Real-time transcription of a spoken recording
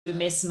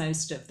miss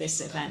most of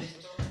this event.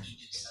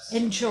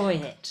 Enjoy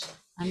it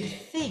and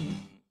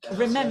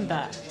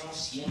remember,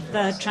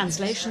 the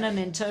translation and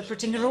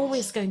interpreting are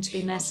always going to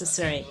be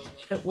necessary,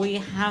 but we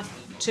have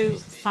to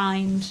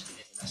find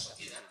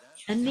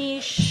a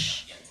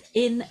niche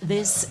in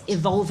this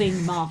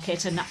evolving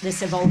market and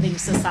this evolving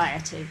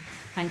society.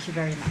 Thank you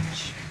very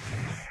much.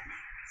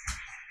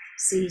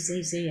 See,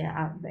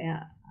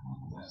 yeah.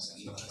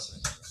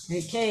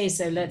 Okay,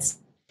 so let's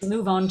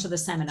move on to the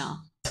seminar.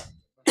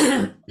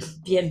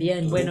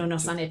 Bien, bueno,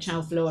 nos han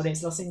echado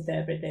flores los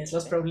intérpretes,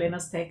 los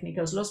problemas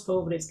técnicos, los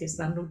pobres que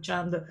están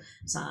luchando.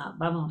 O sea,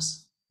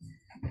 vamos.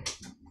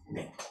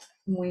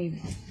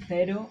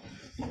 Pero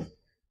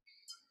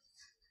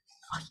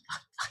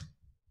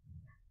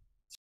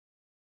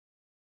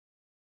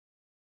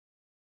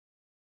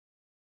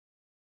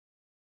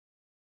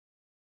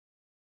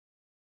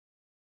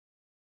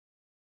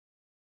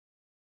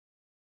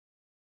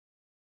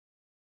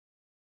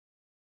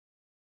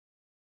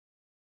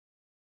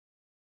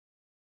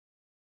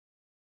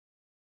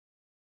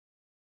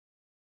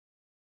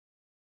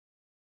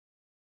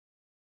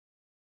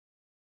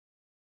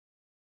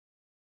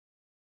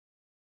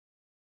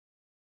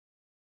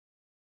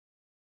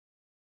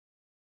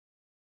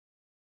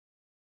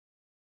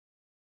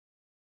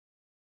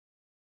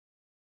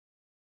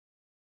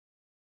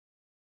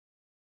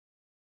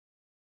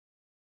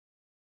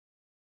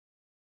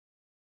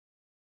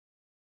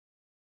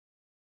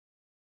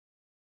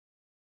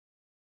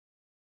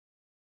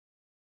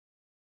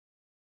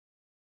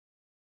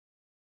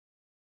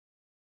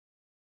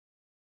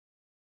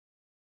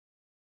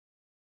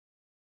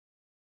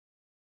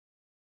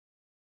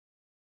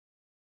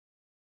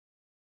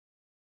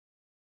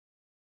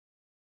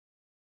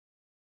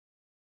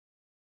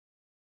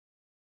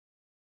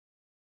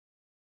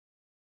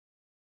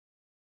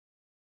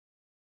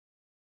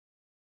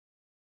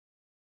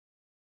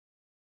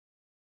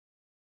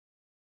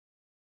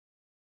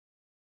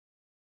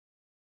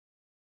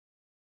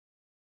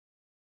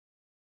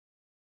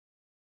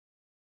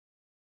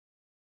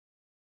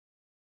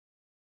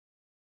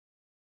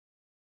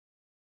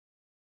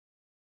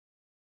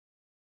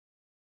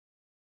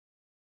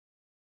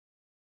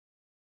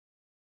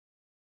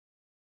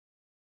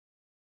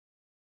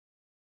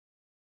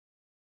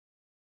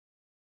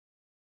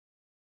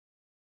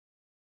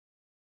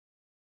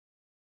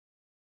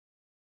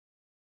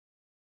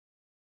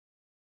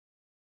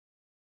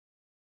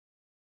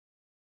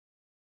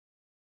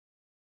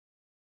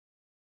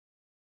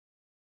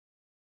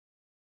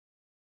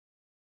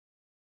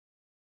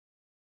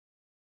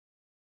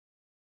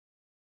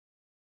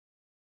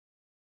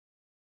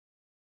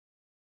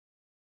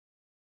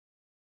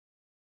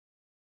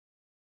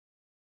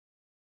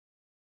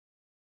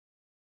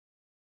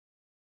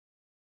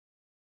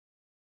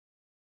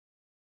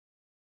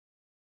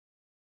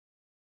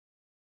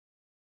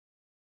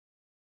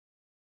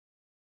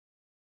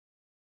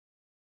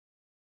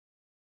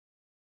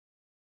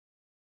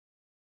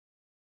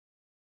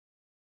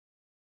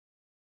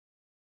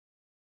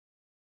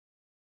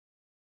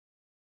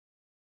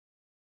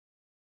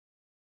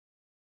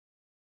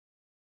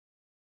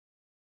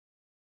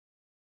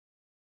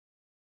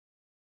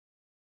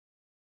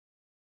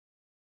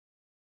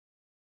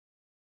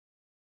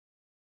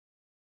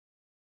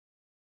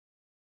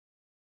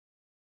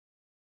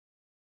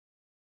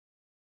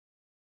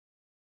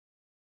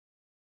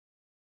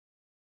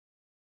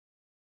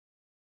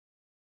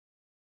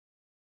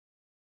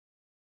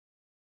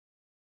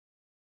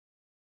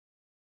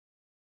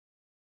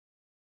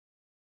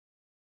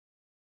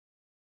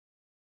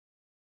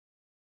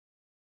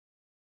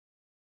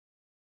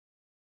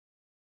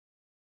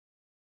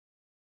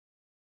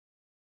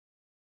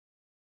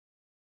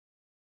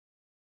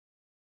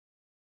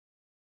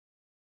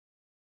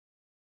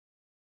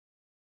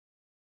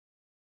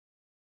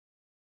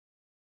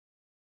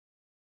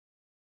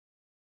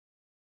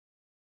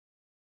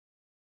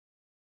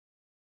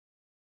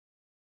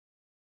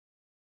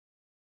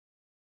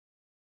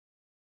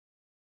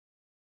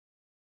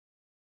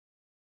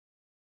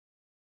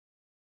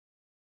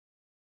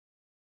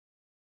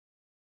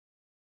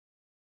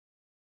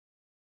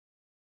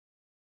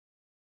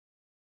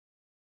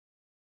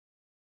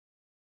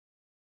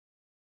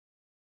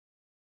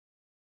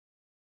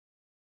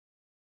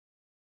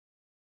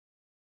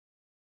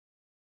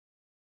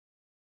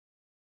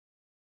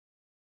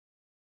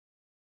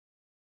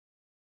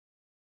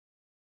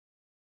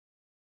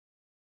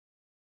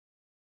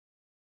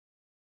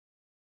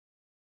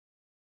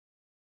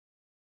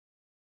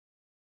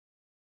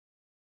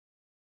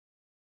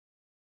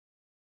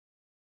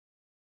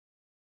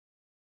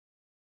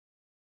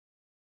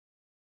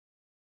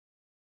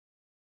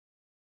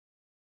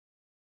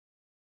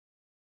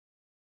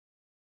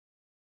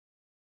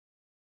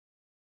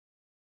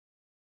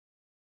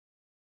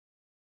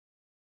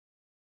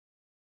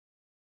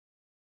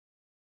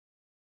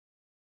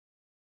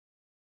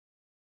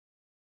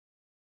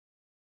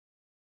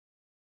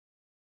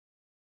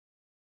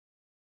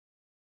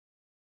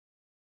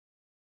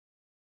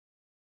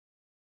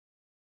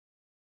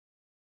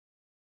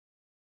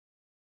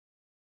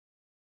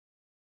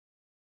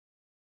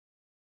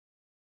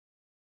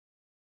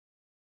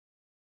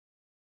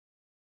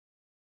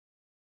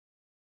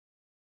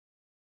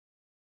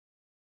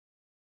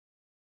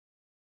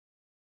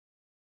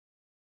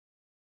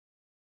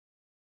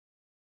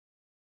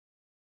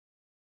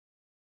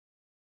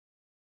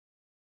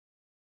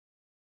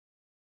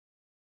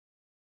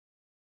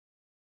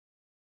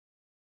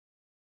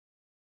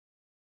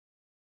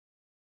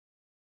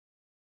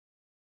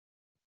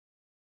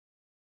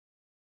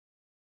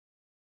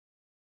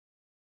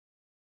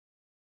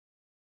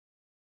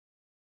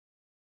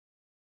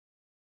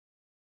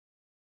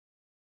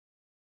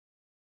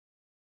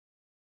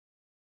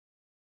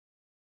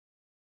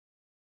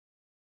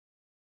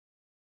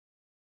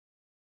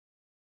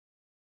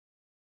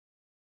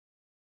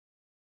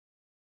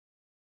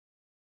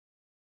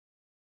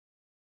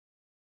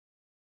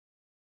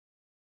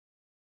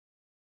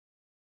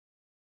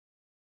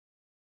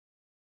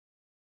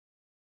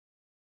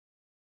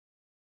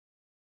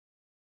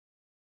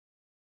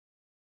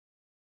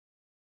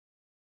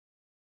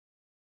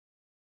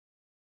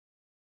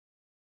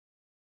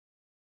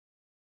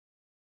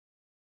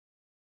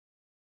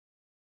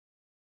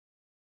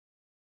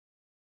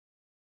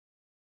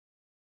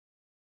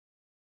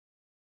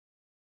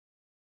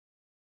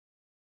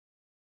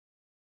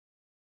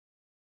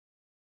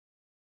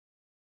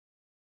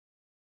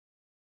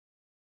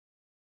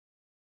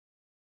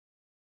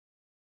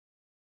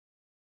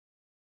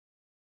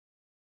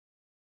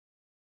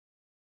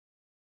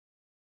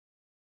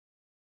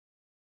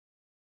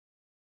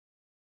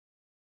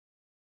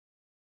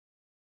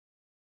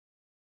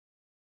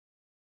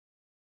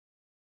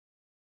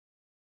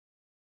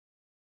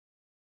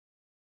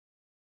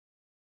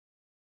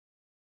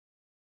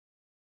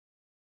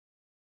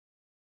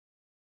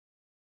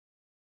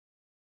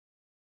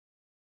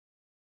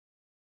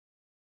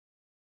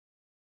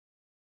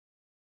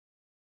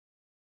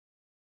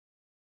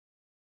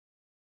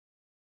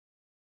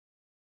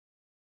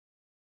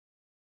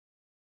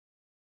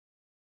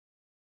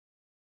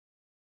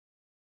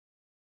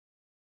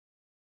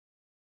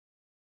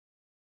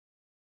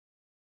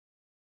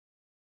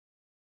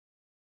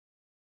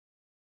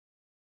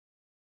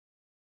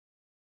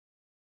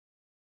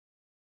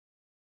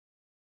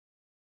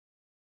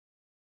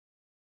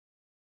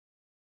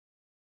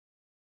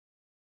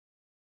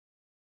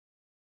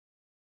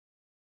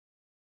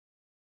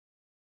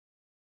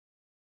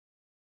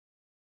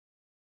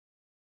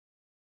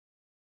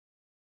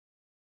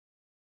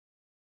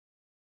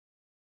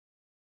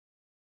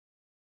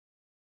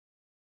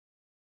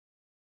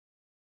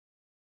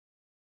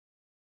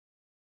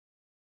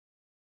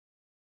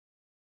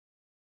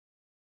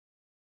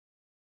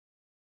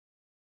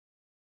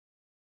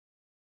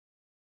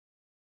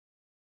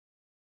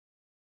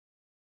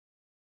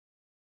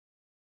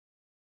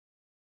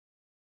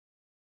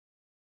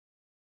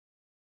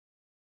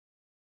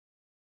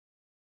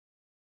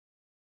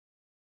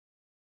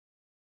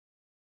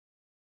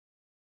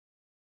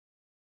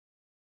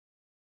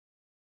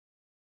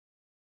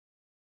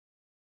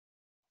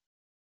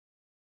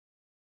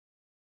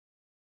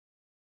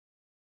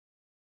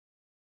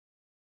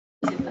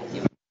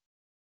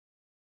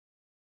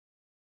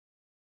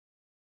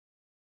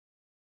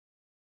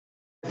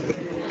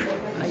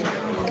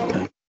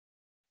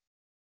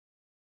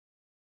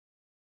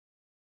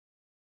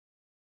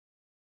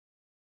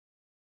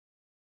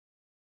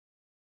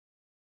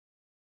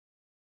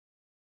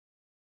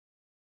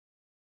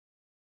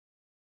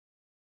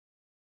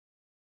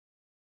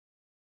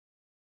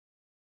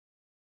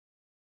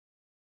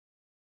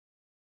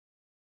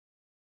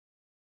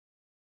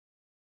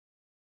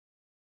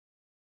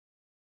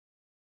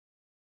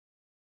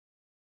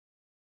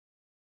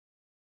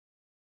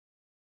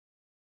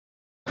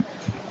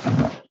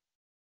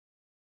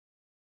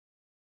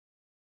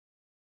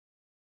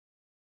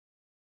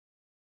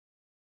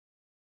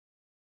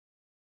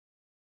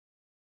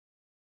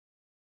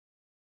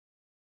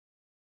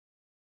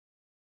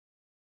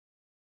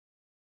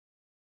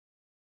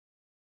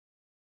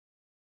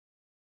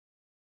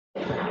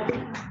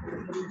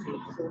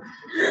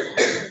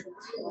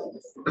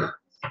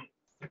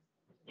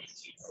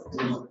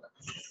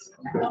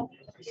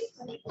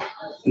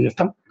 ¿Ya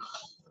está?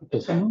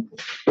 ¿Empezamos?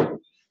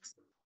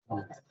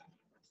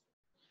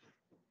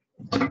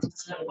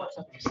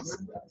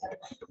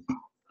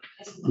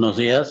 Buenos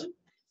días.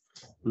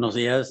 Buenos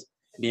días.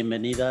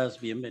 Bienvenidas,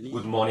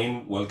 bienvenidos. Good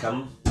morning,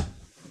 welcome.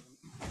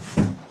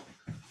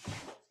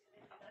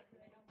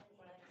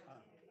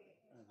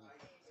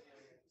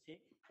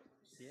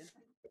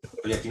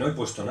 Oye, aquí no he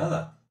puesto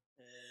nada.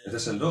 Este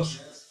es el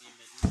 2.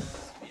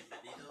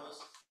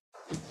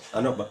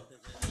 Ah, no.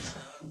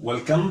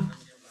 Welcome.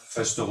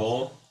 First of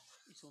all,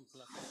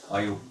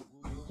 I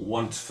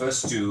want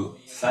first to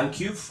thank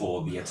you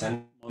for the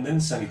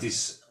attendance, and it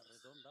is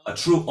a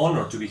true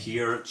honor to be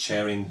here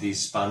chairing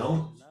this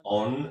panel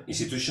on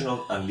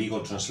institutional and legal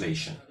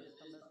translation.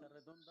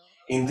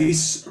 In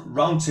this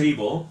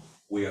roundtable,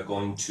 we are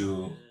going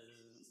to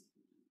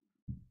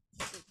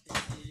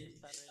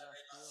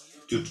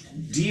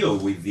deal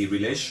with the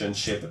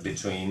relationship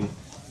between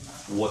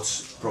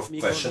what's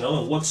professional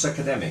and what's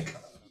academic.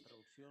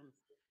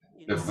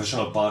 The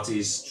professional part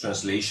is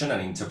translation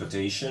and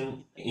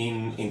interpretation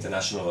in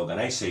international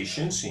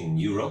organizations in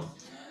Europe,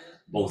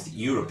 both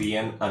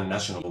European and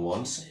national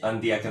ones,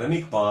 and the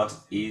academic part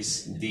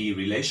is the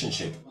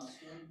relationship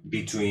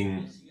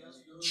between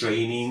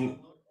training,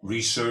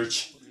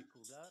 research,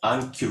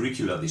 and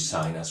curricular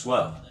design as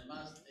well.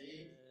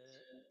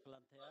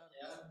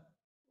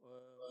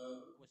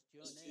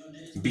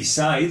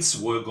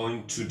 Besides, we're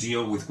going to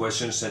deal with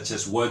questions such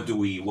as where do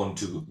we want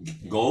to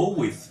go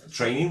with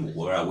training,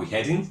 where are we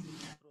heading?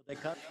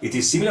 It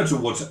is similar to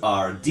what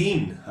our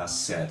dean has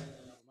said,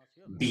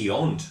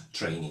 beyond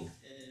training.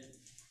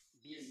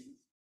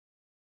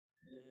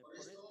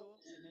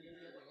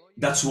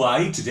 That's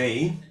why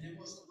today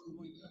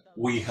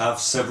we have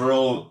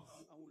several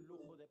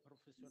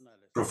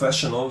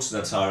professionals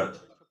that are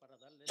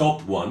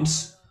top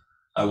ones.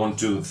 I want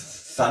to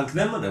thank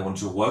them and I want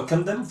to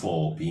welcome them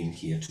for being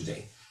here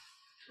today.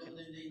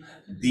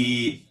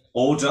 The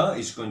order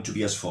is going to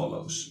be as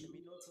follows: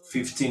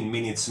 15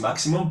 minutes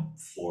maximum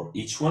for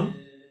each one.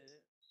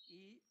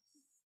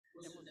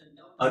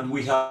 And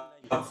we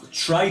have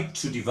tried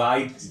to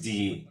divide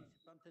the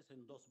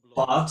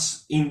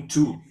parts in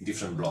 2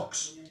 different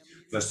blocks.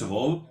 First of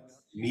all,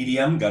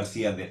 Myriam,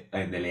 García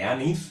de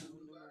Leániz,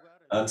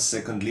 and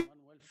secondly,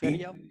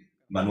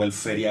 Manuel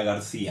Feria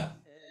García.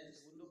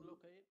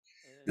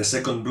 The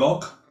second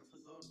block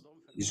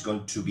is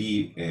going to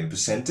be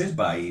presented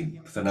by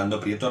Fernando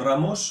Prieto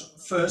Ramos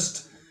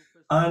first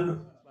and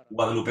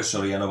Guadalupe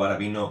Soriano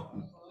Barabino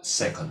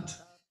second.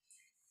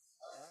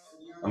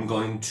 I'm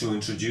going to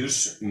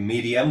introduce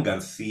Myriam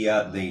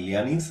García de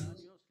Leániz.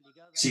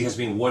 She has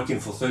been working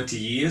for 30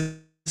 years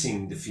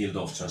in the field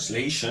of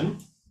translation,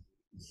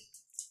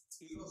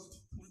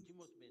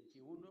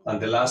 and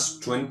the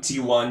last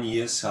 21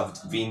 years have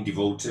been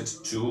devoted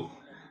to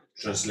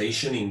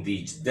translation in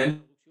the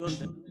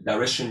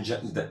Direction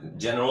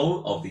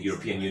General of the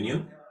European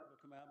Union.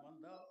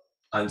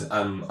 And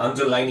I'm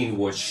underlining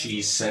what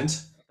she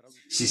sent.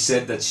 She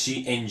said that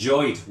she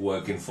enjoyed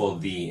working for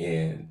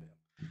the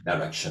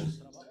direction.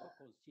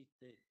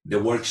 The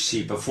work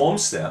she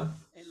performs there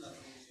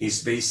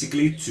is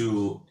basically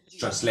to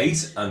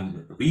translate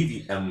and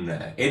read and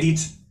edit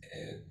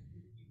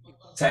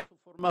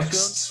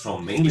texts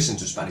from English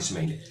into Spanish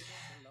mainly.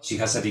 She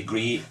has a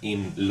degree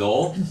in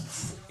law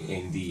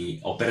in the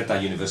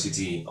Opereta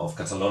University of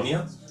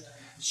Catalonia.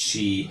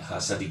 She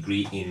has a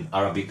degree in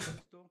Arabic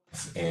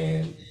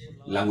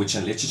language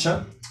and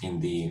literature in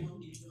the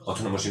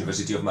Autonomous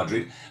University of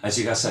Madrid, and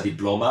she has a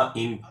diploma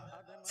in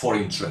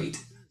foreign trade.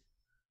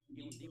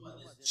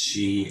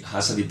 She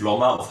has a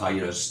diploma of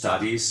higher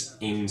studies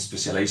in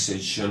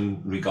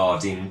specialization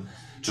regarding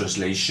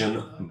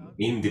translation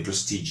in the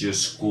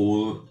prestigious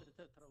School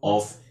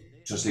of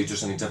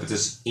Translators and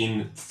Interpreters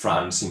in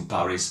France, in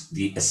Paris,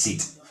 the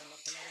ESIT.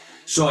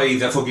 So I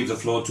therefore give the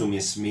floor to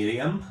Ms.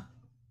 Myriam.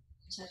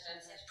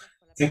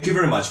 Thank you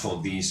very much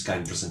for this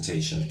kind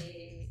presentation.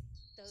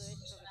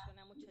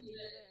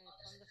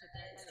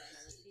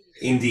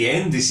 In the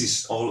end, this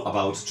is all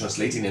about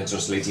translating and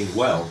translating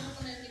well.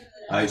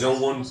 I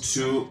don't want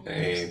to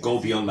go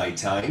beyond my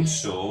time,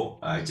 so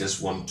I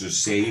just want to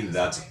say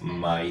that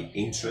my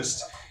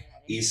interest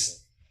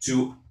is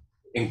to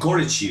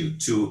encourage you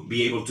to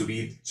be able to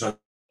be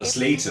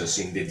translators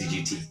in the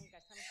DGT.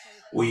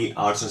 We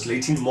are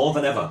translating more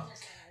than ever.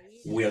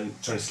 We are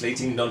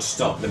translating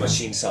non-stop. The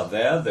machines are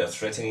there, they're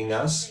threatening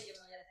us.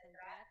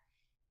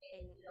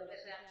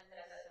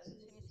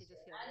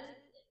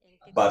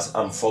 But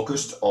I'm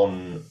focused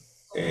on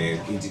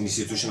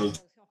institutional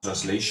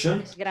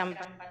translation.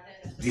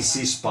 This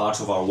is part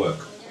of our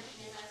work.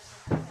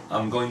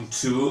 I'm going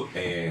to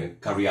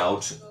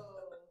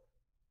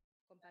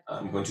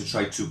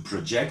try to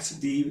project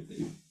the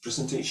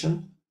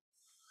presentation.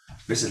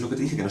 ¿Ves? Es lo que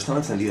te dije, que no estaba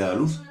encendida la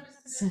luz.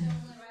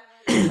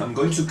 I'm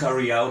going to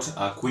carry out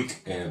a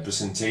quick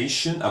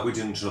presentation, a quick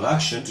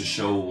introduction to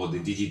show what the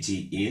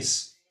DGT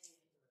is.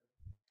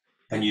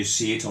 Can you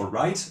see it all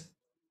right?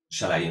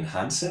 Shall I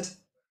enhance it?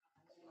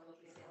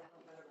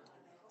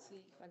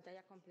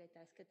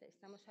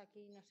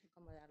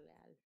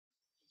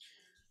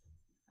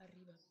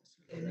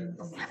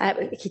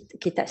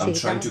 I'm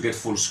trying to get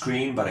full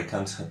screen, but I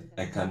can't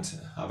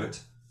have it.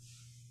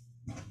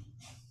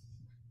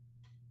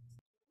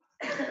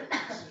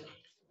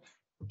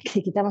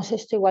 Si quitamos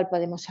esto, igual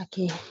podemos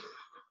aquí.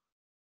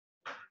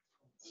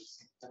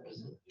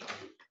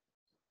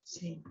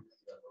 Sí.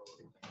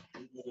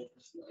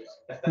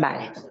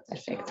 Vale,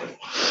 perfecto.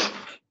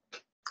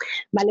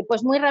 Vale,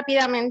 pues muy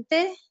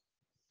rápidamente.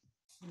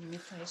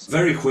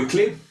 Very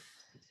quickly.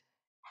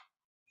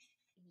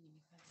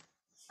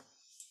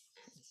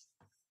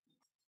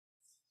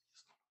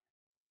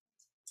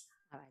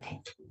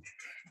 Vale.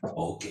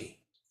 Okay,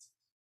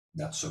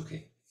 that's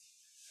okay.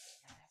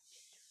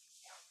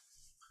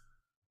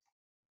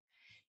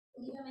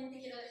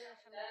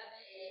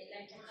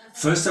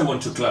 First, I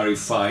want to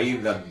clarify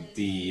that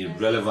the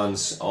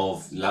relevance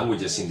of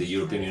languages in the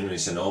European Union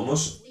is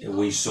enormous.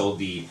 We saw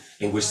the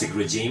linguistic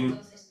regime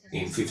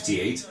in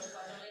 58.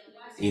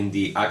 In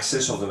the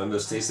access of the member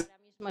states,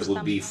 there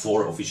would be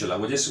 4 official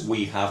languages.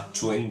 We have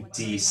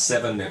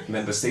 27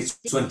 member states,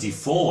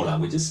 24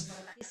 languages.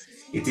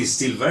 It is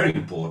still very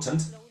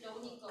important,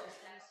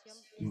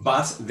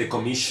 but the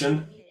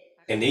Commission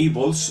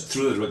enables,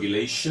 through the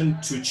regulation,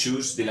 to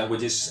choose the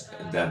languages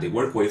that they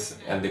work with,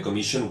 and the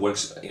Commission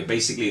works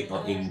basically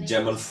in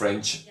German,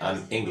 French,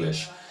 and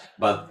English.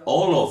 But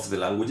all of the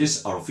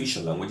languages are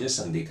official languages,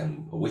 and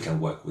we can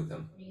work with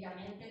them.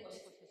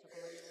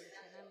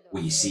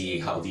 We see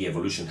how the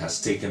evolution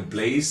has taken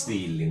place,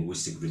 the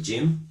linguistic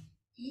regime,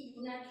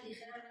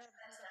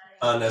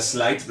 and a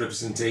slight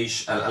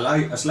representation,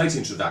 a slight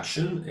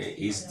introduction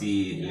is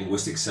the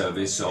linguistic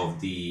service of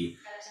the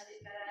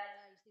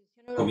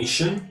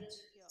Commission.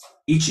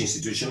 Each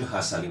institution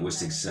has a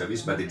linguistic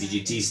service, but the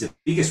DGT is the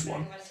biggest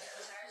one.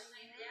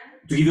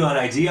 To give you an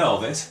idea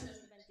of it,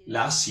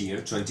 last year,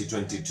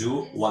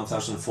 2022,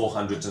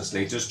 1,400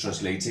 translators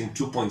translating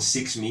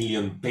 2.6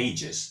 million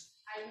pages.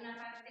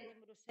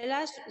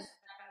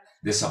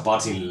 There's a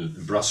part in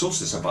Brussels,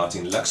 there's a part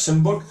in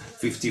Luxembourg,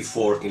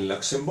 54 in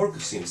Luxembourg.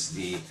 Since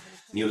the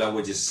new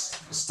languages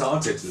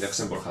started,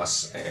 Luxembourg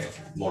has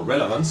more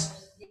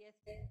relevance.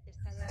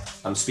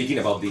 I'm speaking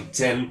about the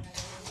 10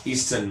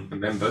 Eastern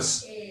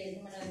members.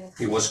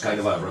 It was kind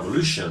of a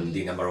revolution.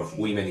 The number of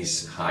women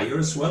is higher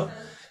as well.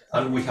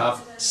 And we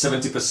have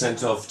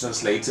 70% of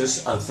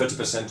translators and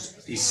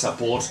 30% is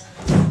support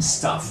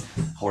staff,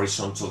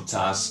 horizontal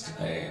tasks,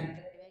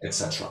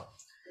 etc.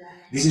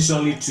 This is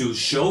only to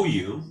show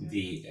you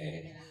the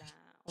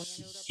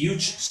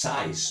huge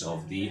size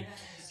of the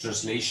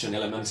translation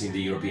elements in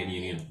the European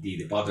Union. The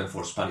Department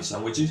for Spanish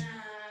Languages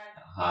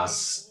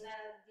has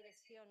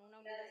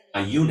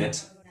a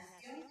unit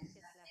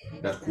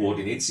that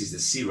coordinates, is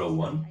the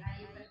 01.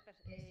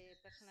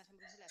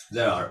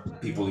 There are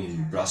people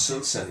in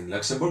Brussels and in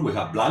Luxembourg. We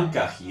have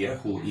Blanca here,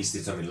 who is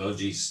the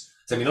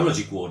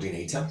terminology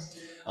coordinator,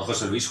 and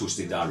José Luis, who's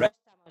the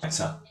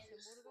director.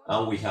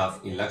 And we have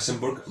in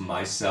Luxembourg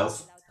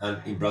myself,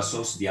 and in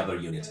Brussels the other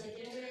unit.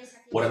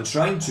 What I'm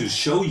trying to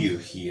show you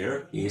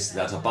here is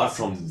that apart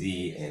from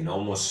the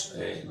enormous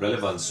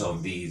relevance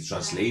of the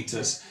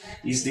translators,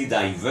 is the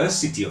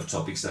diversity of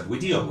topics that we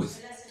deal with.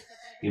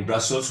 In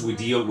Brussels, we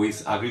deal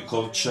with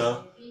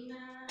agriculture,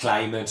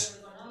 climate,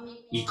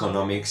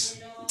 economics,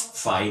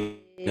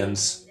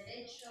 finance,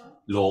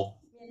 law.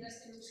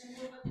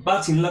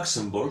 But in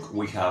Luxembourg,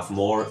 we have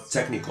more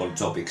technical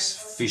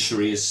topics: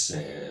 fisheries,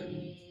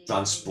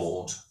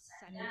 transport,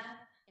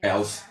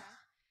 health,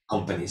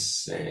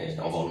 companies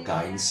of all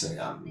kinds,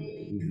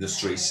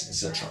 industries,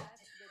 etc.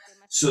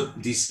 So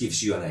this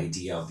gives you an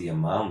idea of the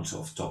amount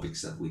of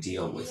topics that we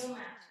deal with.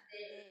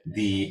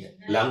 The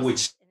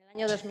language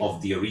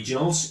of the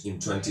originals in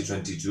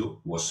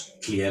 2022 was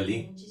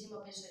clearly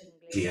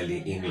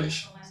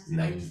English,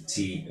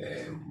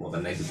 more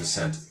than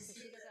 90%.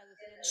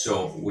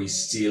 So we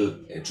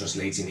still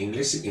translate in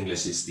English.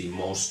 English is the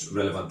most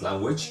relevant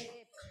language.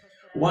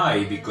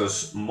 Why?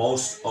 Because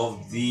most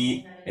of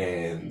the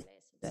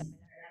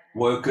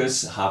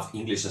workers have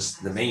English as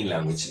the main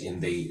language,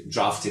 and they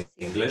draft in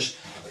English.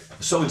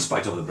 So in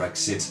spite of the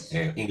Brexit,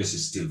 English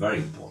is still very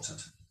important.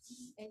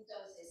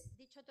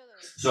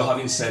 So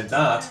having said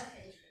that,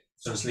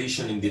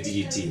 translation in the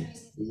DGT,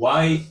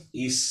 why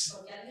is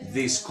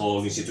this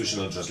called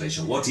institutional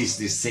translation? What is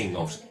this thing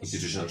of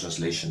institutional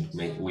translation,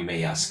 we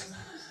may ask?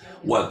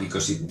 Well,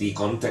 because the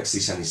context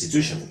is an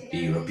institution, the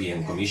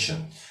European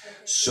Commission.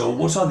 So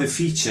what are the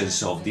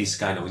features of this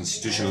kind of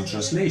institutional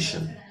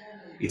translation?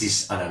 It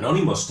is an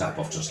anonymous type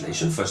of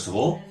translation, first of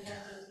all.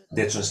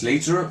 The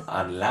translator,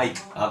 unlike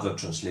other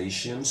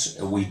translations,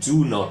 we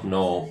do not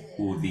know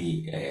who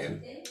the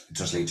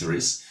translator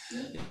is.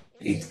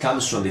 It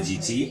comes from the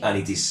GT and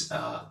it is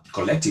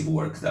collective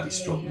work that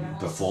is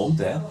performed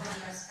there.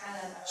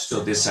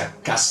 So there's a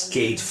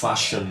cascade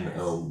fashion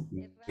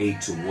way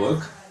to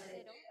work.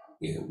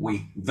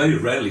 We very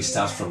rarely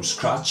start from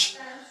scratch.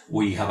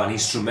 We have an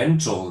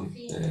instrumental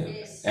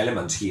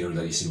element here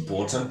that is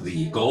important.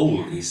 The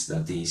goal is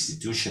that the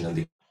institution and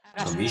the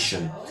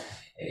commission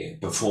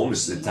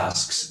performs the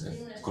tasks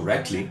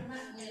correctly.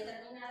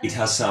 It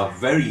has a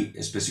very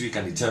specific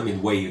and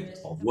determined way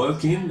of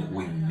working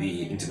with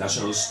the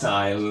international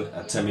style,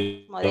 a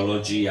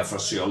terminology, a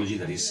phraseology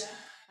that is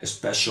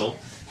special.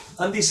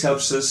 And this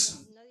helps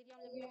us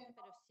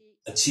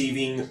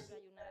achieving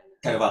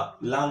kind of a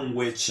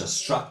language, a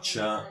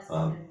structure,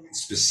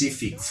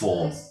 specific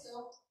form.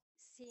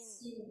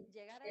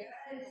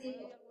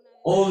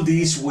 All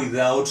this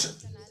without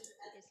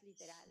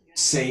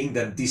saying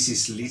that this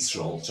is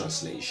literal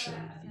translation,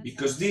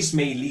 because this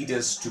may lead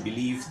us to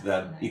believe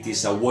that it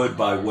is a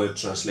word-by-word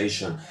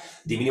translation.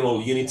 The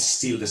minimal unit is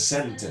still the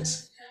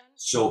sentence.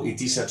 So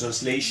it is a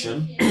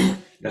translation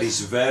that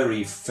is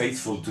very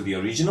faithful to the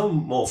original,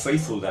 more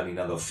faithful than in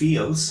other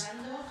fields,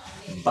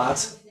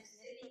 but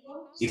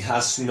it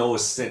has no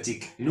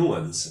aesthetic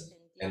nuance.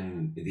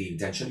 And the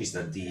intention is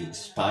that the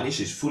Spanish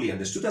is fully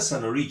understood as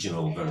an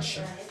original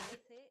version.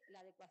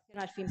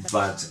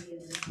 But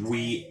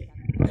we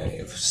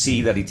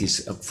see that it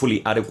is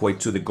fully adequate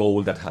to the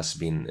goal that has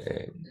been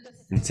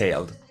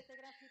entailed.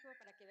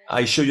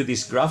 I show you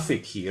this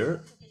graphic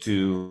here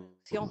to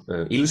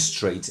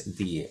illustrate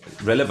the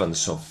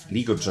relevance of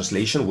legal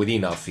translation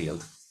within our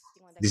field.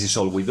 This is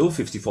all we do.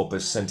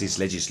 54% is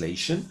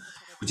legislation,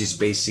 which is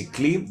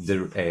basically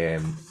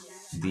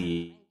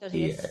the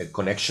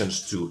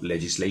connections to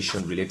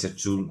legislation related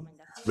to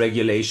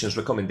regulations,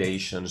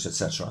 recommendations,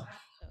 etc.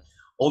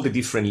 All the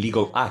different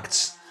legal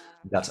acts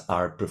that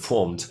are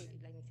performed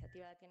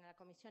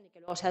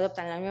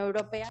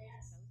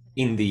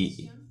in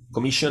the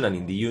Commission and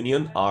in the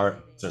Union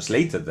are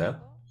translated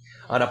there.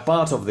 And a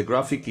part of the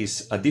graphic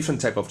is a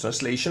different type of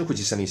translation, which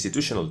is an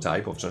institutional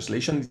type of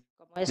translation.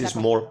 It is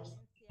more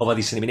of a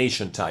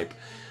dissemination type,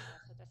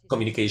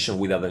 communication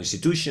with other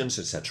institutions,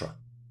 etc.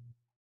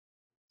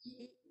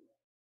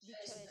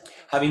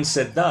 Having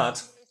said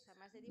that,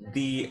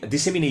 the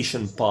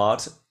dissemination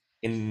part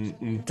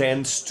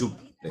intends to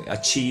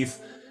achieve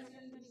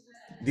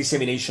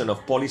dissemination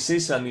of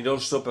policies, and it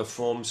also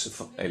performs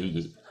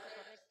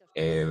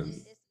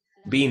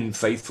being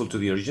faithful to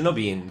the original,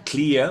 being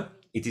clear.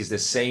 It is the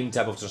same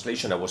type of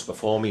translation I was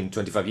performing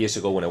 25 years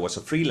ago when I was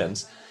a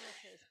freelance.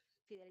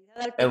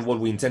 And what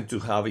we intend to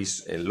have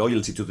is a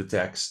loyalty to the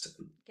text,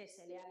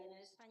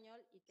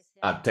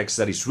 a text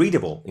that is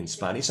readable in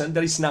Spanish and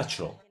that is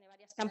natural.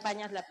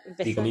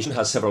 The Commission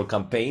has several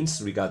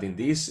campaigns regarding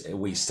this.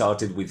 We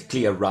started with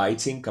clear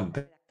writing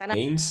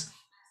campaigns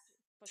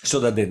so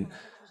that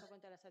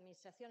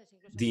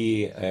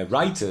the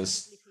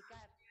writers,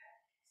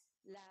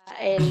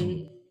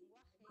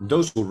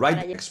 those who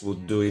write text,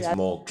 would do it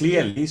more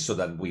clearly so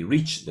that we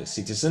reach the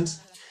citizens.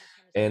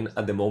 And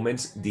at the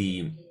moment,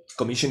 the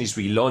Commission is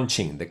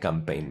relaunching the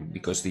campaign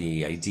because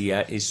the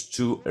idea is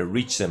to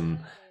reach them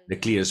the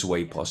clearest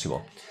way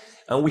possible.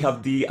 And we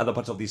have the other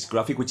part of this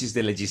graphic, which is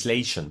the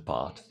legislation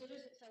part.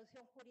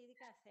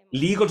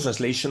 Legal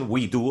translation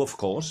we do, of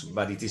course,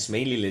 but it is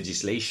mainly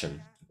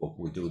legislation what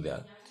we do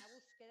there.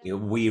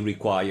 We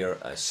require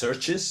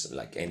searches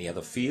like any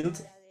other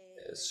field,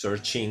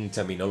 searching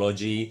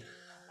terminology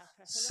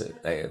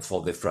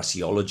for the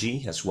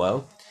phraseology as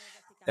well.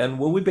 And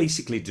what we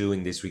basically do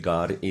in this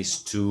regard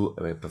is to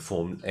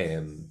perform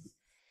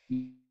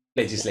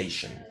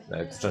legislation,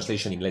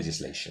 translation in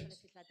legislation.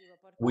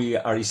 We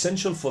are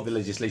essential for the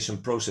legislation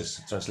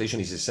process. Translation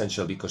is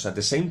essential because at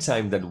the same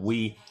time that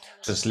we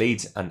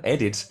translate and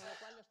edit,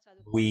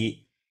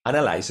 we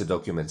analyze the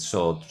document.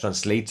 So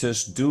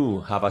translators do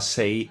have a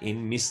say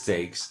in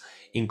mistakes,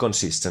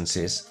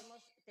 inconsistencies,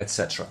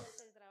 etc.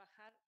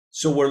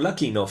 So we're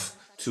lucky enough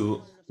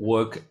to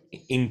work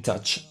in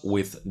touch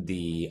with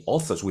the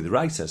authors, with the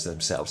writers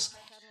themselves.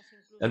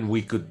 And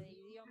we could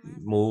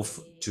move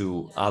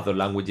to other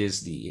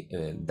languages, the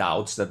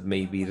doubts that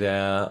may be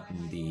there,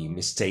 the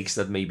mistakes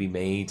that may be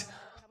made.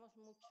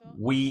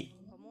 We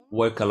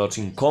work a lot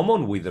in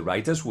common with the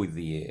writers, with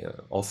the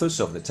authors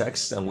of the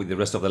text, and with the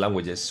rest of the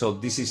languages. So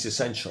this is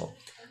essential.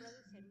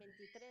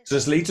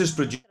 Translators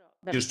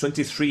produce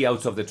 23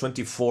 out of the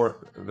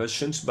 24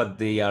 versions, but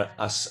they are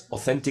as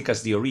authentic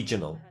as the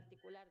original.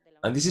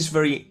 And this is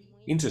very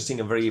interesting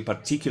and very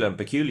particular and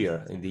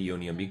peculiar in the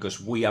Union, because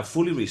we are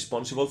fully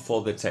responsible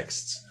for the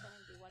texts.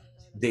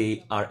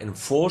 They are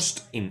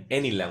enforced in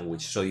any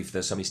language. So if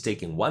there's a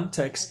mistake in one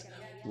text,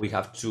 we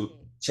have to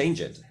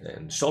change it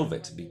and solve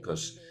it,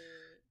 because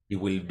it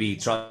will be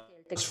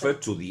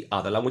transferred to the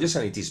other languages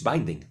and it is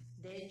binding.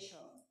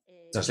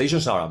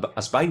 Translations are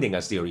as binding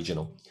as the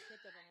original.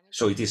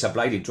 So it is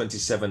applied in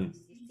 27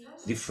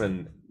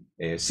 different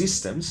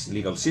systems,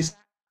 legal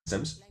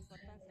systems,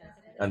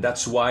 and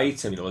that's why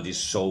terminology is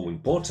so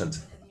important.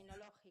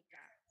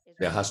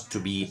 There has to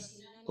be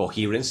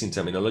coherence in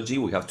terminology.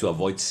 We have to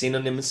avoid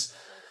synonyms.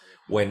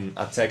 When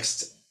a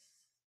text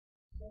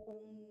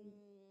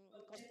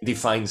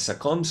defines a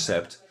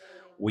concept,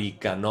 we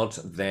cannot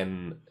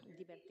then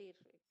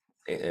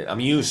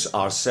amuse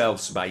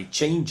ourselves by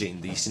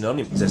changing the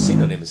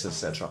synonyms,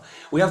 etc.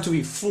 We have to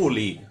be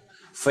fully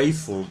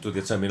faithful to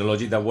the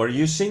terminology that we're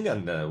using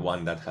and the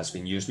one that has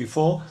been used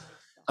before,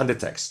 and the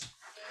text.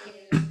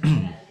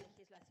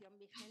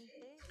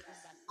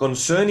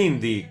 Concerning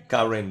the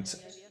current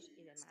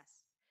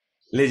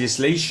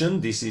legislation,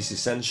 this is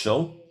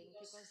essential,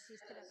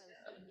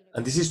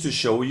 and this is to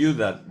show you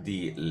that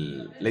the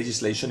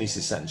legislation is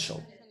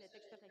essential.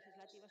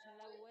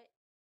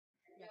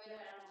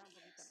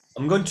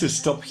 I'm going to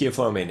stop here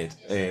for a minute.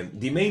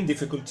 The main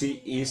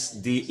difficulty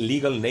is the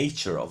legal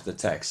nature of the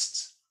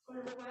texts.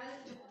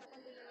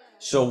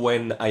 So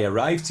when I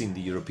arrived in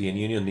the European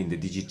Union in the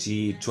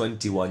DGT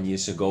 21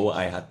 years ago,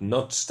 I had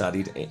not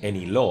studied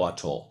any law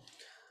at all.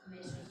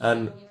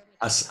 And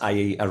as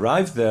I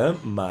arrived there,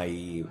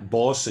 my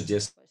boss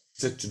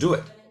suggested to do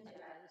it.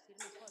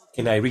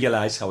 And I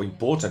realized how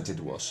important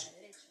it was.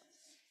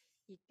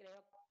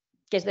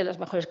 Que es de las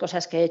mejores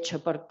cosas que he hecho,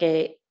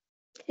 porque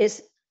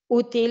es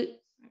útil,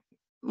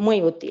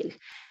 muy útil.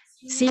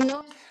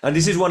 And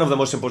this is one of the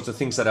most important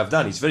things that I've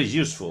done. It's very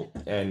useful,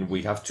 and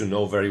we have to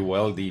know very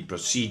well the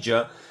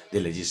procedure, the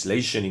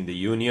legislation in the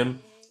Union,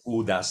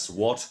 who does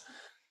what,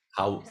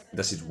 how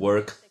does it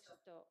work.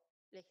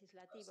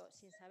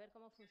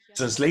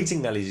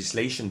 Translating a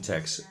legislation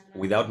text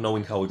without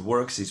knowing how it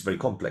works is very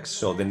complex.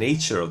 So the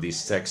nature of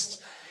these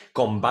texts,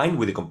 combined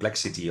with the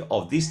complexity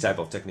of this type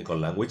of technical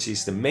language,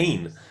 is the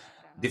main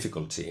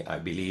difficulty, I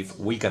believe,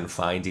 we can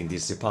find in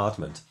this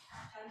department.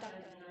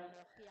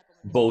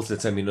 Both the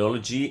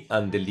terminology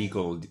and the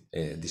legal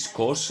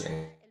discourse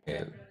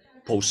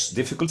pose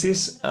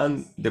difficulties,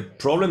 and the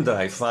problem that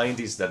I find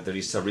is that there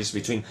is a risk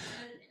between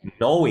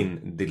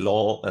knowing the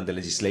law and the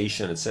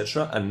legislation,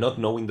 etc., and not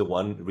knowing the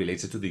one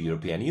related to the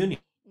European Union.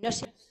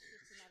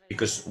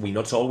 Because we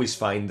not always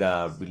find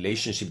a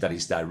relationship that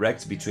is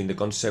direct between the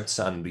concepts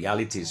and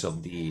realities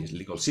of the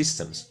legal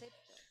systems.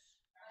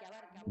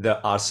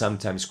 There are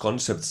sometimes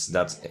concepts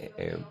that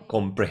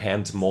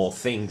comprehend more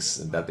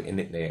things, that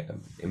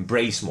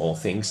embrace more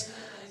things.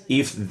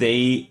 If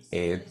they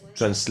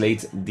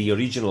translate the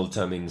original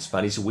term in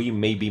Spanish, we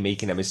may be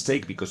making a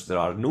mistake because there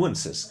are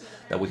nuances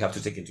that we have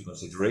to take into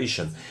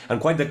consideration. And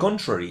quite the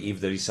contrary,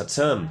 if there is a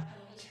term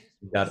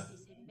that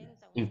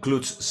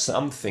includes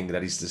something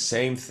that is the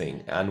same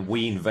thing and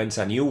we invent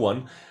a new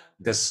one,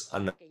 there's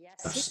an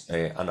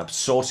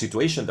absurd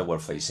situation that we're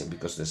facing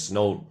because there's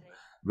no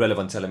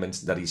relevant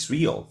element that is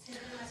real.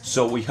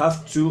 So we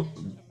have to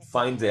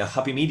find a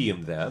happy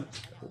medium there.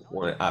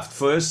 At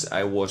first,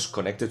 I was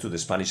connected to the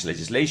Spanish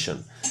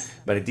legislation,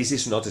 but this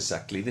is not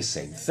exactly the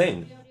same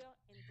thing.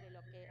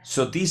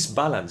 So this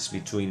balance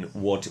between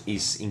what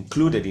is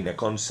included in a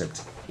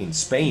concept in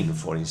Spain,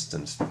 for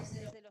instance,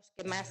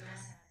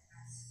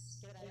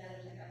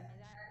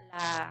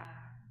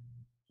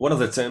 one of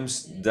the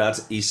terms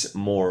that is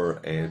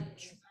more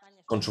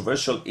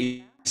controversial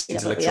is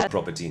intellectual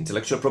property.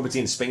 Intellectual property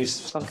in Spain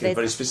is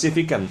very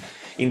specific, and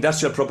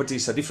industrial property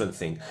is a different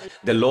thing.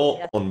 The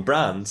law on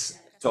brands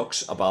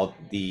talks about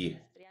the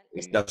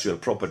industrial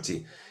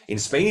property. In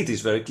Spain, it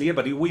is very clear,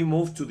 but if we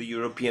move to the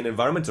European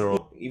environment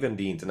or even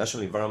the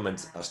international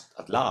environment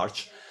at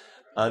large,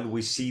 and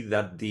we see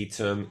that the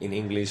term in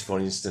English, for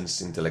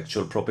instance,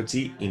 intellectual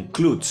property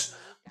includes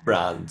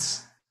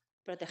brands.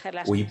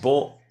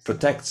 WIPO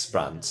protects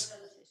brands.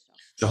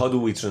 So how do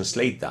we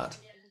translate that?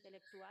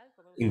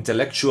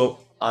 Intellectual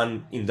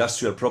and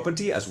industrial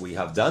property, as we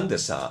have done,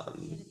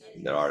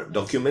 there are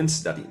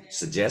documents that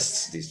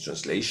suggests this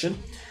translation.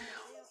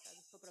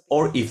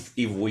 Or if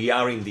we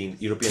are in the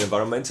European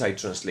environment, I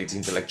translate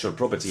intellectual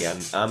property,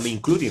 and I'm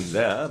including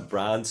there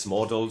brands,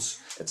 models,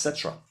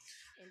 etc.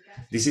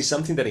 This is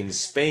something that in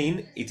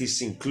Spain, it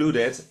is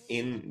included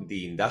in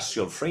the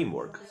industrial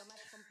framework.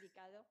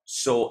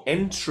 So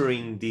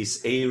entering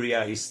this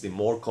area is the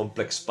more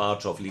complex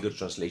part of legal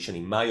translation,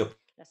 in my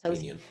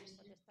opinion.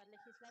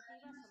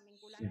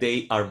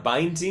 They are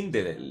binding,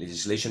 the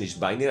legislation is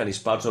binding, and is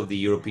part of the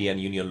European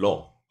Union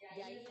law.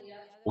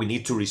 We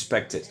need to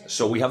respect it.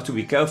 So we have to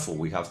be careful.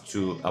 We have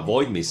to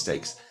avoid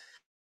mistakes.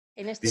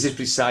 This is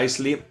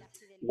precisely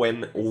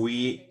when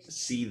we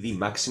see the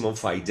maximum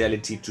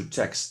fidelity to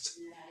text.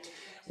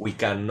 We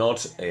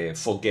cannot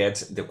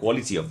forget the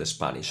quality of the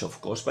Spanish,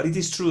 of course, but it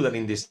is true that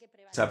in this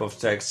type of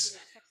texts,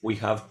 we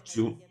have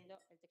to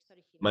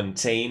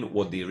maintain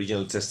what the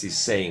original text is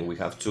saying. We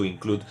have to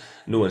include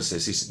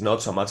nuances. It's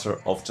not a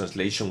matter of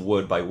translation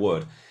word by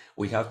word.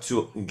 We have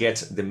to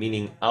get the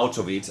meaning out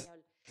of it,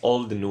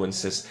 all the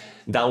nuances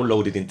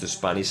downloaded into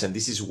Spanish, and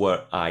this is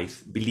where I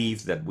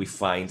believe that we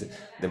find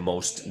the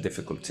most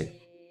difficulty.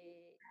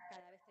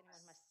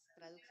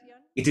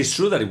 It is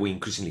true that we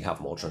increasingly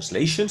have more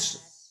translations.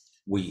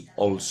 We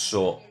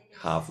also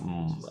have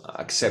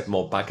accept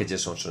more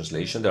packages of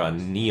translation. There are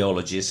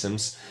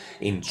neologisms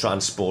in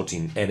transport,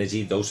 in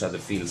energy. Those are the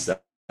fields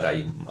that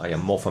I am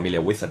more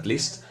familiar with, at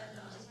least.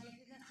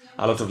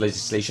 A lot of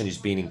legislation is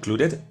being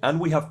included, and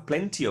we have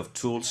plenty of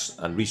tools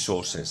and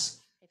resources.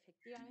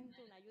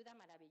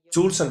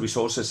 Tools and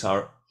resources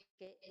are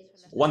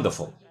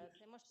wonderful.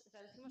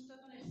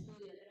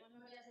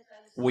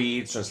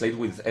 We translate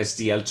with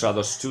SDL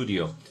Trados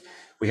Studio.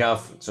 We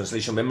have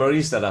translation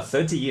memories that are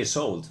 30 years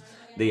old.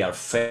 They are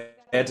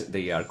fed,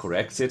 they are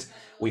corrected.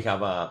 We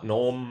have a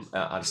norm,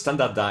 a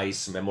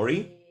standardized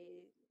memory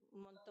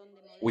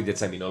with the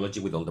terminology,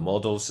 with all the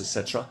models,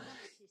 etc.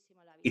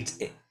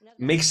 It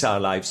makes our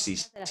lives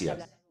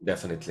easier,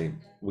 definitely.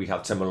 We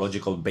have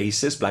terminological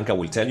basis. Blanca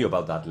will tell you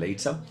about that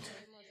later.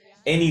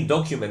 Any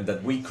document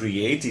that we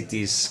create, it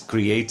is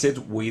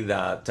created with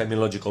a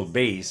terminological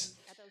base.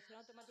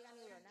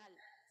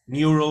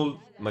 Neural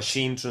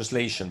machine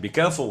translation. Be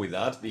careful with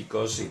that,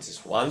 because it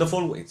is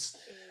wonderful. It's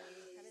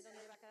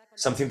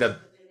something that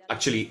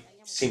actually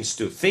seems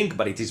to think,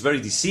 but it is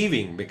very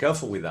deceiving. Be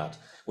careful with that.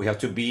 We have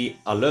to be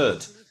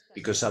alert,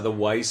 because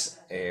otherwise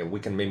we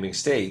can make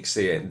mistakes.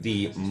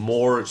 The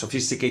more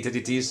sophisticated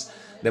it is,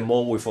 the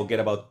more we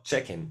forget about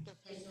checking.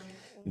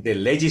 The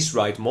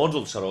Legiswrite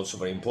models are also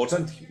very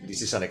important.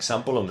 This is an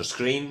example on the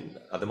screen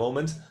at the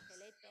moment.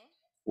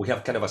 We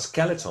have kind of a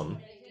skeleton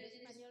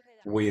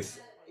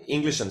with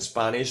English and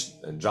Spanish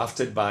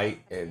drafted by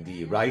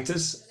the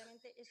writers,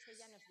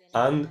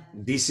 and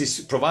this is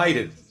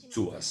provided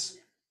to us.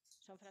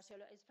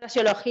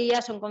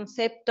 Fraseología, son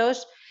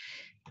conceptos,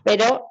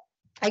 pero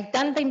hay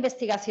tanta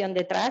investigación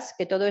detrás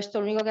que todo esto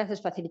lo único que hace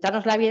es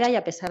facilitarnos la vida, y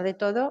a pesar de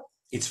todo,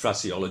 it's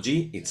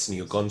phraseology, it's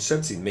new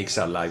concepts, it makes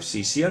our lives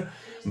easier,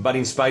 but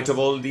in spite of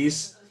all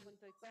this,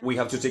 we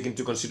have to take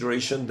into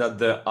consideration that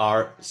there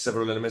are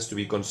several elements to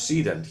be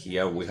considered.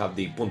 Here we have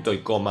the punto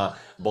y coma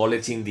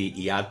bulletin, the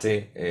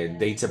IATE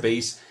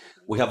database.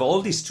 We have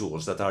all these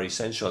tools that are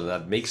essential,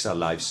 that makes our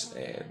lives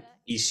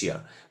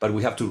easier, but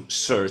we have to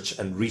search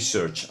and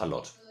research a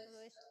lot.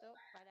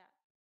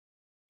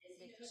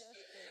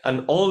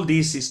 And all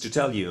this is to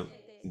tell you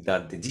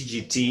that the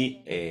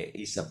DGT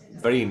is a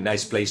very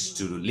nice place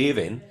to live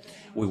in.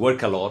 We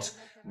work a lot,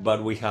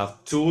 but we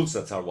have tools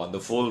that are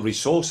wonderful,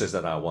 resources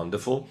that are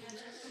wonderful,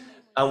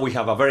 and we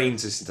have a very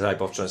interesting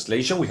type of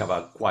translation. We have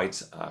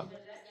quite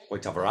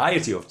a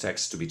variety of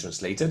texts to be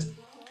translated.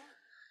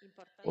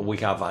 We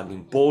have an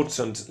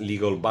important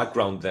legal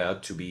background there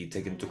to be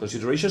taken into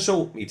consideration,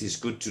 so it is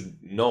good to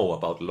know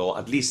about law,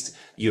 at least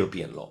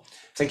European law.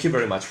 Thank you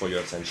very much for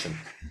your attention.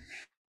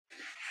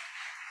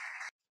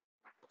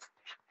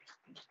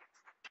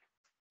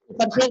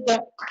 por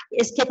cierto,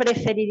 es que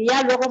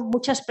preferiría luego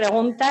muchas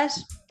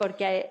preguntas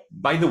porque...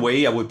 By the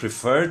way, I would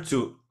prefer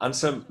to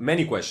answer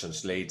many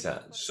questions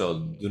later, so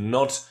do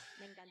not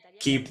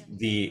keep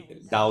the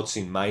doubts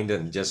in mind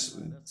and just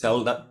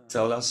tell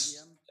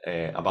us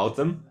about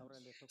them.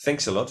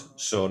 Thanks a lot.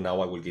 So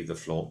now I will give the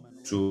floor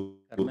to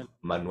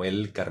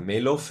Manuel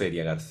Carmelo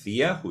Feria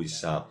García, who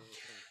is a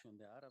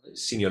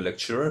senior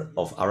lecturer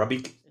of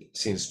Arabic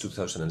since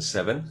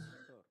 2007,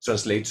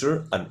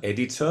 translator and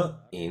editor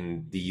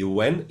in the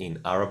UN in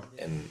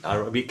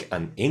Arabic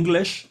and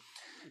English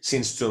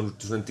since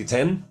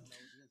 2010,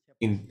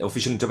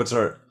 official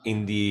interpreter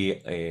in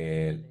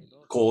the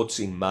courts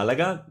in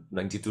Malaga,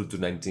 92 to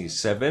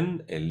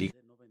 97, a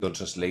legal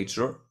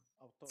translator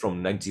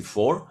from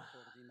 94,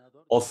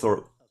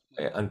 author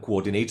and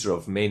coordinator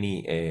of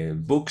many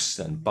books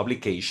and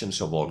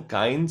publications of all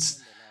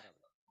kinds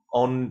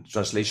on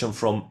translation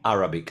from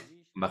Arabic.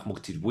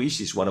 Mahmoud Tirwish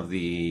is one of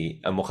the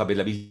Mohamed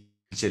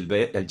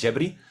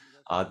El-Jebri,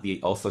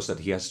 the authors that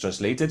he has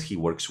translated. He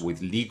works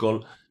with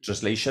legal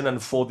translation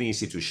and for the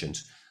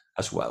institutions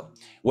as well.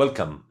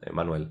 Welcome,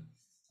 Manuel.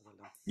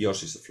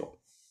 Yours is the floor.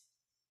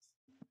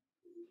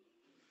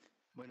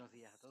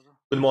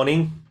 Good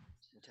morning.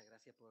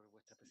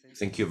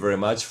 Thank you very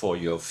much for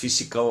your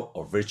physical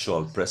or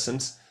virtual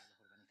presence.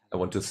 I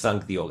want to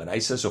thank the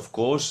organizers, of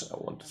course. I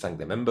want to thank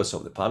the members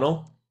of the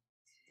panel.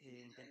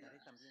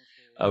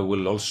 I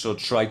will also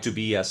try to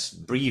be as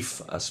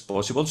brief as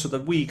possible so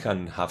that we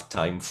can have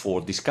time for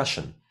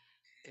discussion.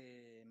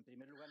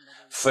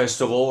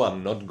 First of all,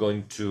 I'm not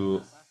going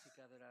to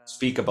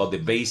speak about the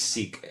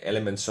basic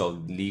elements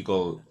of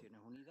legal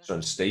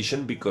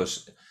translation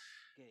because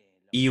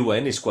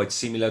UN is quite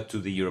similar to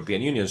the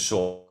European Union,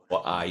 so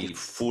I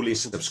fully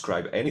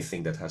subscribe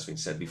anything that has been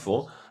said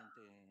before.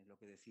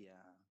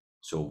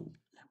 So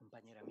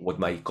what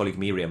my colleague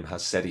Myriam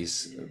has said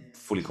is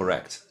fully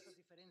correct.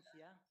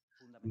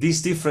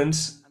 This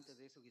difference,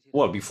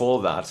 well,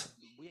 before that,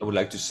 I would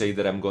like to say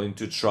that I'm going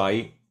to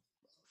try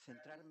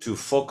to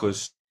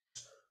focus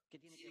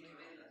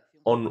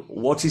on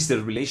what is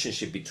the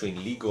relationship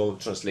between legal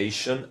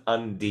translation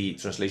and the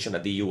translation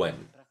at the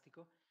UN,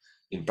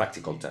 in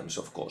practical terms,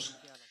 of course,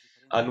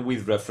 and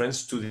with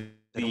reference to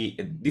the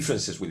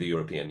differences with the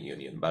European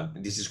Union,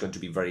 but this is going to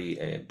be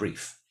very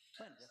brief.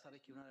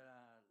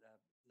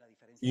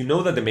 You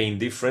know that the main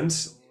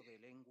difference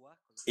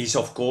is,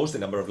 of course, the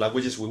number of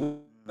languages we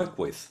work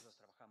with.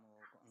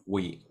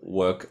 We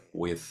work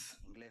with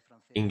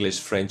English,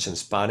 French, and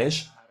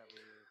Spanish,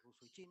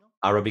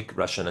 Arabic,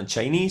 Russian, and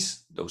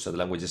Chinese. Those are the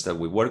languages that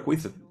we work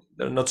with.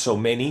 There are not so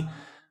many,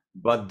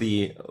 but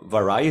the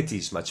variety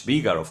is much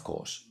bigger, of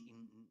course.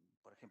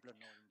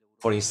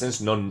 For instance,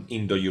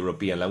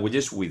 non-Indo-European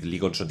languages with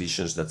legal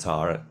traditions that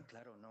are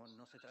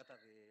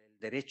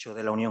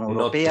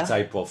not the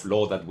type of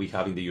law that we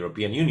have in the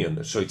European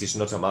Union. So it is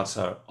not a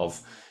matter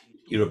of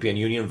European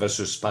Union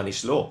versus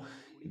Spanish law.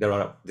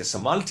 There's a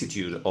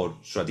multitude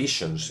of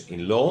traditions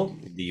in law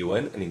in the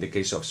UN, and in the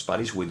case of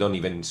Spanish, we don't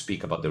even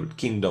speak about the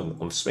Kingdom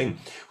of Spain.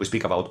 We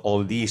speak about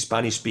all the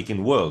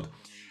Spanish-speaking world,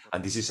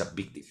 and this is a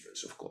big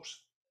difference, of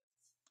course.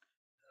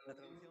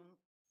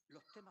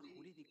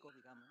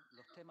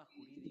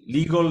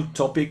 Legal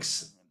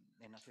topics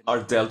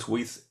are dealt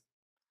with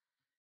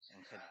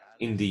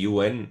in the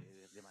UN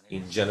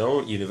in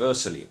general,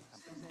 universally.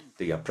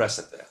 They are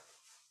present there.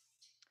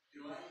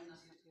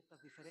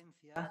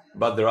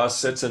 But there are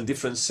certain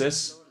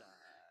differences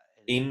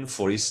in,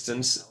 for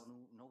instance,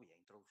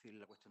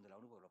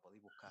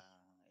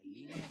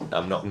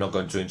 I'm not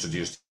going to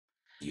introduce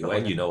the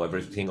UN, you know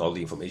everything, all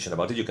the information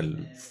about it, you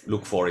can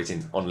look for it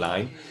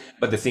online.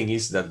 But the thing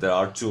is that there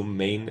are two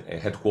main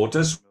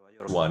headquarters,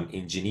 one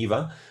in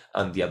Geneva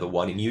and the other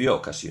one in New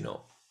York, as you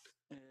know.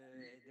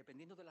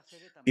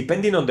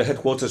 Depending on the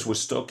headquarters we're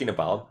talking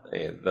about,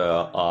 there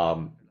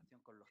are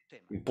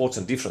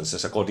important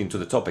differences according to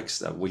the topics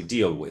that we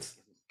deal with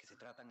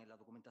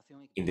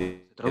in the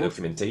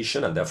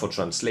documentation and therefore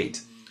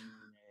translate.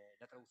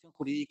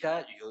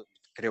 Legal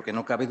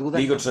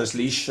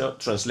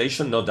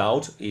translation, no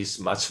doubt, is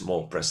much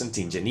more present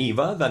in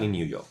Geneva than in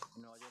New York.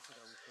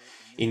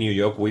 In New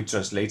York, we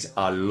translate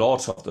a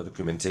lot of the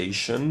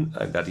documentation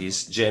that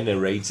is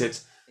generated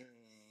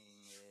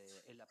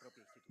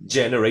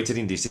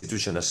in the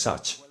institution as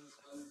such.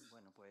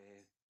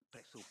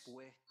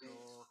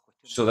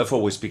 So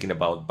therefore, we're speaking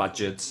about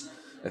budgets,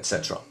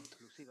 etc.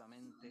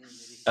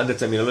 And the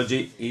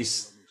terminology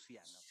is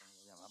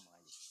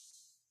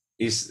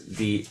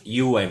the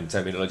UN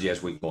terminology,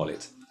 as we call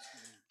it.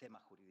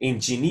 In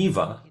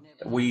Geneva,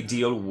 we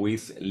deal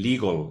with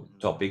legal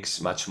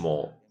topics much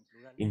more.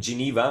 In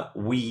Geneva,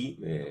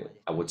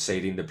 I would say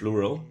it in the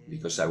plural,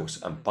 because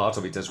I'm part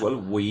of it as well,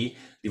 we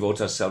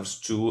devote ourselves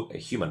to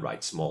human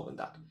rights more than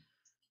that.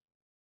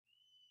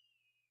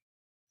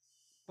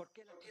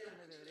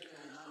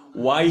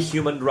 Why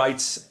human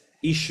rights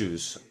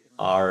issues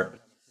are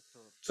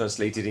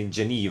translated in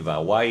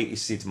Geneva? Why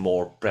is it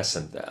more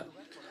present there?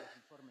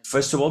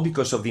 First of all,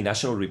 because of the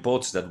national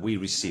reports that we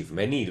receive.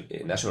 Many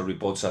national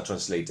reports are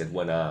translated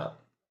when a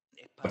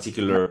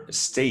particular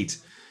state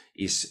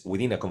is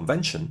within a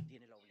convention.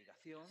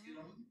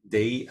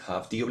 They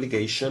have the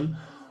obligation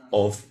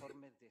of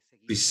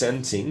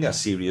presenting a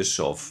series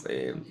of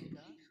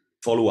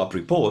follow-up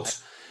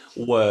reports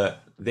where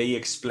they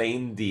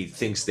explain the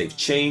things they've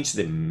changed,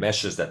 the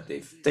measures that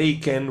they've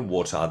taken,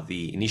 what are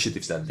the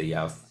initiatives that they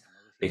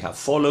have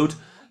followed,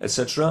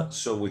 etc.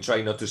 So we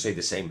try not to say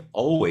the same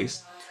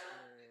always,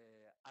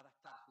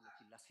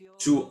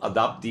 to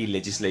adapt the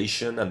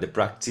legislation and the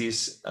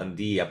practice and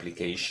the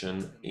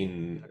application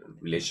in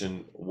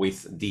relation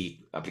with the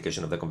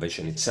application of the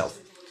convention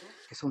itself.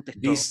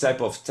 These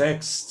type of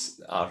texts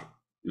are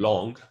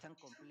long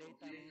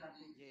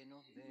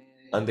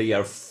and they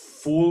are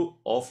full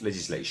of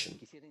legislation.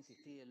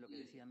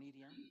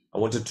 I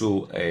wanted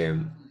to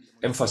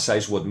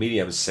emphasize what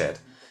Myriam said.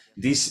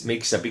 This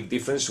makes a big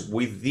difference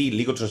with the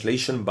legal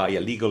translation by a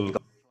legal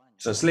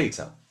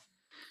translator.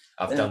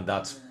 I've done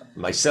that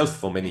myself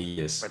for many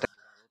years.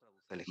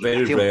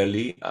 Very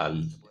rarely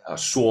a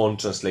sworn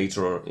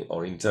translator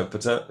or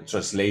interpreter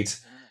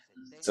translates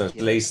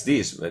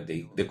this.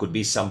 There could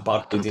be some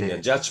part within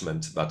a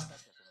judgment, but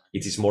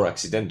it is more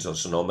accidental.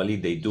 So normally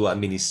they do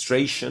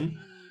administration,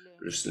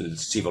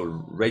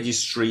 civil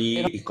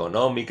registry,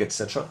 economic,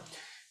 etc.,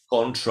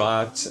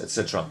 contracts,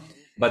 etc.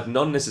 But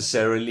not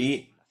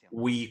necessarily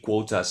we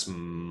quote as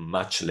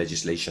much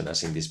legislation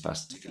as in this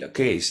particular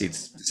case.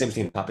 It's the same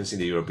thing happens in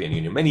the European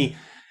Union. Many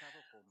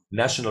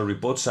national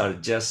reports are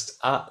just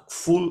a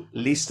full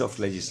list of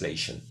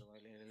legislation.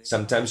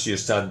 Sometimes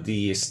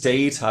the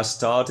state has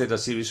started a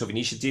series of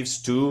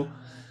initiatives to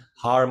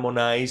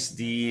harmonize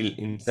the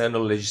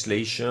internal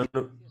legislation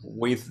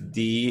with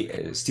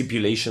the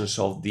stipulations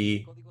of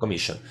the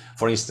Commission.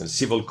 For instance,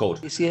 Civil Code,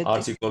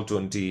 Article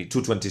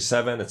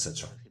 227,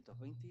 etc.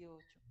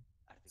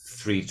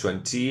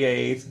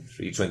 328,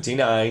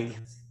 329,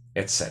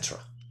 etc.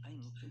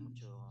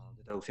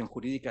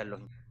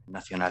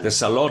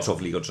 There's a lot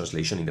of legal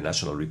translation in the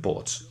national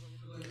reports.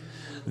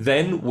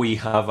 Then we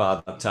have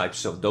other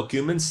types of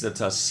documents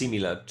that are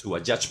similar to a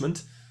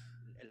judgment.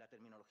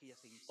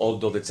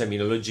 although the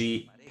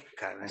terminology,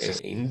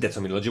 in the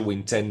terminology, we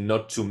intend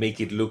not to make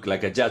it look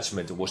like a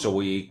judgment, so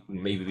we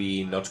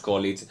maybe not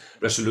call it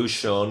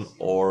resolution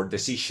or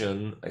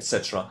decision,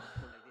 etc.,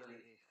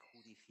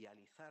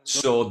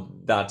 so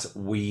that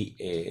we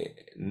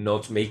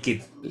not make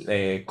it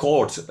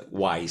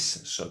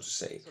court-wise, so to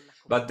say.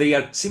 But they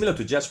are similar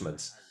to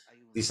judgments.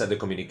 These are the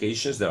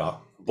communications. There are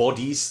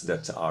bodies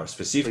that are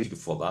specific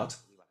for that.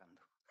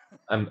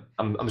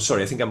 I'm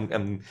sorry. I think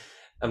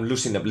I'm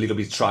losing a little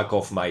bit track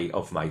of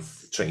my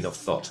train of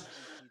thought.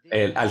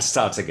 I'll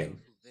start again.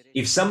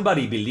 If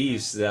somebody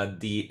believes that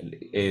the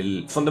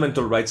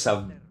fundamental rights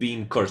have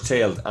been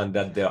curtailed and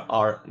that there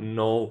are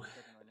no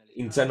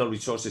internal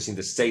resources in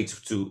the state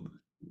to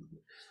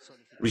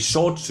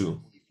resort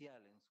to,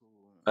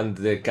 and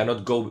they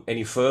cannot go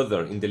any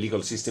further in the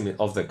legal system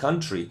of the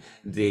country,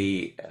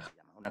 they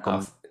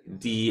have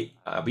the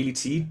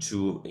ability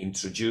to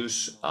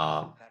introduce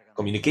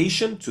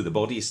communication to the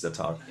bodies that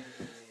are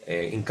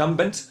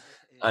incumbent,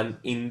 and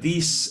in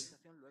this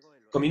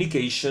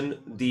communication,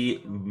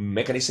 the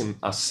mechanism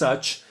as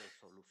such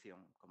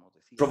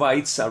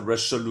provides a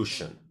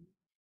resolution.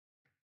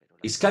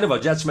 It's kind of a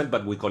judgment,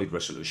 but we call it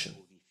resolution.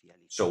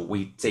 So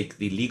we take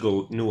the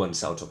legal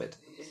nuance out of it.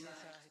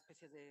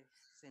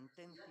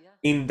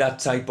 In that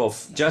type of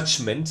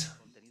judgment,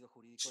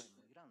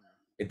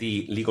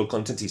 the legal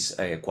content is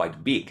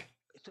quite big.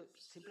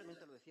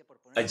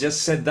 I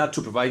just said that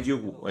to provide you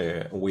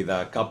with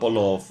a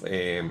couple of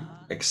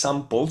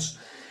examples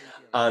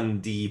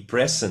and the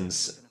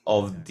presence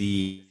of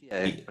the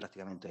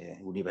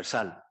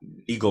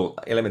legal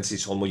elements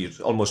is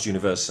almost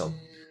universal.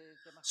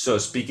 So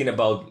speaking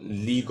about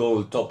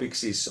legal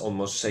topics is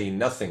almost saying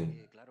nothing.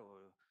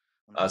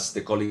 As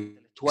the colleague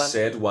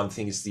said, one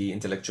thing is the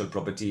intellectual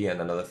property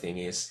and another thing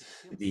is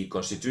the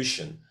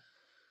constitution.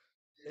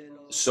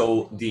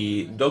 So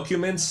the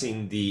documents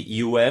in the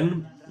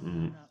UN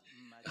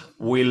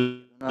will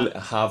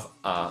have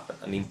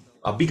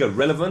a bigger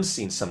relevance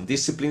in some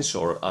disciplines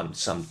or on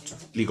some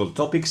legal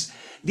topics,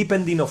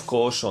 depending, of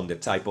course, on the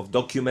type of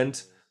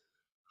document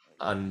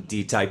and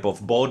the type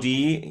of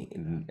body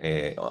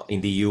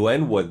in the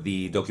UN where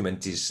the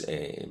document is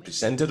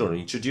presented or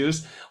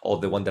introduced, or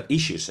the one that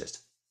issues it.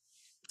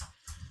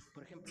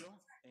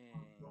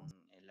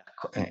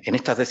 En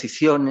estas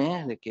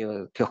decisiones que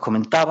os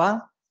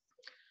comentaba,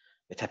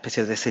 esta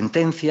especie de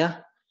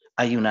sentencia,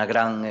 hay una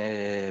gran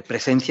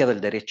presencia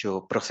del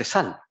derecho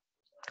procesal,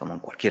 como en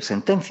cualquier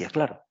sentencia,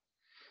 claro.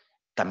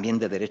 También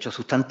de derecho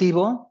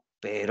sustantivo,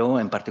 pero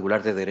en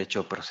particular de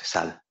derecho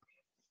procesal.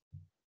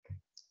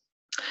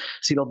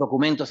 Si los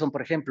documentos son,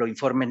 por ejemplo,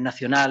 informes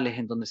nacionales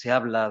en donde se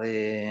habla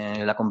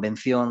de la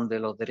Convención de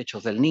los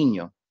Derechos del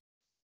Niño,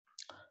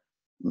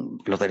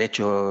 los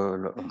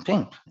derechos, en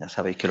fin, ya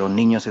sabéis que los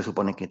niños se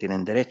supone que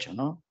tienen derechos,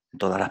 ¿no? En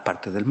todas las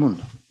partes del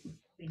mundo.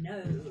 We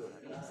know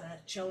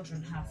that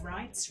children have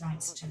rights,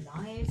 rights to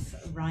life,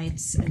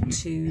 rights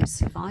to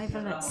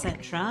survival,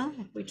 etc.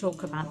 We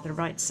talk about the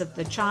rights of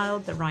the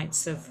child, the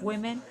rights of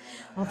women.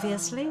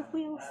 Obviously,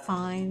 we'll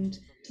find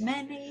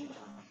many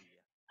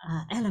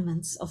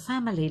elements of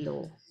family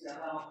law.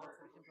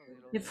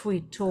 If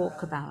we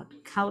talk about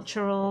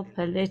cultural,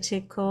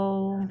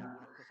 political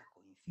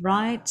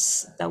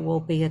rights, there will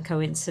be a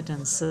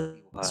coincidence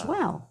as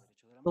well.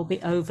 There will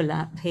be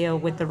overlap here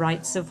with the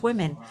rights of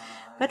women,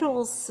 but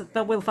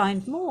we'll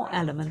find more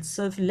elements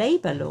of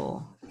labor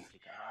law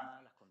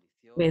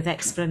with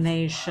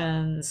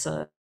explanations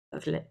of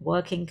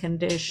working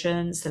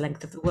conditions, the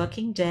length of the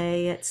working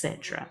day,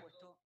 etc.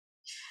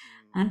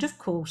 And of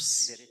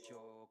course,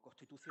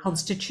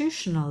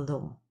 constitutional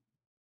law,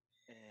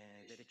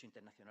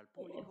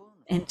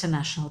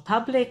 international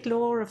public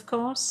law, of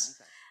course,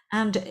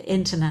 and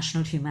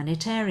international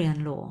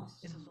humanitarian law.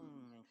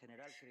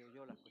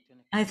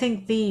 I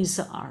think these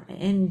are,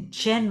 in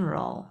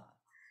general,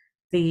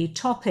 the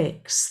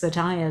topics that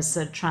I, as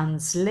a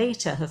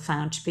translator, have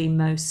found to be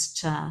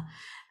most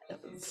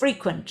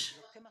frequent.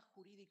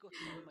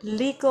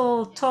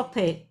 Legal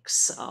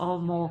topics are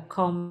more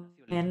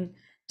common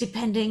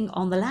depending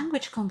on the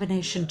language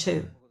combination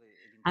too.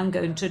 I'm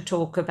going to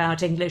talk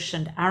about English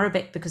and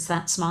Arabic because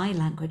that's my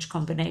language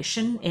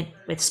combination,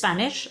 with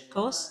Spanish, of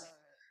course.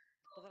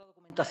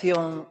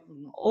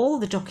 All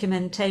the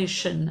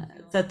documentation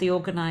that the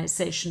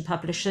organization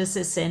publishes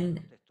is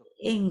in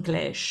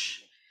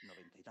English.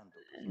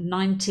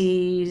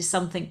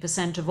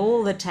 90-something% of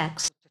all the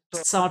texts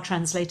are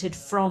translated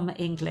from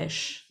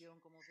English.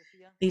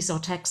 These are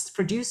texts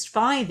produced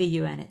by the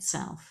UN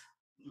itself.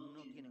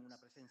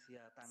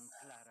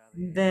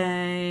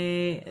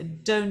 They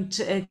don't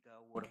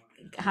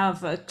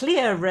have a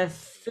clear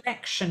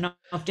reflection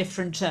of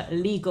different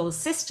legal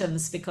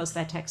systems because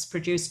they're texts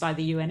produced by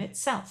the UN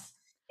itself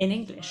in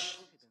English.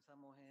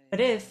 But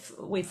if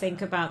we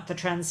think about the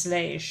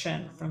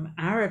translation from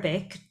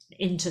Arabic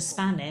into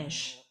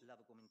Spanish,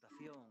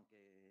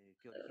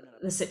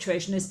 the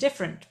situation is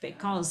different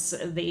because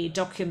the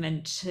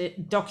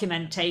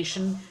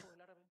documentation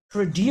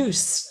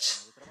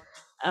produced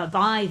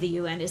by the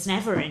UN is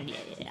never in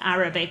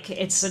Arabic.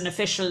 It's an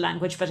official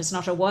language, but it's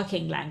not a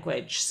working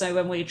language. So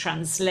when we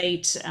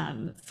translate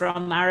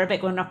from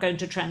Arabic, we're not going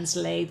to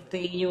translate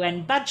the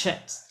UN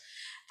budget.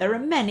 There are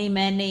many,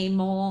 many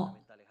more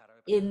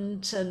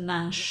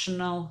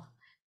international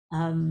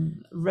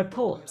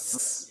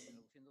reports.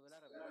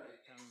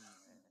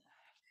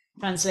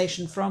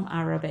 Translation from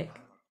Arabic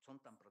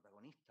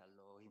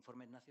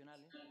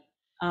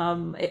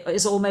it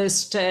is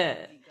almost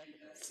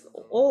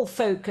all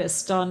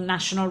focused on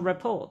national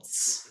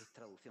reports.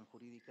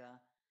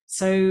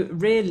 So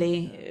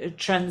really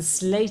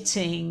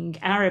translating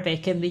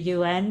Arabic in the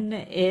UN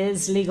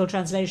is legal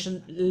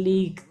translation,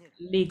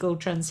 legal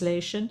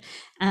translation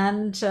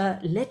and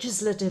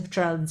legislative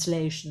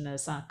translation,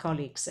 as our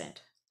colleague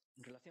said,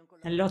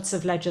 and lots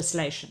of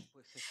legislation.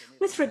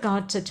 With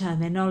regard to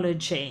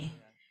terminology,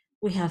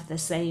 we have the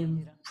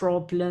same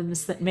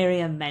problems that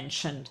Myriam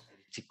mentioned,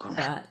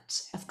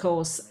 but of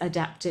course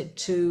adapted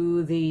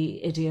to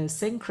the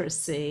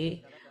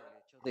idiosyncrasy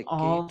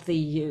of the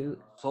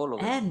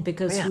UN,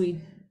 because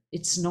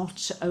it's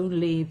not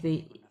only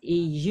the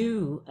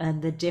EU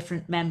and the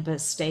different member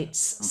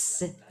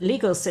states'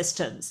 legal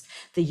systems.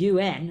 The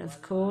UN,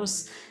 of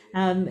course,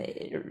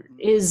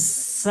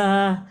 is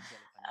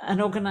an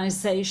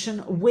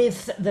organization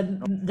with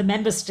the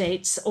member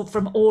states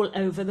from all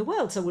over the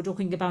world. So we're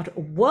talking about a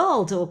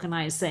world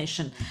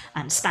organization,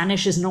 and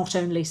Spanish is not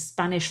only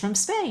Spanish from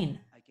Spain.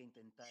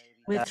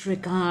 With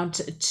regard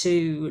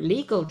to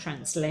legal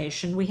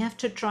translation, we have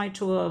to try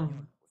to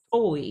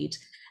avoid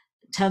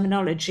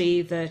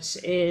terminology that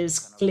is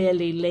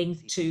clearly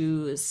linked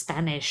to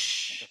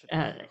Spanish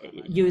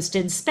used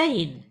in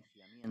Spain.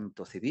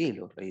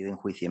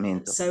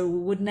 So we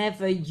would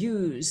never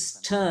use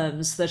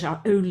terms that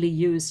are only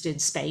used in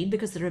Spain,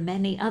 because there are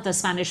many other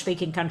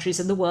Spanish-speaking countries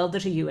in the world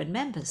that are UN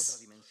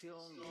members.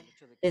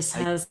 This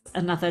has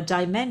another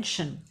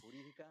dimension.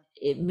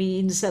 It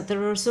means that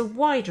there is a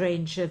wide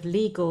range of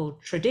legal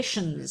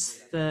traditions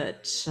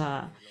that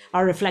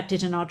are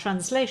reflected in our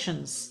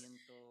translations.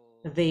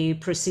 The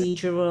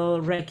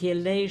procedural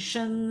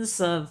regulations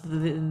of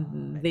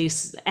the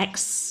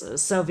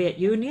ex-Soviet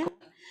Union,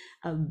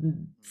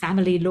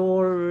 family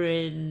law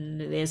in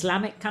the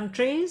Islamic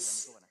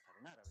countries.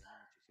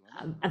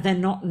 They're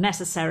not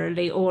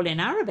necessarily all in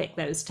Arabic,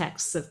 those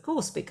texts, of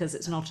course, because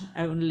it's not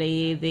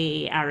only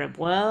the Arab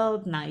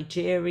world,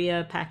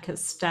 Nigeria,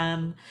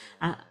 Pakistan,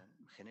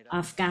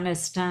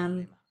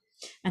 Afghanistan,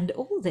 and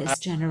all this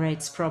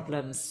generates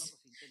problems.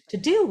 To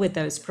deal with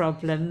those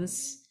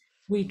problems,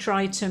 we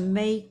try to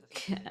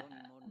make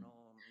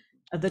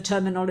the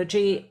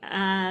terminology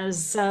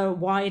as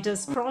wide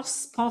as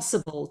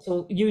possible,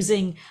 so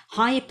using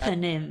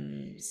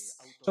hypernyms,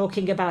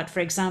 talking about, for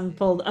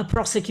example, a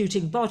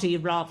prosecuting body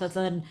rather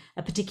than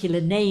a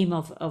particular name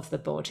of the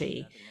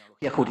body,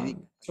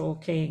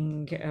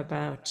 talking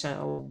about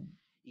a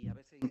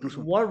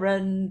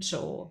warrant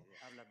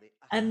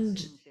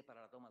and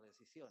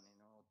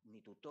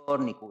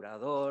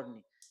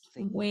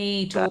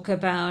we talk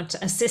about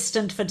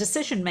assistant for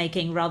decision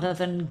making rather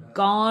than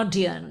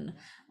guardian,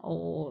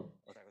 or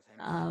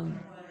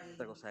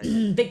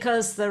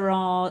because there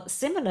are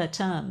similar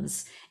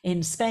terms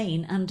in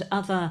Spain and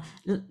other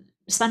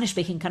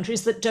Spanish-speaking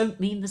countries that don't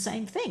mean the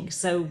same thing.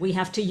 So we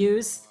have to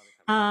use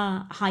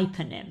a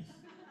hypernym.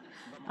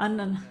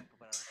 And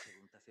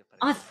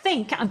I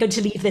think I'm going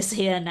to leave this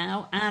here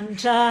now,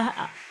 and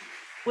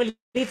we'll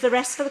leave the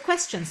rest for the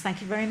questions.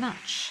 Thank you very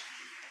much.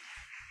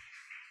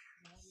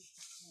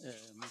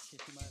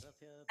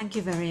 Thank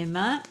you very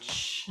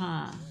much,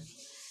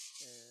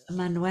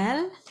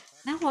 Manuel.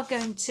 Now we're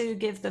going to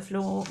give the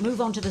floor,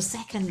 move on to the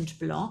second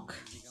block,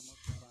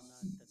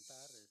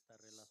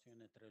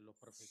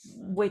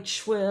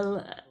 which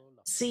will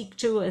seek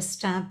to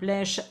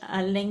establish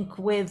a link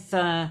with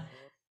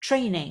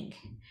training.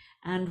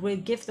 And we'll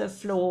give the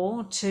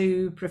floor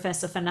to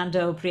Professor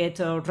Fernando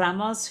Prieto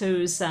Ramos,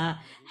 who's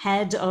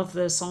head of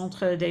the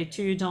Centre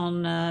d'études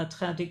en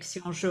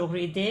traduction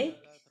juridique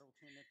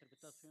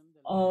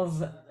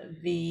of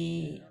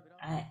the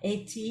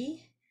ETI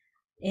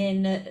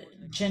in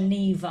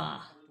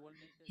Geneva.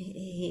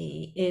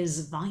 He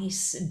is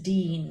vice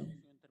dean.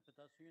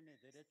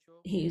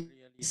 He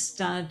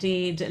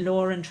studied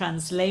law and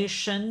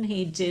translation.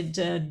 He did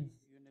a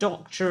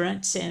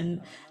doctorate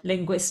in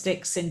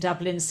linguistics in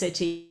Dublin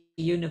City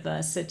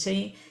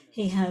University.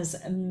 He has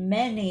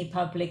many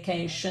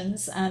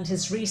publications, and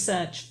his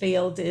research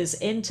field is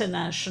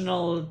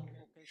international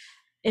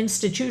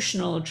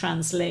institutional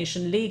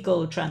translation,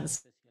 legal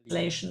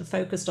translation,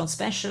 focused on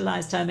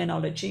specialized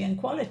terminology and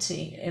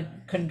quality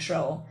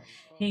control.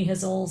 He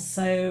has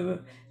also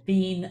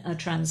been a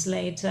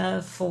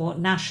translator for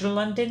national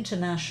and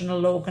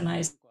international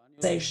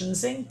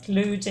organizations,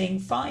 including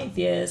 5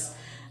 years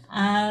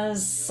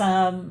as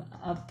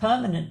a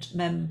permanent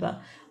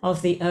member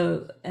of the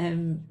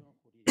OMT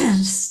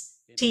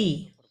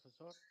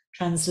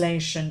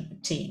translation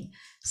team.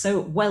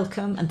 So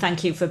welcome and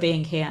thank you for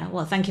being here.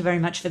 Well, thank you very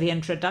much for the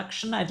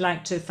introduction. I'd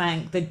like to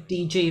thank the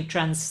DG of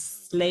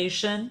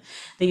Translation,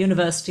 the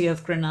University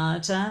of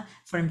Granada,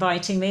 for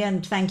inviting me,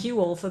 and thank you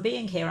all for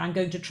being here. I'm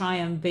going to try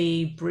and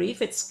be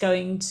brief. I'm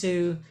going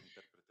to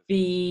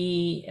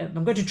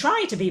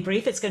try to be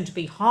brief. It's going to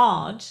be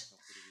hard.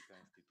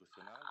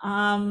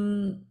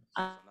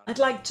 I'd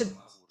like to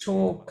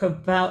talk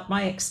about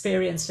my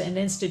experience in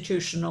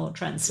institutional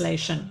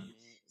translation.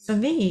 For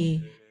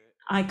me,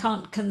 I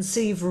can't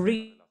conceive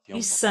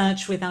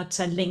research without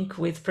a link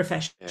with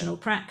professional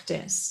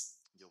practice.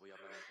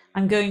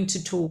 I'm going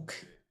to talk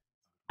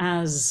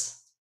as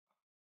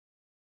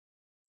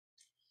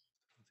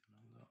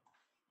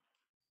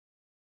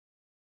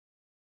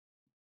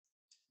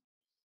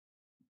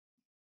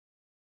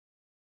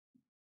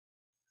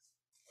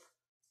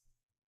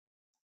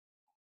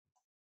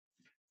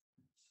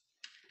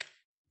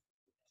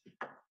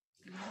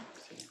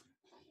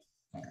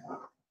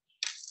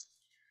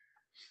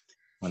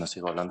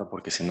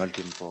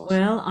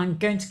well, I'm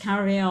going to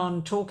carry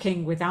on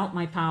talking without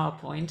my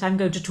PowerPoint. I'm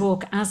going to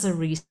talk as a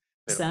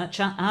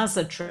researcher, as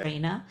a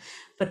trainer,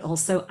 but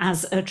also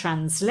as a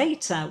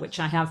translator, which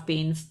I have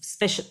been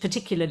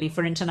particularly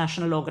for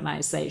international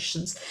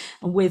organizations,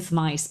 with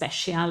my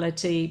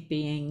speciality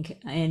being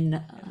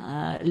in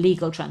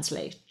legal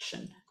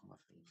translation.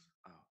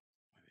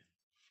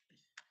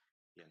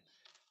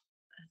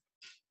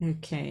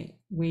 Okay,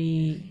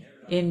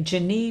 in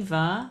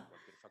Geneva,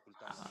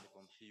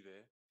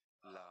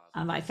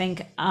 and I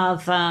think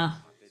other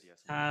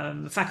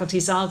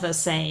faculties are the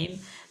same.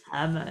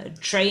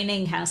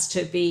 Training has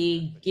to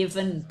be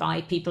given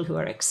by people who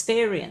are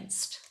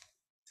experienced.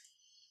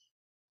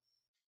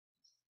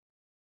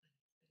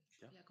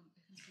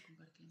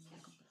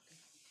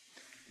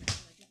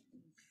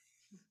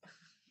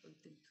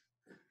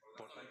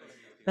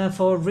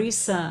 Therefore,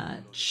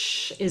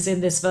 research is in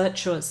this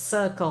virtuous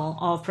circle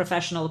of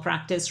professional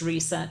practice,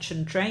 research,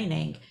 and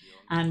training.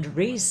 And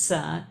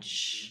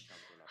research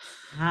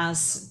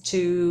has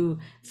to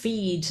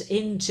feed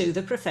into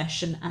the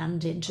profession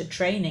and into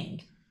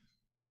training.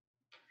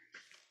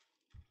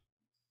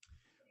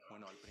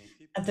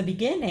 At the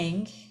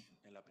beginning,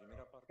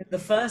 in the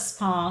first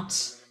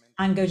part,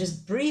 I'm going to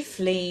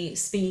briefly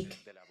speak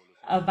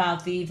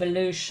about the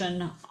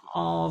evolution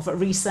of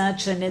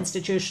research and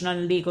institutional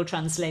and legal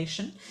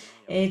translation.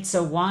 It's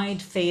a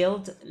wide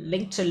field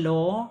linked to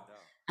law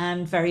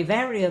and very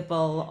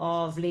variable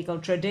of legal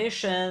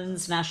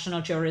traditions,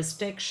 national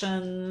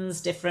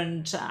jurisdictions,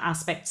 different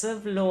aspects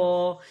of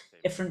law,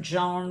 different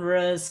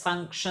genres,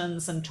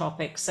 functions, and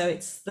topics. So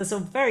there's a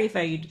very,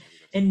 very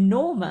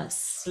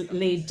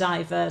enormously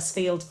diverse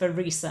field for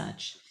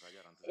research.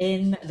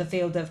 In the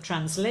field of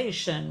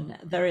translation,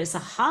 there is a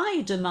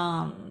high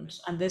demand,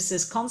 and this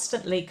is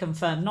constantly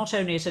confirmed, not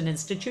only at an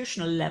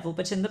institutional level,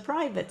 but in the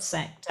private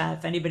sector.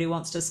 If anybody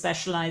wants to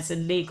specialize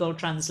in legal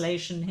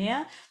translation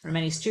here, there are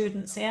many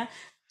students here,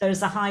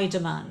 there's a high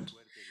demand.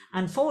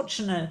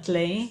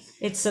 Unfortunately,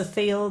 it's a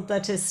field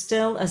that is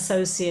still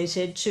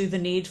associated to the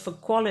need for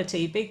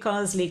quality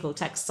because legal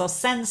texts are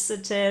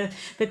sensitive,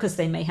 because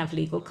they may have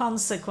legal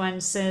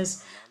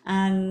consequences,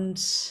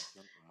 and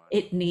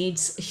it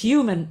needs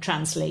human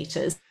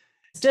translators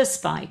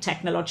despite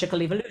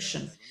technological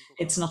evolution.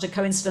 It's not a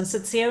coincidence.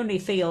 It's the only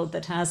field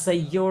that has a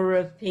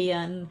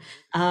European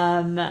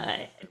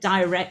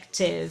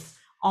directive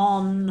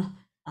on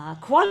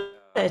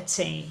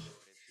quality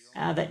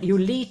that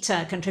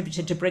ULITA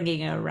contributed to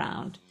bringing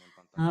around.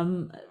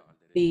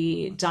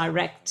 The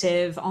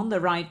directive on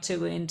the right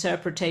to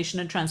interpretation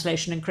and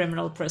translation in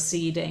criminal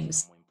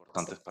proceedings.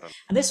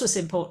 And this was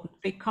important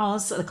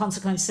because the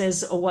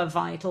consequences were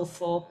vital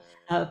for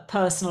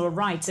personal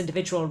rights,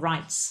 individual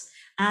rights.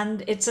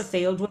 And it's a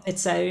field with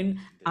its own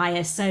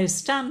ISO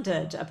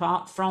standard.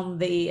 Apart from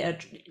the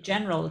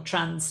general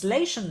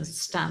translation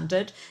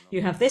standard,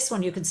 you have this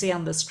one you can see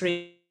on the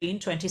screen,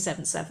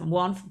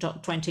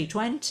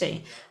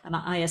 2771.2020, an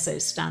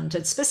ISO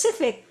standard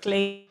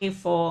specifically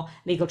for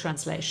legal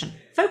translation,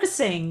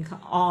 focusing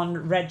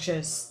on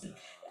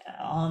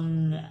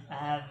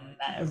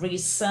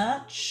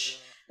research.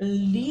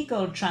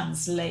 Legal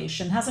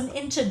translation has an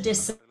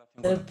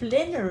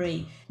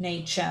interdisciplinary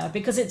nature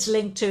because it's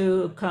linked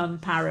to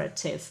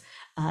comparative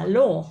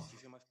law.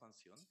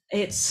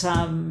 It's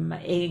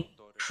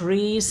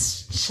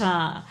increased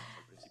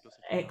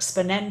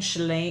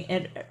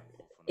exponentially.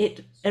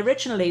 It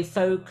originally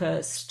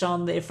focused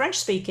on the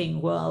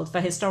French-speaking world for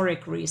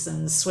historic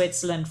reasons,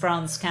 Switzerland,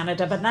 France,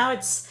 Canada, but now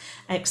it's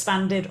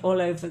expanded all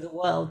over the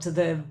world.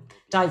 The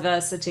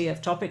diversity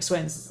of topics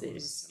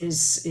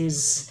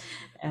is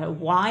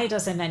wide,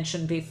 as I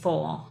mentioned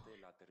before,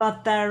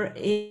 but there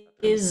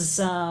is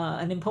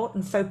an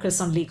important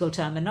focus on legal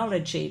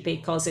terminology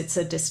because it's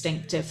a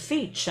distinctive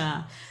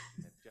feature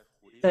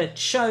that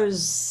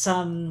shows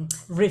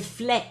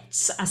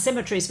reflects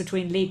asymmetries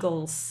between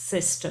legal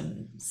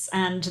systems.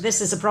 And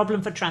this is a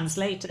problem for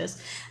translators,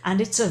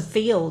 and it's a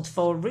field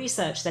for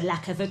research, the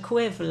lack of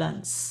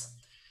equivalence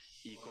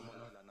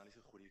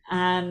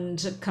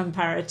and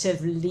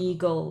comparative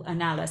legal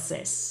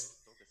analysis.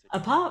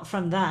 Apart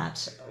from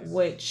that,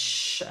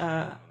 which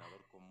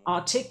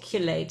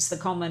articulates the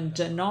common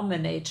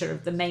denominator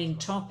of the main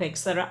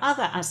topics, there are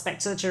other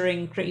aspects that are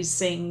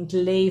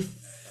increasingly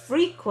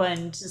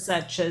frequent,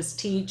 such as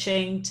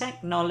teaching,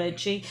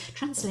 technology,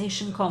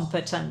 translation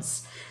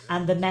competence,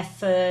 and the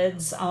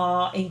methods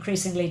are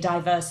increasingly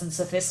diverse and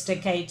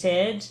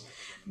sophisticated.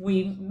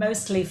 We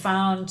mostly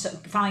find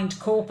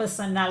corpus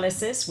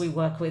analysis. We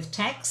work with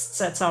texts,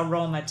 that's our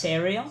raw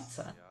material.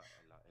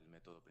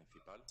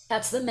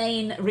 That's the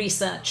main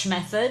research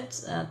method,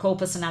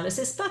 corpus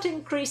analysis, but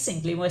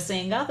increasingly we're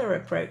seeing other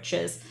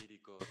approaches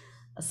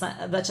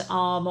that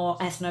are more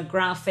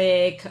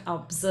ethnographic,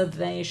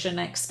 observation,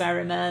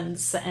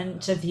 experiments,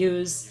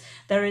 interviews.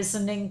 There is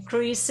an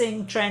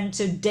increasing trend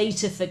to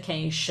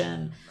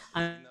datafication.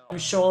 I'm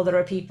sure there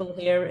are people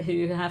here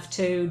who have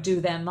to do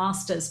their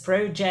master's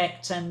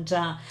project, and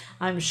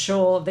I'm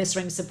sure this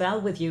rings a bell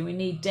with you. We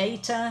need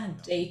data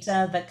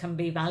that can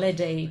be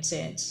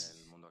validated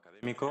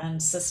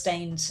and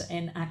sustained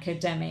in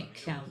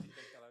academic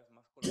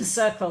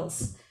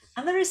circles.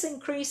 And there is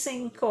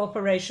increasing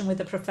cooperation with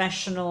the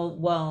professional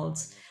world.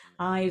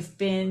 I've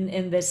been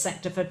in this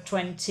sector for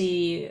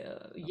 20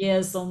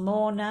 years or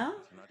more now.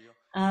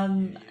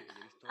 And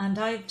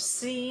I've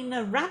seen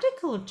a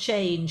radical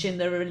change in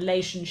the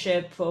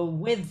relationship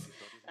with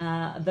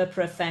the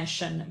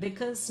profession,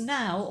 because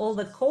now all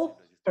the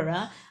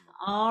corpora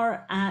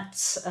are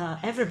at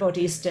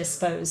everybody's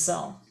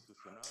disposal.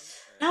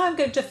 Now I'm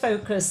going to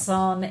focus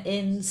on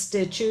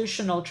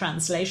institutional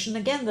translation.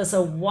 Again, there's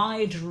a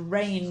wide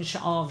range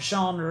of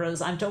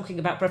genres. I'm talking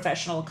about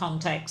professional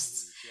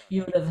contexts.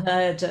 You'll have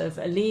heard of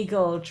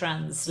legal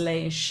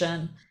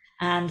translation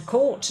and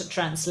court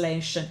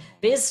translation,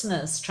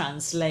 business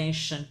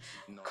translation,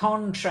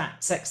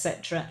 contracts,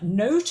 etc.,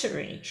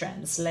 notary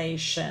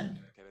translation,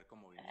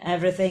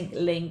 everything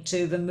linked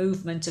to the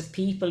movement of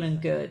people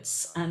and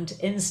goods, and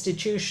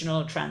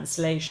institutional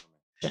translation,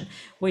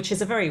 which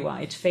is a very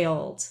wide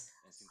field.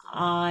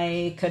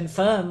 I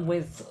confirm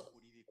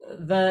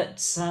that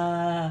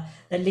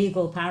the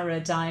legal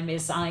paradigm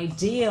is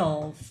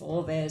ideal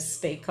for this,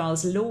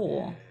 because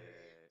law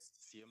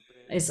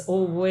is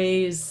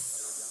always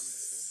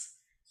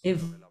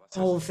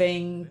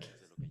evolving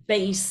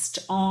based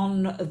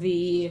on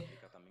the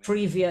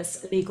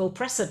previous legal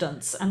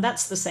precedents, and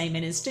that's the same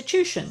in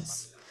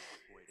institutions.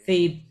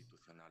 The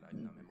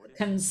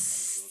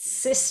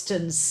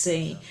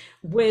consistency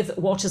with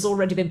what has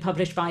already been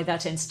published by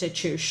that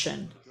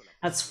institution.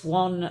 That's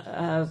one,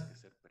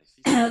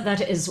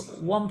 that is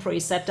one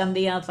precept, and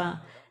the other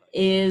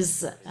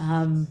is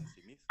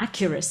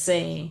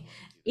accuracy.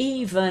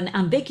 Even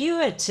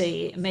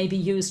ambiguity may be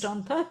used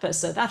on purpose,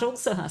 so that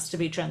also has to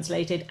be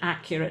translated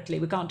accurately.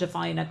 We can't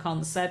define a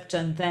concept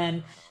and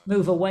then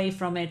move away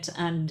from it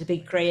and be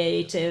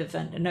creative.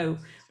 And no,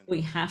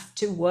 we have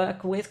to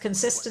work with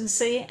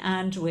consistency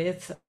and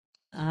with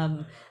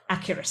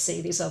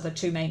accuracy. These are the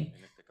two main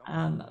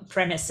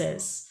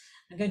premises.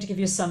 I'm going to give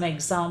you some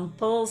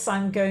examples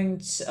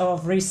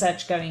of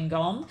research going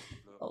on,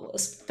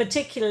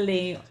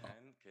 particularly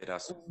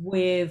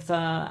with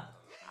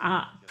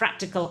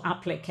practical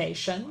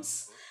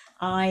applications.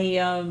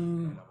 I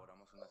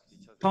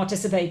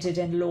participated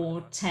in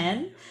Law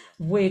 10,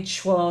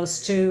 which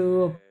was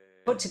to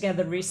put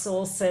together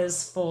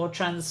resources for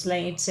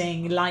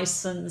translating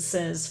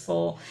licenses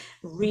for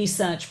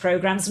research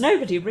programs.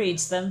 Nobody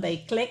reads them, they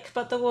click,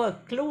 but there were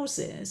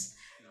clauses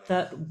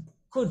that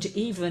could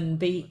even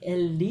be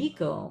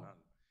illegal.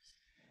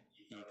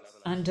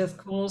 And of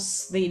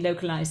course, the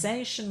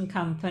localization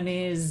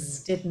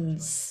companies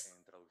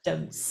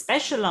don't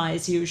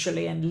specialize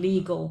usually in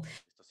legal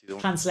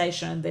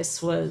translation, and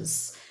this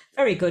was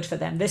very good for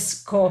them.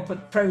 This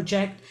corporate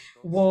project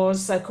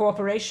was a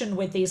cooperation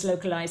with these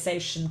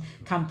localization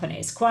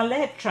companies.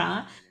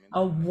 Qualetra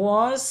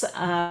was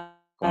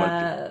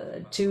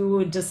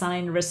to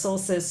design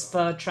resources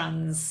for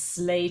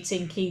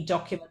translating key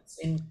documents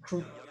in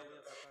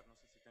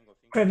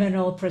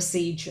criminal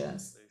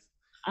procedures.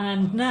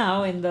 And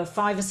now, in the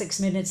 5 or 6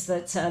 minutes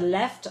that are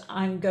left,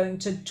 I'm going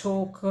to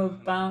talk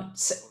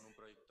about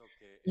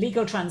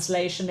legal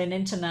translation in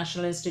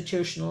international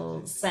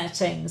institutional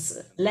settings,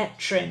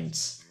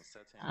 Letrint,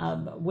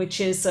 which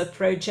is a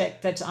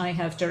project that I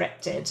have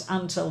directed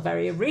until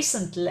very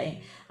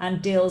recently, and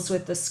deals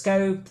with the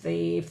scope,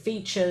 the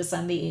features,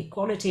 and the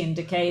quality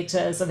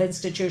indicators of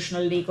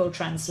institutional legal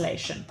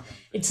translation.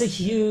 It's a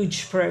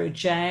huge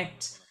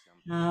project.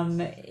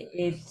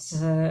 It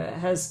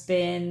has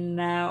been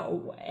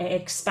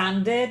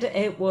expanded.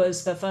 It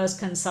was the first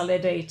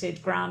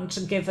consolidated grant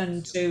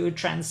given to a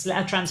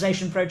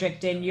translation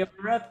project in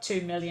Europe,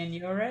 2 million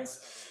euros.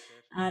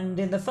 And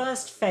in the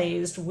first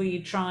phase, we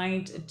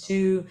tried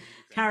to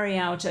carry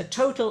out a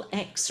total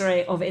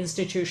X-ray of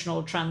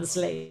institutional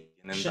translation.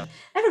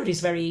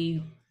 Everybody's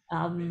very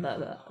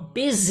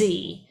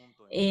busy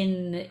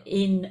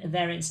in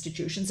their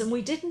institutions, and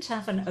we didn't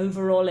have an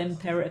overall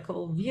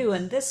empirical view,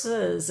 and this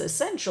is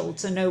essential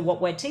to know what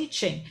we're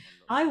teaching.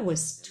 I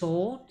was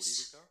taught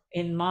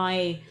in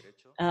my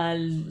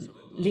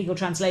legal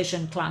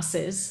translation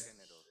classes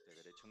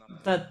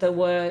that there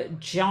were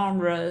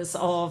genres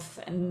of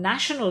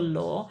national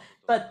law,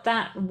 but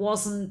that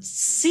wasn't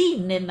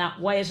seen in that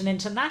way at an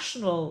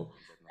international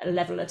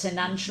level. At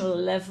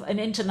an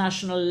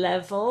international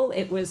level,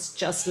 it was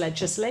just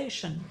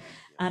legislation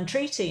and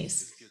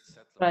treaties.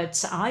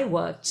 But I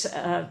worked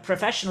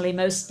professionally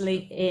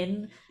mostly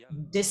in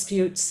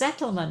dispute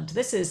settlement.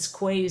 This is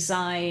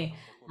quasi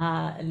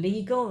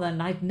legal,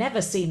 and I'd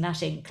never seen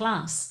that in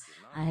class.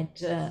 And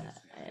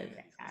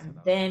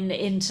then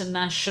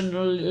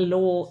international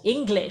law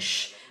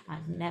English.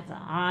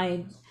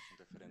 I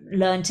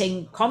learned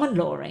in common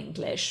law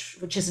English,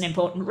 which is an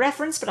important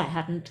reference, but I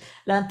hadn't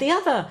learned the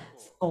other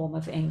form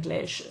of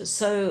English.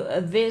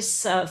 So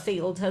this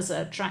field has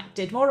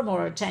attracted more and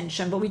more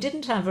attention, but we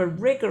didn't have a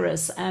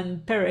rigorous,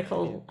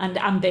 empirical, and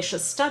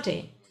ambitious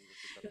study.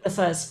 In the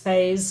first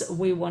phase,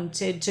 we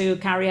wanted to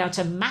carry out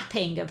a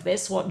mapping of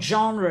this, what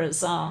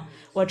genres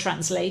were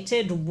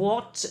translated,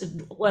 what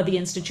were the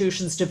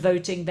institutions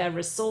devoting their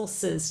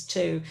resources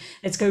to.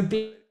 Let's go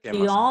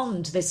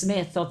beyond this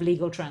myth of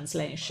legal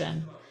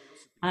translation.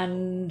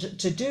 And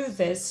to do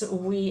this,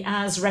 we,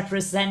 as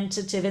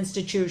representative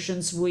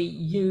institutions, we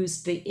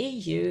used the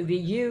EU, the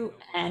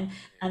UN,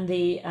 and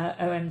the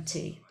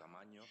OMT.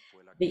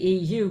 The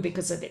EU,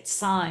 because of its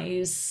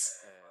size,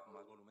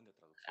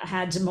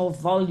 had more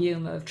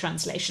volume of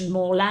translation,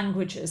 more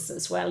languages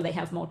as well. They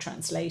have more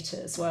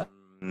translators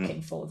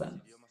working for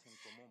them.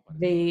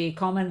 The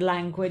common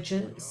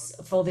languages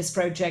for this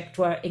project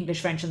were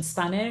English, French, and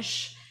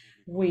Spanish.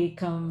 We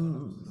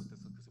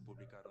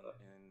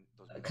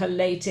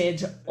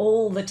collated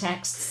all the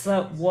texts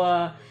that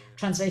were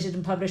translated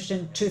and published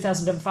in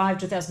 2005,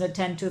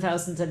 2010,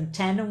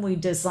 2010, and we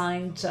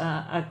designed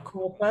a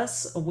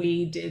corpus.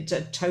 We did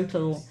a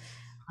total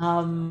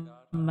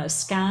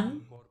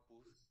scan,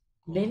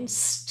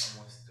 Linst,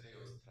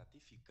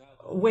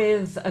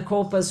 with a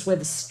corpus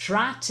with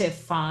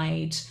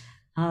stratified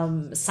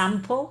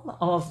sample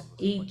of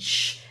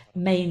each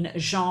main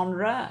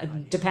genre,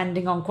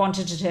 depending on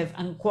quantitative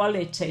and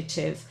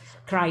qualitative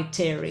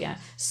criteria,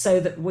 so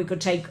that we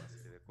could take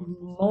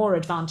more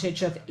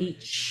advantage of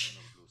each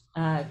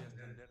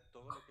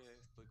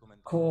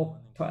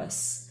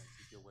corpus.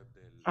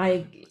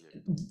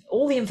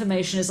 All the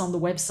information is on the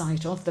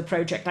website of the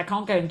project. I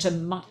can't go into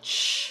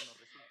much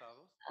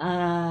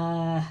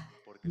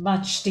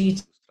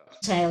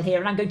detail here,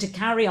 and I'm going to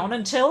carry on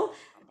until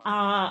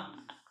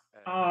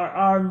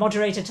our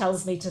moderator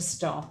tells me to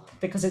stop,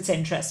 because it's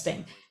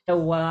interesting. There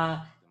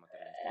were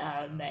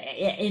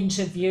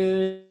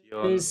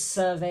interviews,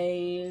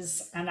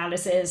 surveys,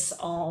 analysis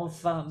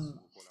of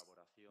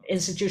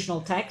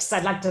institutional texts.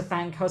 I'd like to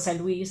thank Jose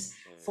Luis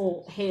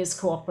for his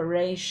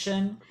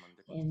cooperation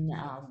in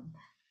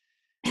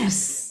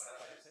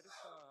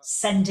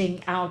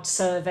sending out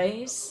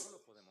surveys.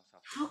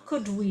 How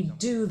could we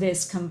do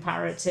this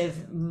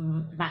comparative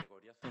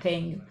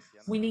mapping?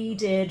 We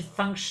needed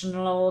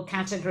functional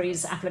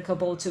categories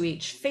applicable to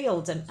each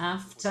field, and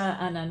after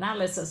an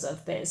analysis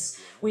of this,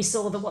 we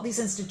saw that what these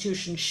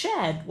institutions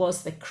shared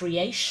was the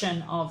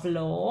creation of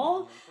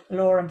law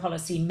and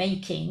policy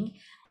making,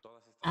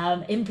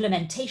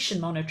 implementation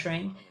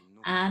monitoring,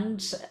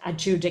 and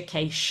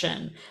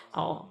adjudication,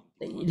 or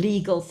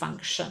legal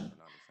function.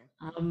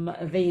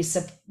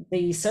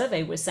 The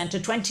survey was sent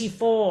to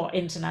 24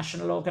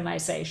 international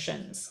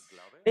organizations.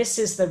 This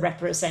is the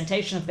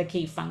representation of the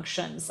key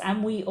functions,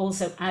 and we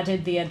also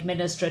added the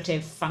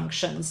administrative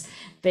functions,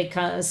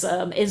 because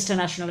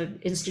international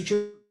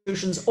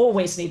institutions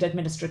always need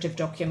administrative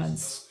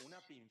documents.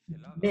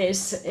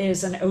 This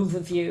is an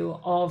overview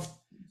of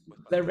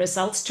the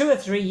results. 2 or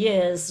 3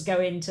 years go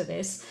into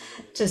this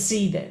to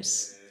see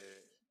this.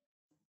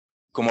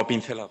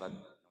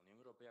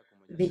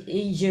 The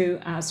EU,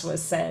 as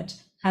was said,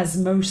 has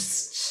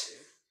most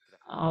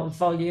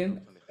volume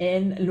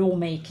in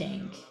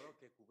lawmaking.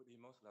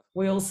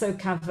 We also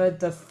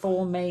covered the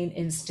 4 main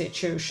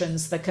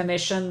institutions: the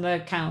Commission, the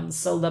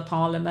Council, the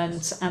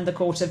Parliament, and the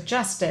Court of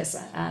Justice.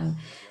 And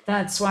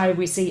that's why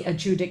we see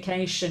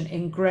adjudication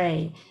in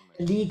grey,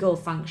 legal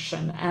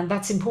function. And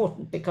that's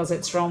important because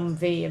it's from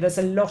there's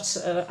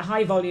a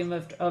high volume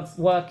of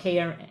work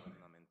here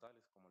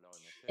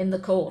in the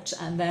court.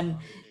 And then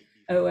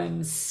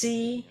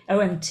OMC,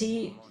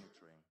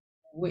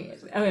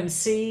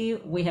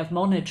 we have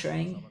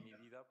monitoring.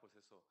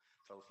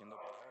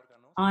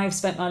 I've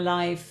spent my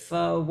life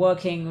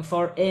working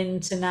for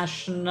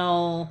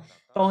international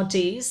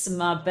bodies.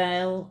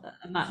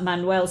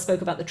 Manuel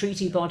spoke about the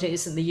treaty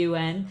bodies, and the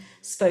UN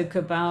spoke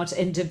about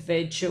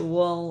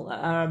individual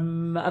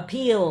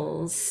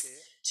appeals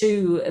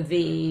to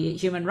the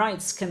Human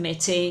Rights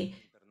Committee,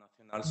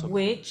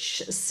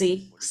 which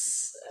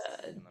seeks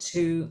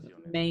to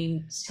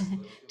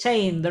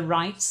maintain the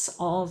rights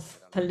of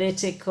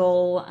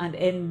political and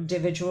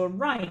individual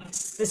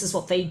rights. This is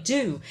what they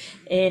do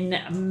in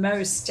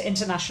most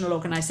international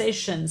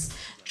organizations,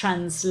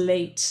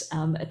 translate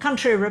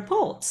country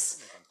reports.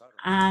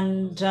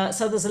 And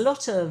so there's a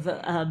lot of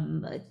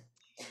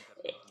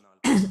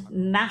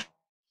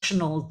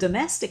national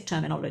domestic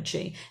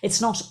terminology.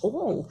 It's not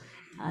all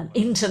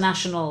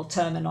international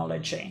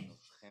terminology.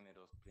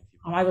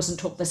 I wasn't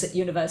taught this at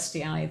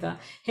university either.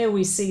 Here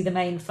we see the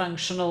main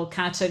functional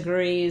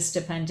categories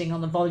depending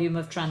on the volume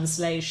of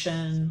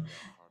translation,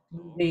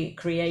 the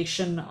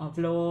creation of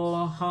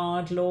law,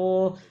 hard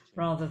law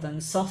rather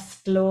than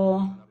soft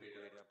law.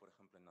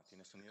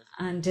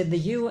 And in the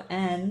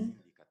UN,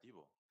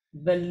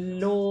 the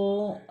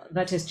law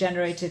that is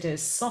generated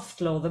is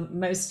soft law. The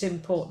most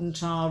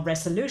important are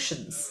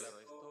resolutions.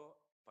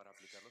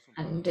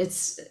 And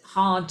it's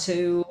hard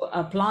to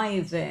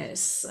apply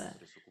this.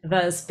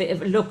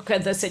 Look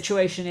at the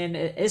situation in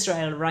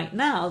Israel right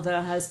now.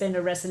 There has been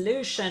a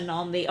resolution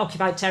on the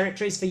occupied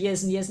territories for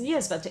years and years and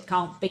years, but it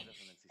can't be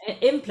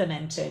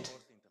implemented.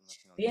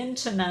 The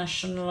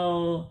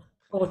International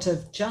Court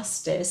of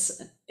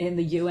Justice in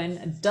the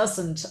UN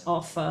doesn't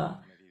offer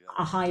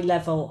a high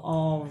level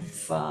of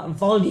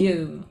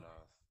volume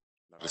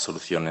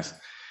resoluciones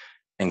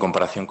en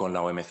comparación con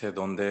la OMC,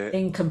 donde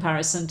in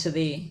comparison to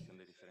the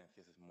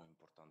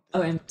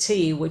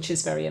OMT, which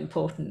is very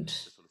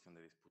important.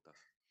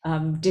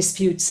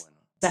 Disputes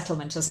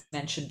settlement, as I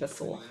mentioned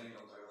before.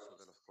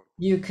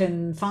 You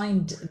can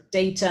find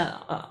data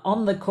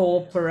on the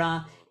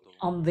corpora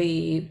on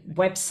the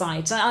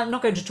website. I'm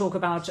not going to talk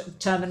about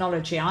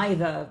terminology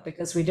either,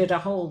 because we did a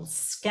whole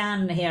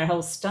scan here, a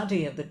whole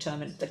study of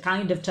the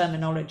kind of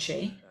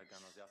terminology.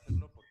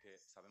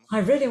 I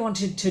really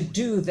wanted to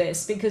do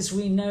this because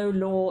we know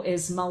law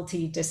is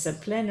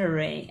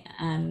multidisciplinary,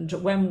 and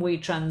when we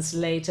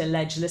translate a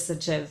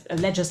legislative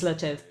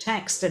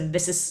text, and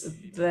this is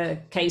the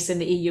case in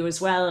the EU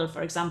as well,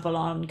 for example,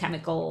 on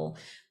chemical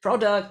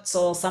products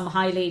or some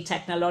highly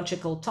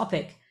technological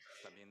topic,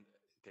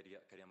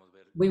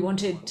 we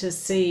wanted to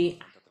see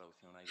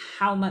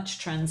how much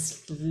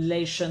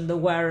translation there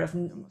were of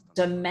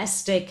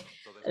domestic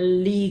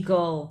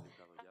legal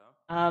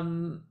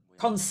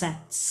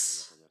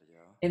concepts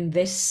in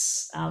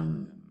this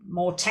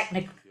more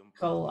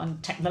technical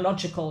and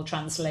technological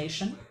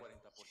translation.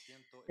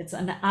 It's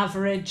an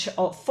average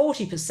of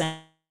 40%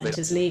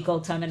 is legal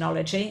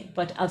terminology,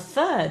 but a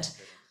third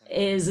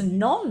is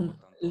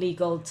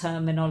non-legal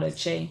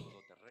terminology.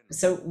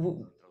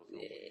 So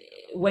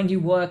when you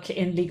work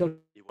in legal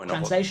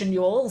translation,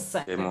 you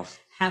also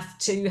have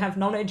to have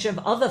knowledge of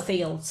other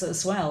fields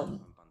as well.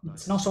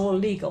 It's not all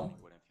legal.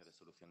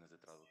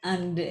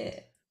 And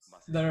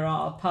there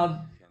are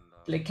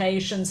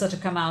publications that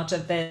have come out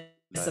of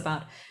this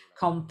about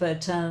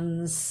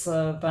competence,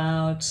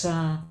 about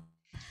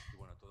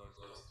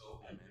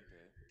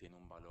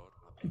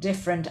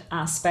different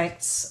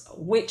aspects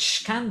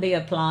which can be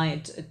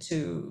applied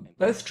to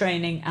both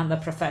training and the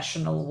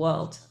professional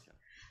world.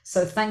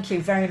 So thank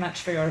you very much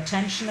for your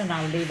attention, and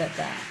I'll leave it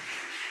there.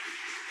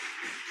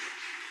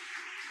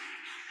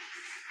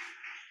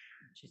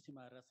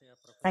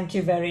 Thank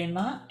you very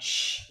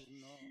much.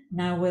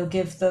 Now we'll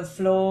give the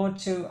floor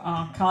to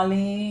our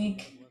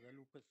colleague,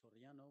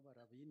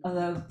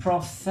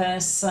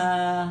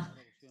 Professor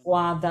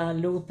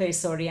Guadalupe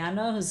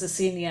Soriano, who's a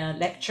senior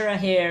lecturer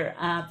here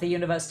at the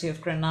University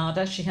of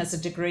Granada. She has a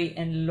degree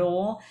in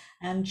law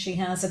and she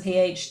has a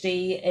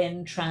PhD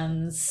in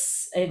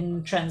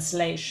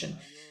translation.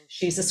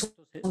 She's a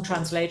sworn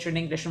translator in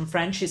English and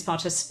French. She's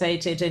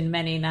participated in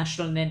many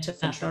national and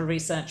international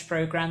research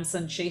programs,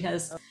 and she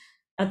has,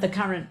 at the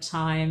current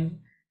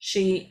time,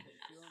 she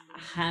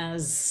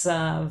has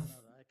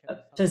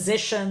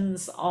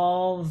positions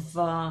of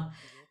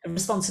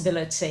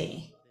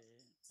responsibility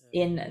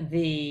in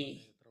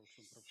the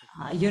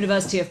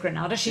University of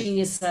Granada. She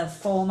is a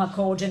former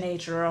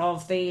coordinator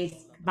of the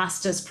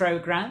master's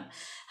program.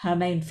 Her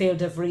main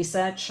field of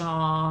research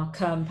are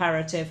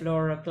comparative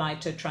law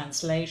applied to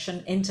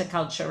translation,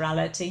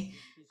 interculturality,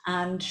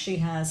 and she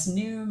has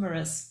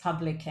numerous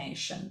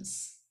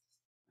publications.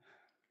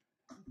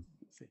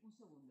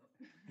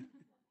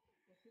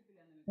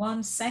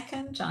 1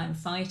 second, I'm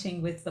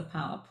fighting with the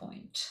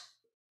PowerPoint.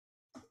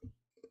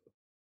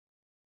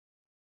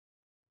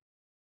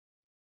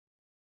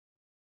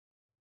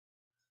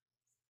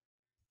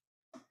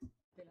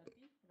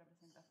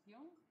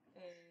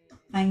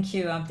 Thank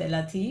you,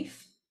 Abdellatif.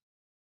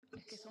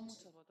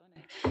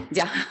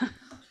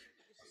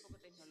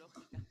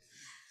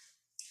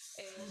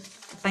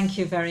 Thank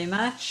you very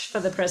much for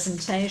the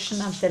presentation,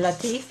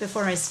 Abdellatif.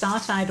 Before I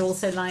start, I'd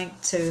also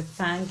like to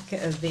thank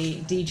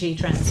the DG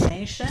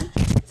Translation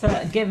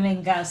for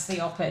giving us the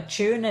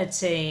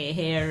opportunity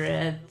here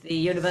at the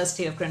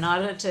University of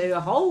Granada to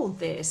hold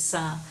this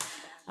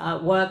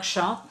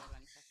workshop.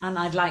 And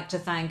I'd like to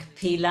thank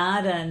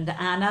Pilar and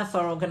Anna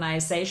for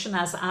organization.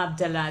 As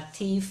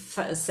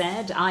Abdellatif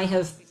said,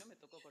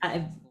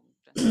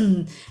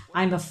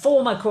 I'm a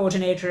former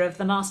coordinator of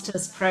the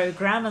master's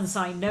program, and so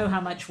I know how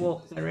much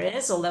work there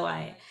is, although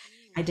I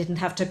didn't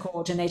have to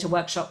coordinate a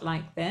workshop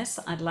like this.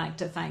 I'd like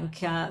to thank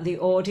the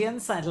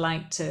audience. I'd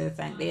like to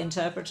thank the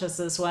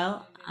interpreters as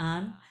well.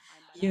 And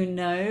you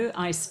know,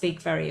 I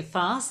speak very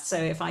fast, so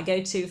if I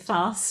go too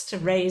fast,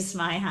 raise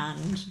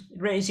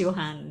your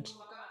hand.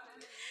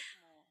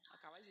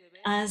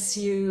 As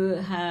you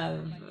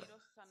have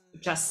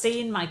just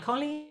seen, my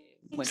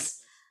colleagues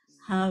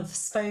have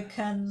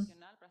spoken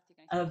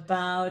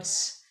about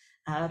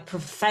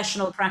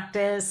professional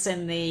practice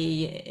in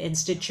the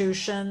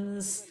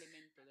institutions,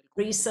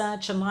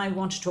 research, and I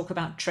want to talk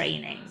about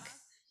training.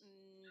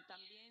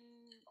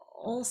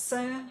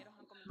 Also,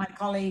 my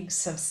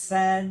colleagues have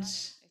said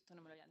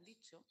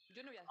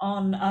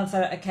on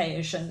other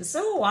occasions,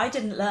 oh, I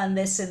didn't learn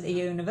this in the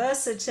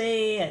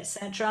university,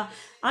 etc.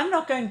 I'm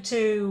not going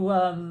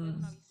to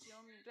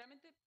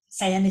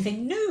say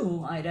anything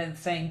new, I don't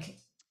think.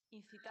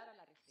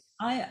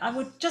 I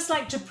would just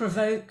like to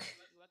provoke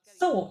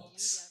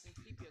thoughts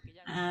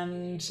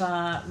and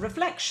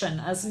reflection,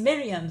 as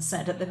Myriam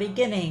said at the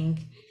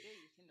beginning.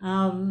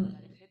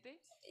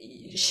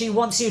 She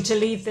wants you to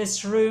leave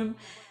this room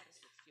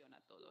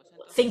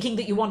thinking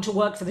that you want to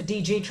work for the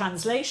DG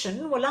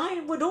translation. Well,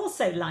 I would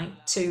also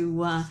like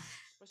to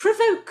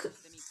provoke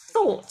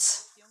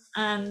thought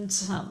and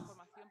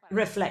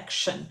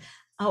reflection.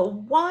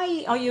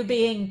 Why are you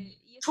being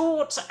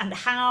taught, and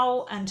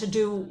how, and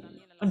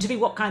to be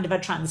what kind of a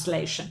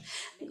translation?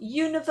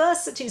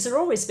 Universities are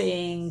always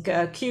being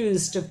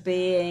accused of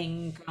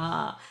being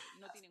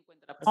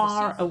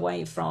far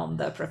away from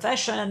the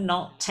profession,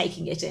 not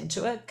taking it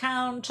into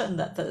account, and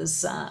that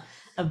there's a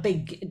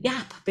big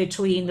gap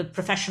between the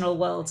professional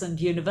worlds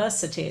and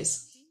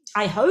universities.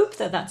 I hope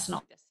that that's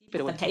not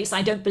the case.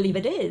 I don't believe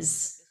it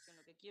is.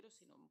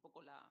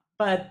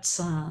 But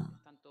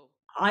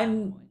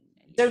I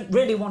don't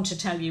really want to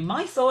tell you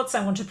my thoughts.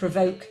 I want to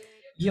provoke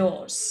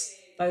yours,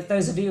 both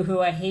those of you who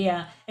are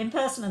here in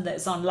person and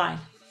those online.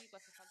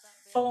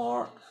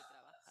 Before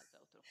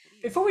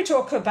we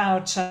talk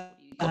about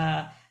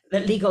the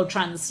legal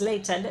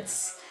translator,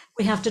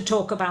 we have to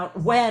talk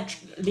about where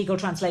legal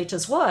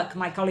translators work.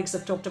 My colleagues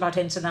have talked about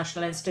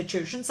international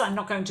institutions. I'm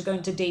not going to go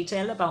into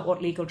detail about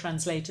what legal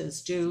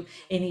translators do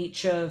in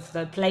each of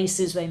the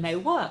places they may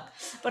work.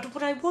 But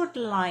what I would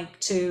like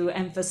to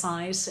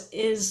emphasize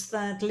is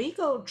that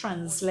legal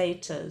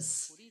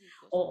translators,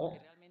 or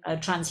a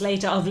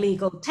translator of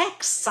legal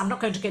texts, I'm not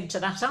going to get into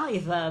that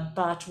either,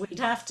 but we'd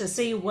have to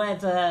see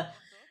whether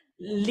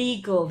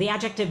legal, the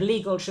adjective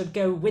legal, should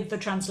go with the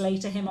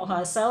translator, him or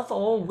herself,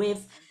 or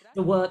with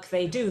the work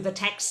they do, the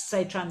texts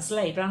they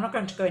translate. But I'm not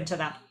going to go into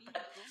that.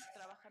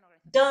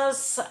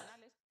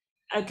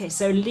 Okay,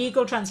 so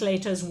legal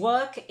translators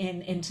work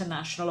in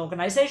international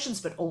organizations,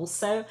 but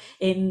also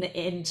in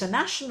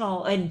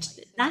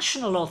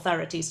national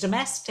authorities,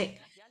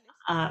 domestic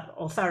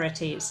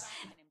authorities,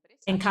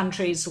 in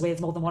countries with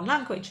more than one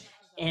language,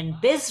 in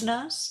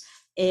business,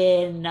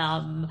 in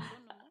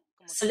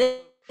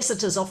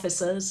solicitors'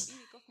 offices.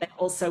 They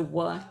also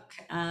work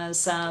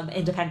as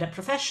independent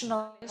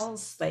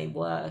professionals. They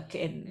work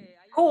in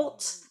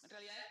courts.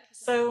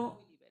 So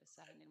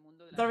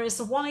there is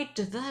a wide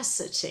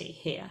diversity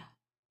here.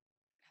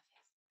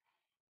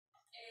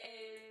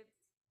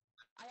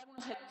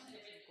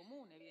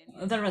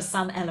 There are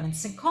some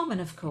elements in common,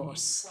 of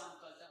course,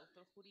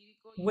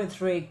 with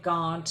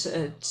regard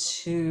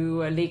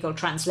to legal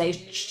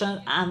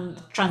translation and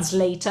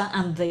translator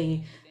and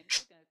the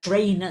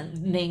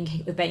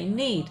training they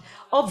need.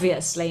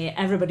 Obviously,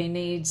 everybody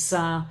needs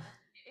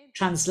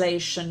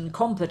translation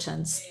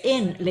competence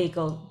in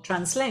legal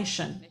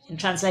translation, in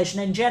translation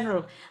in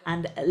general,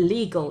 and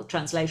legal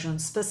translation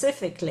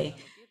specifically.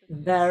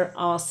 There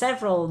are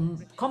several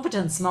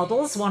competence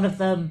models, one of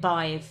them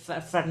by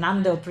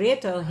Fernando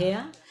Prieto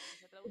here,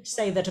 which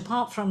say that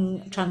apart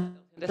from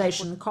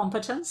translation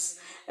competence,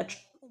 a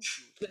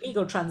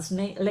legal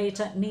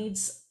translator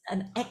needs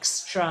an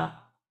extra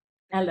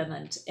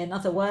element. In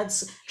other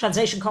words,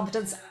 translation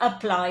competence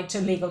applied to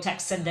legal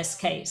texts in this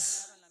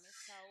case.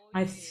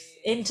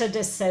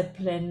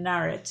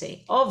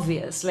 Interdisciplinarity.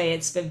 Obviously,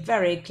 it's been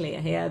very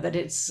clear here that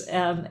it's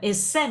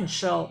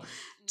essential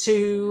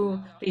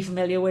to be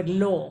familiar with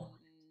law,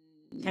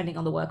 depending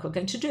on the work we're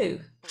going to do.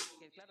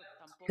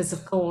 Because,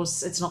 of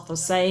course, it's not the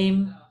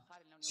same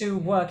to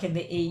work in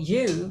the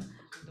EU,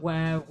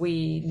 where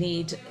we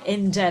need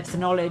in-depth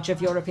knowledge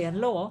of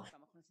European law,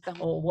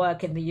 or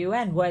work in the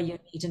UN, where you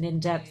need an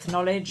in-depth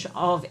knowledge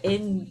of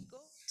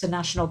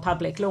international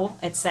public law,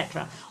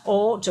 etc.,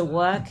 or to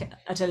work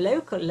at a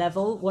local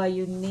level where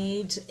you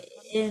need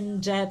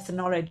in-depth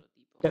knowledge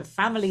of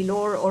family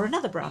law or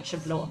another branch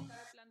of law.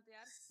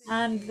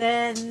 And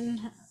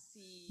then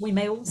we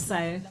may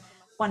also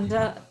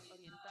wonder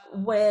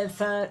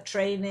whether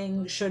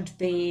training should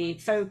be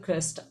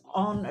focused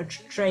on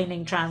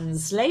training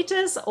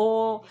translators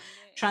or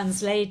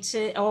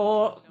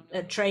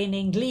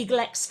training legal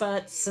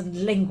experts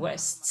and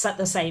linguists at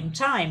the same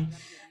time.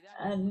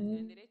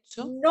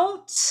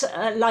 Not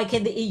like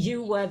in the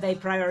EU, where they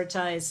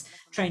prioritize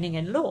training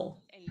in law,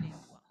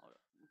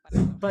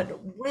 but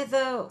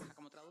whether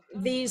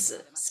these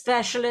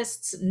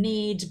specialists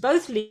need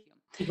both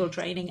legal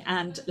training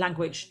and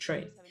language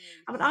training.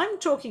 I mean, I'm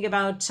talking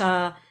about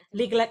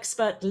legal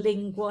expert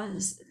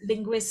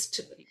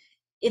linguist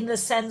in the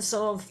sense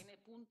of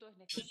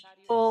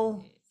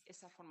people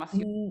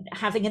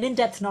having an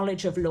in-depth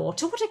knowledge of law.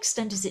 To what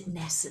extent is it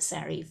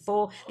necessary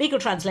for legal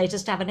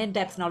translators to have an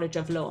in-depth knowledge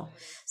of law?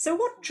 So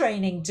what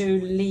training do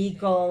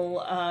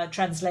legal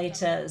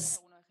translators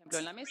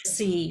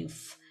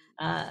receive?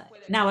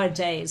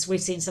 Nowadays,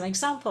 we've seen some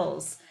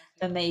examples.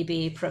 There may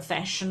be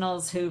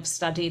professionals who've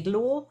studied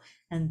law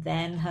and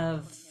then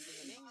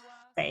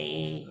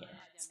they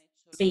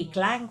speak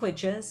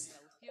languages,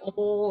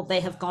 or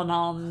they have gone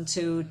on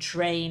to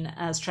train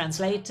as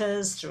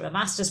translators through a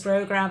master's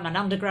program, an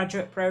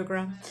undergraduate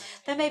program.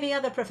 There may be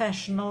other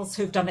professionals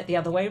who've done it the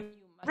other way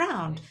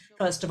around.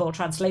 First of all,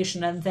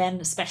 translation, and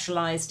then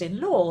specialized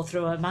in law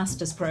through a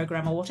master's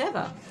program or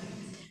whatever.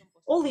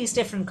 All these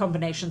different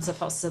combinations are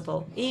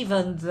possible.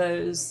 Even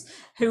those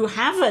who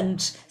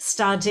haven't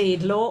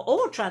studied law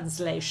or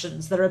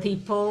translations. There are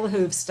people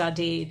who've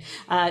studied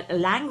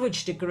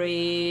language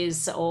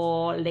degrees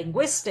or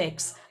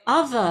linguistics,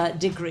 other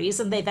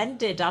degrees, and they've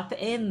ended up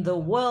in the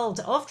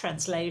world of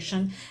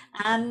translation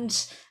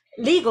and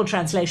legal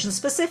translation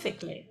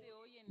specifically,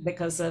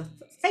 because of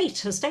fate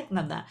has taken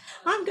them there.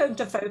 I'm going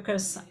to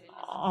focus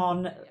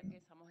on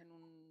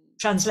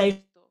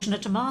translation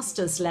at a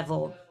master's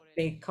level,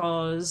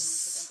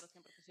 because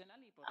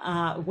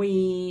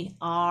we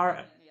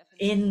are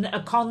in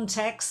a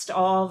context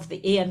of the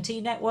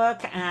EMT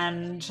network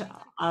and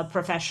a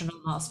professional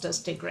master's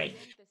degree.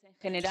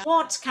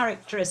 What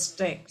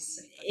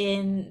characteristics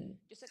in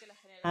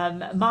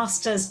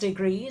master's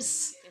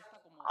degrees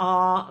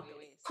are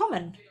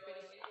common?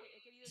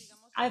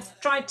 I've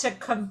tried to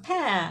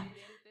compare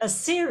a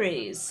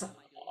series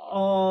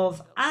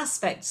of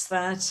aspects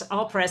that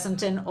are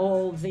present in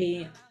all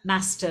the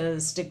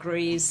master's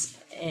degrees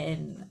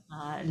in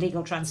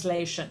legal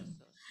translation.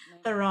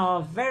 There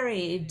are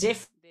very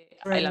different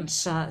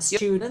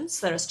students.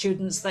 There are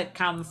students that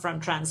come from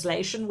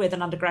translation with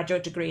an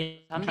undergraduate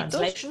degree in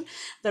translation.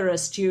 There are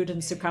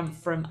students who come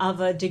from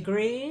other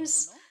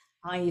degrees,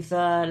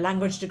 either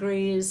language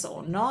degrees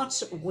or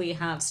not. We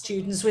have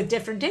students with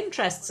different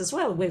interests as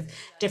well, with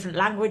different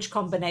language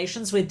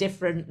combinations, with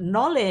different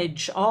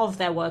knowledge of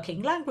their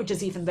working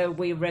languages, even though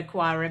we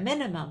require a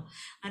minimum.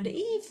 And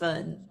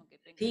even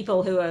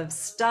people who have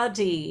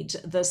studied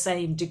the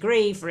same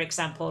degree, for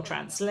example,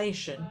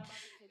 translation,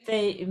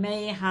 they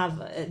may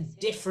have a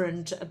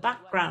different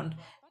background,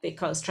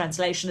 because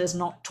translation is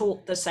not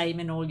taught the same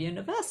in all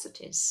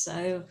universities.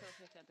 So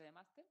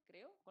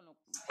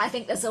I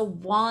think there's a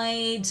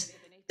wide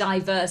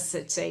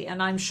diversity,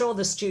 and I'm sure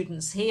the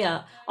students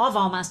here of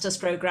our master's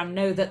program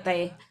know that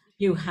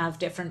you have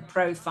different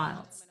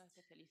profiles.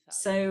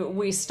 So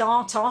we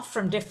start off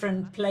from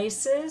different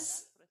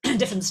places,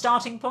 different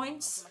starting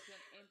points,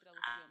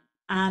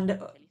 and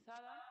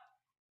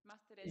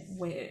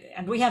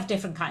we have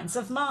different kinds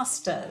of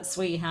masters.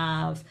 We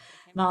have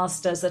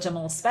masters that are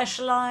more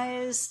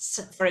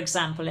specialized, for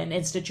example, in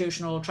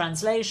institutional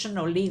translation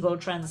or legal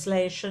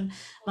translation,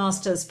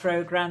 master's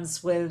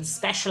programs with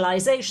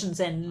specializations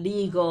in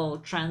legal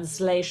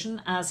translation,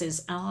 as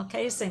is our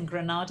case in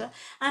Granada,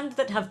 and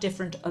that have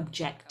different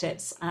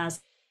objectives,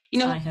 as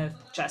I have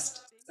just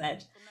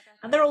said.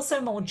 And there are also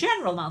more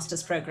general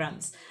master's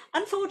programs.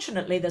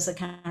 Unfortunately, there's a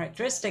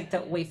characteristic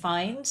that we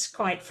find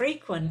quite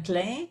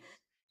frequently,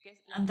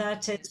 and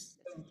that is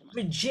the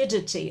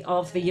rigidity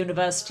of the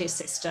university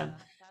system.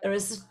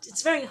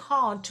 It's very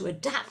hard to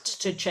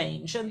adapt to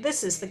change, and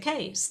this is the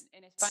case.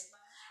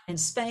 In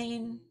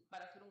Spain,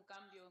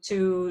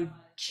 to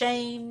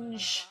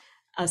change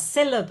a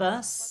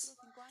syllabus,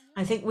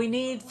 I think we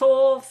need 4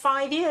 or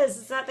 5 years.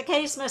 Is that the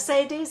case,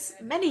 Mercedes?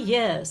 Many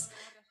years.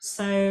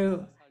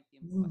 So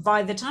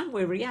by the time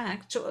we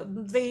react,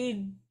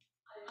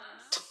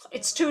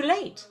 it's too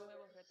late.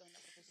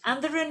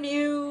 And there are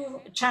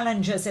new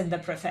challenges in the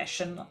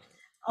profession.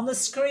 On the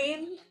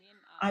screen,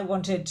 I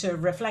wanted to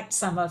reflect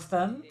some of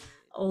them,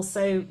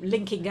 also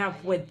linking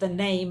up with the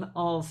name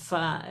of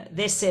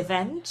this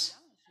event.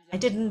 I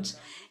didn't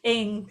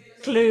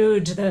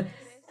include the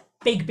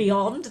big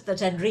beyond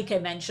that Enrique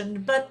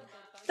mentioned, but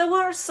there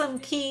were some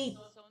key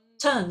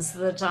terms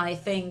that I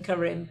think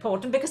are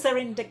important, because they're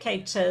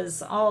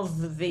indicators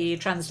of the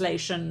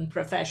translation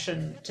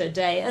profession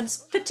today, and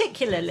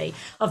particularly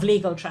of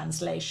legal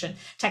translation: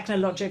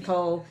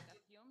 technological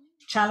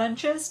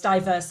challenges,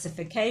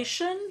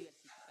 diversification.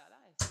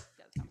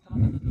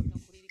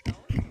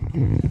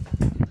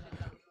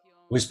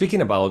 We're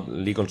speaking about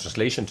legal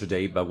translation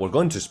today, but we're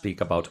going to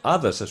speak about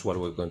others as well.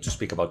 We're going to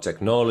speak about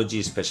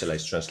technology,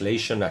 specialized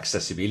translation,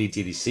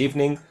 accessibility this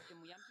evening.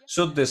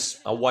 So there's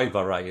a wide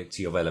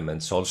variety of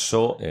elements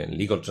also in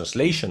legal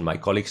translation. My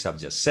colleagues have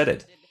just said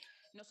it.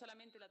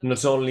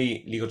 Not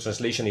only legal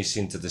translation is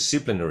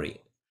interdisciplinary,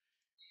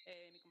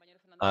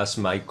 as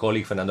my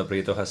colleague Fernando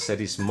Prieto has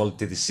said, it's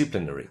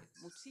multidisciplinary.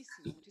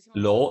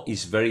 Law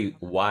is very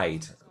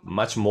wide,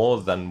 much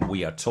more than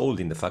we are told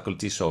in the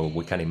faculty, so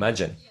we can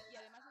imagine.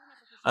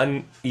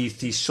 And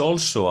it is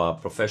also a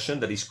profession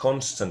that is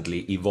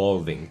constantly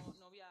evolving.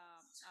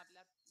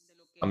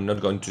 I'm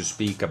not going to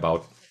speak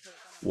about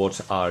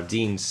what our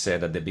dean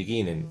said at the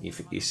beginning,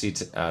 is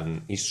it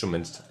an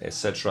instrument,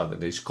 etc.,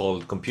 that is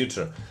called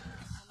computer.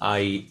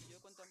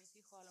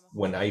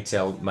 when I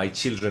tell my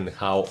children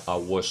how I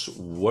was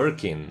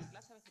working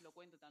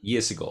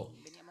years ago,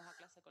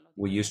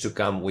 we used to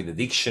come with the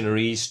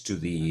dictionaries to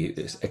the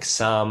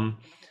exam,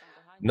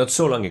 not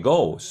so long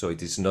ago. So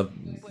it is not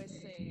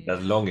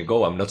that long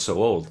ago. I'm not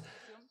so old.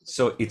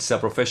 So it's a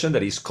profession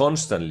that is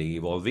constantly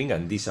evolving,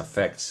 and this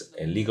affects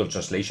legal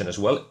translation as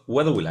well,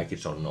 whether we like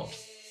it or not.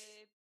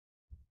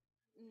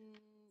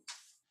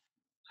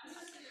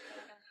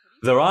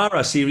 There are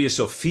a series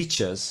of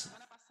features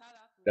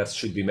that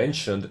should be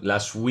mentioned.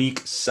 Last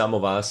week, some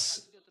of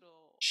us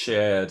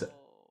shared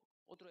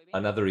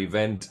another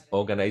event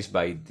organized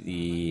by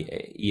the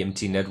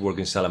EMT network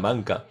in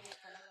Salamanca,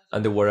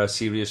 and there were a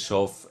series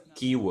of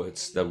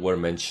keywords that were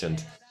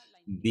mentioned.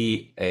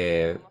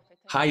 The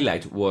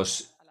highlight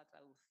was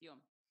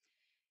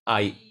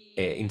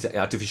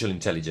artificial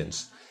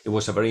intelligence. It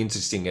was a very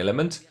interesting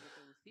element.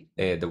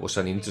 There was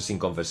an interesting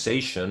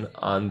conversation,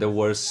 and there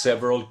were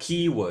several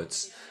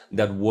keywords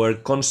that were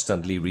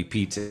constantly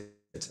repeated: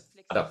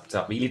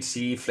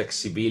 adaptability,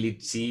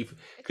 flexibility,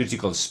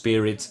 critical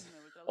spirit.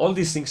 All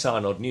these things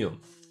are not new.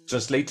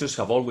 Translators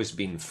have always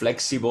been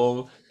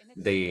flexible.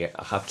 They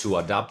have to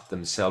adapt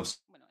themselves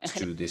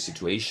to the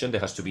situation. They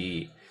have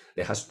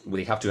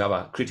to have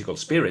a critical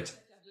spirit.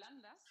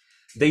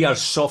 They are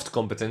soft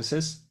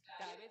competences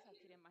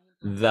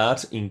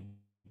that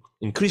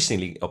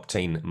increasingly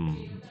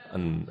obtain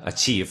and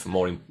achieve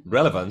more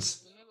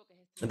relevance.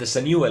 And there's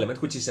a new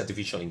element, which is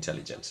artificial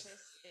intelligence.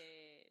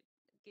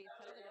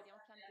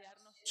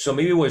 So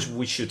maybe what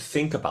we should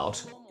think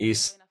about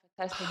is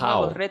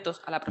how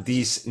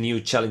these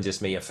new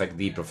challenges may affect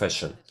the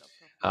profession,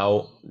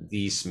 how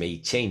these may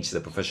change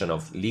the profession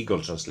of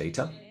legal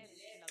translator,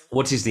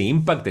 what is the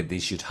impact that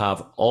this should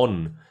have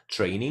on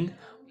training,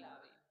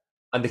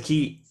 and the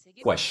key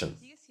question: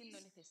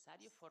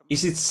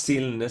 is it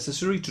still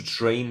necessary to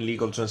train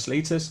legal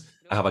translators?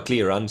 I have a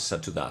clear answer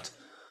to that.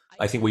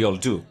 I think we all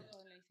do.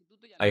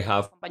 I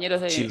have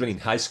children in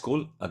high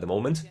school at the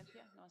moment.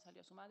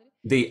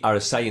 They are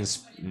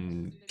science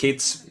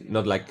kids,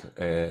 not like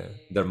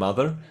their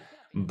mother,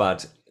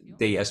 but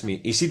they ask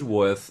me, is it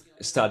worth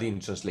studying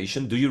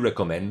translation? Do you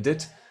recommend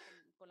it?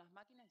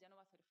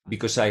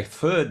 Because I've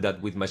heard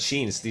that with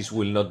machines, this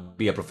will not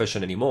be a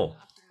profession anymore.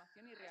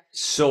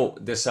 So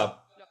there's a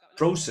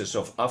process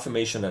of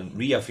affirmation and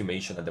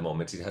reaffirmation at the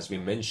moment. It has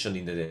been mentioned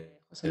in the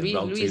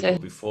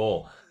roundtable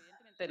before.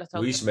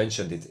 Luis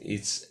mentioned it.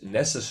 It's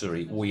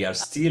necessary. We are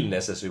still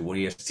necessary.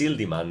 We are still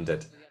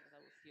demanded.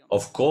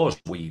 Of course,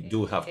 we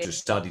do have to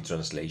study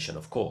translation,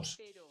 of course.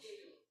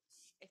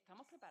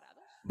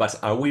 But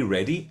are we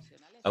ready?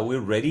 Are we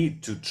ready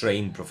to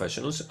train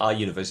professionals? Are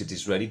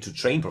universities ready to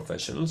train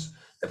professionals,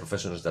 the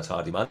professionals that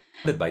are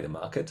demanded by the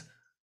market?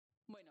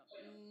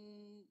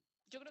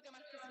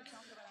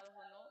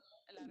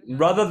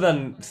 Rather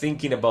than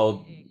thinking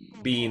about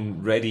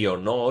being ready or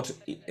not,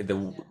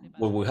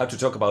 what we have to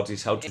talk about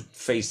is how to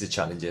face the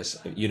challenges.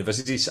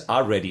 Universities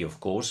are ready, of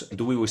course.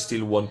 Do we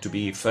still want to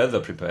be further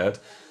prepared?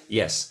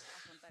 Yes.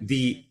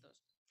 The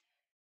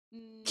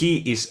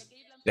key is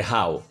the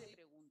how.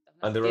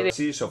 And there are a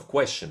series of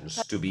questions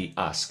to be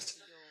asked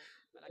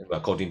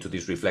according to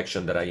this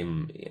reflection that I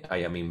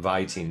am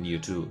inviting you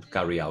to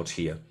carry out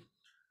here.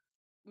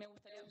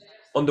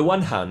 On the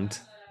one hand,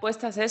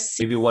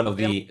 maybe one of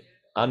the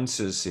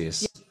answers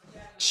is,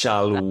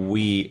 shall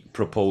we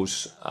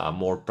propose a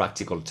more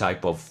practical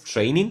type of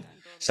training?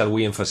 Shall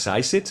we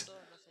emphasize it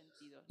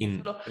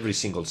in every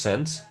single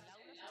sense?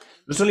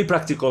 Not only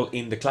practical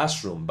in the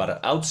classroom,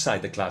 but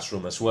outside the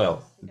classroom as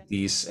well.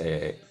 These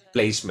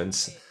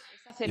placements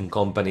in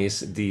companies,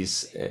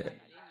 this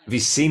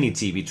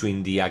vicinity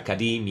between the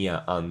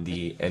academia and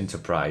the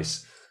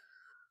enterprise,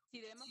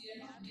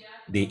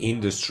 the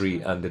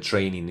industry and the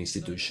training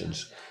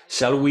institutions.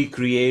 Shall we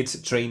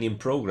create training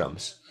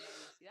programs?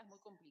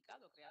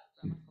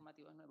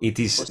 It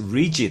is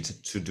rigid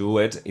to do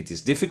it. It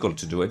is difficult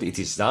to do it. It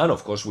is done.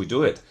 Of course, we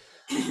do it.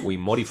 We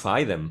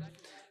modify them.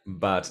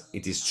 But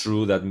it is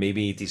true that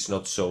maybe it is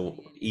not so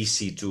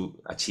easy to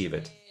achieve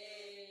it.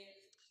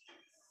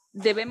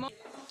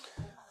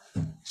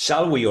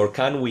 Shall we or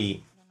can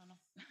we?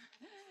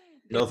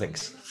 No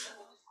thanks.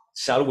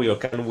 Shall we or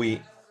can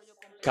we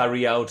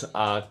carry out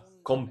a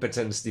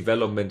competence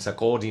development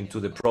according to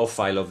the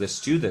profile of the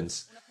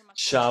students?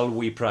 Shall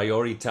we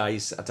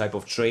prioritize a type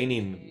of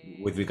training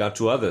with regard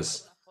to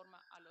others?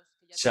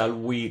 Shall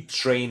we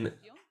train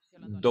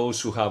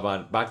those who have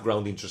a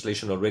background in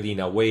translation already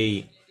in a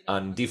way,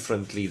 and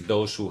differently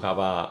those who have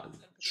a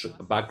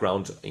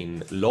background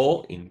in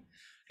law, in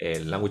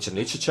language and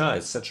literature,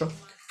 etc.?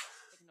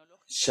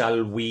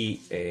 Shall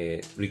we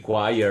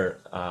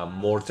require a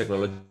more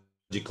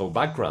technological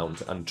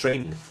background and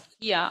training?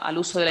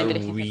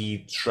 Shall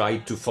we try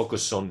to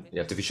focus on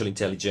artificial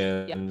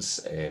intelligence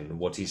and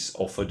what is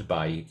offered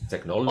by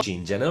technology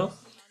in general?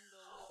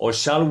 Or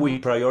shall we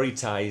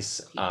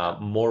prioritize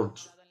more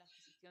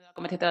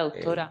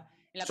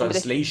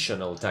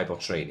translational type of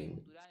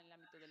training,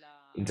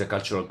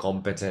 intercultural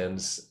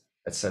competence,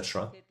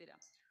 etc.?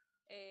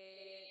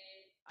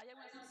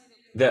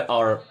 There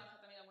are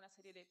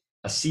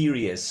a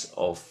series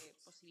of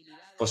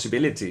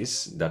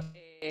possibilities that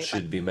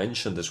should be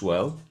mentioned as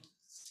well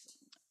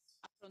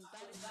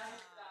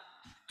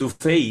to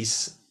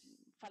face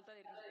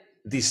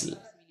this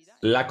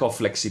lack of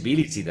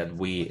flexibility that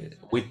we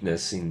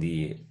witness in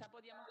the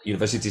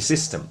university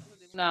system.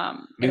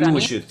 Maybe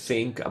we should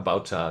think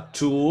about a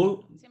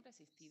tool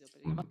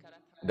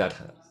that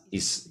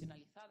is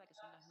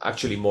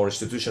actually more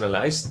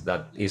institutionalized,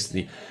 that is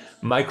the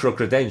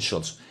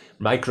micro-credentials.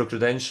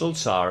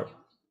 Micro-credentials are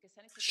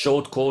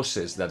short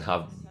courses that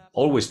have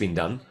always been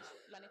done,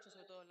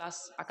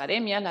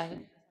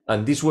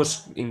 and this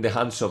was in the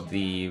hands of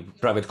the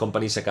private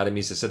companies,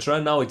 academies,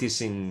 etc. Now it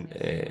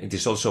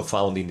is also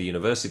found in the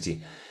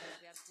university.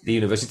 The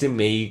university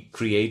may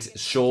create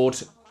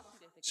short,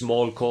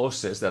 small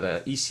courses that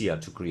are easier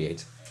to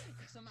create.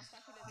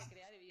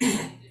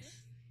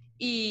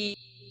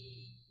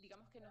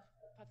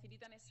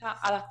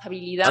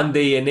 And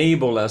they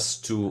enable us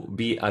to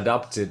be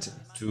adapted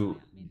to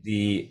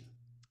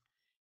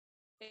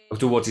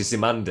what is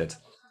demanded.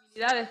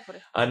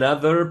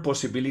 Another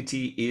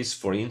possibility is,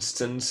 for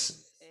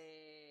instance,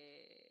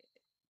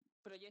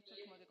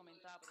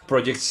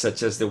 projects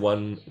such as the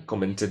one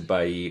commented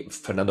by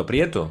Fernando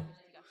Prieto.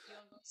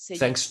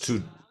 Thanks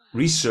to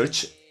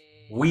research,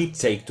 we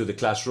take to the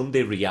classroom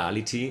the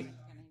reality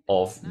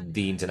of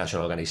the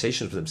international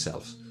organizations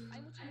themselves.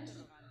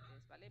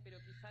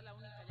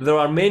 There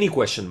are many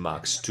question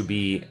marks to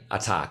be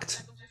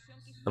attacked.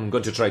 I'm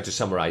going to try to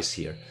summarize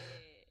here.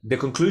 The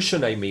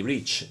conclusion I may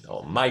reach,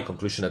 or my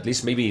conclusion at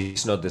least, maybe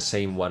it's not the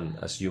same one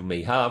as you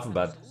may have,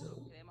 but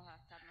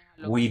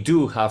we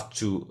do have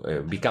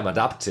to become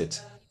adapted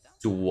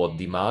to what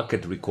the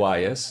market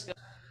requires.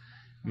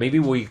 Maybe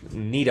we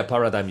need a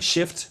paradigm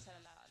shift,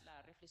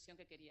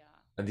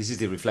 and this is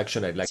the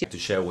reflection I'd like to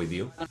share with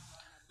you.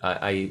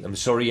 I am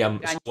sorry I'm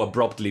so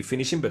abruptly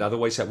finishing, but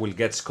otherwise I will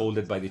get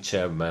scolded by the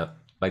chairman.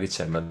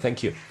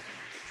 Thank you.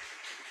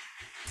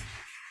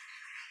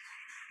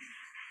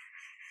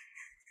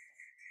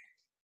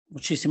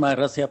 Muchísimas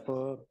gracias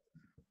por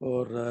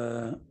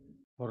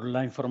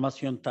la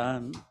información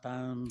tan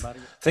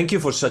variada. Thank you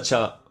for such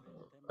a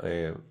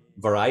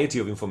variety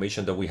of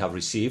information that we have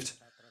received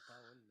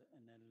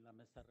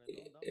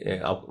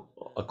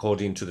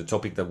according to the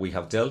topic that we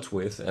have dealt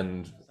with.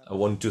 And I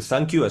want to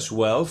thank you as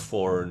well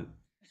for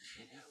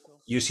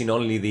using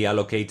only the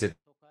allocated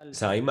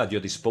time at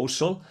your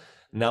disposal.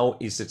 Now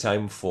is the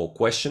time for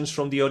questions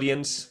from the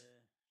audience.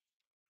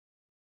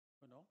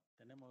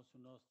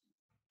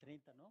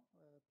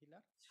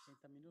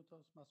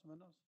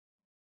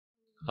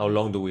 How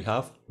long do we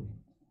have?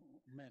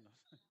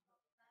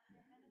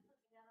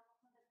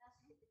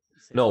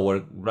 No,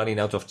 we're running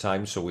out of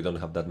time, so we don't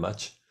have that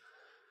much.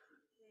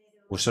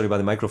 We're sorry, but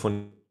the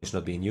microphone is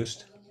not being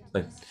used.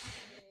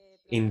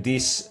 In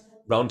this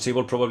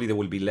roundtable, probably there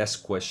will be less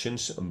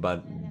questions,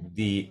 but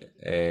the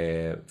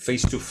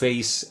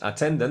face-to-face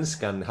attendants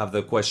can have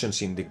the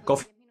questions in the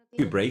coffee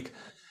break.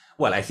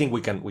 Well, I think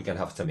we can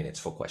have 10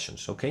 minutes for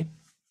questions, okay?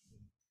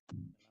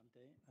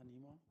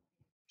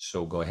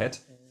 So go ahead.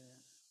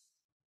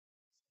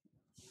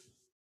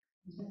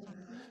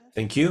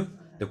 Thank you.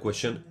 The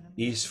question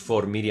is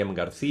for Myriam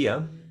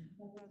García.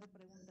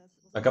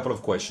 A couple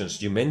of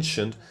questions. You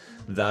mentioned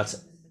that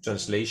in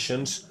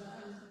translations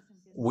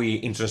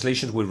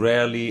we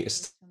rarely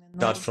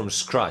start from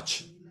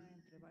scratch.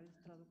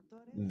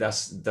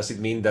 Does it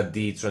mean that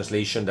the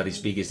translation that is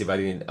big is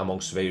divided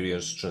amongst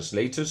various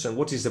translators? And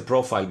what is the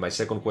profile? My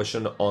second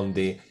question on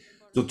to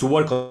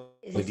work on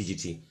the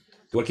DGT,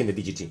 to work in the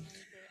DGT.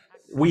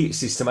 We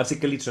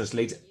systematically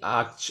translate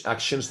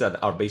actions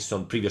that are based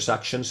on previous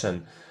actions,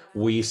 and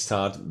we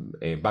start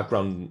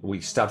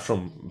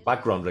from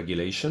background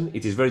regulation.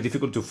 It is very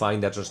difficult to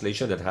find a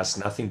translation that has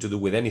nothing to do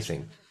with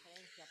anything.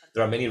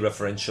 There are many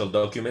referential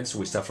documents.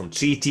 We start from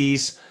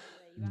treaties,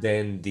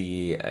 then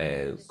the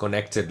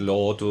connected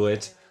law to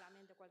it.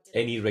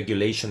 Any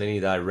regulation, any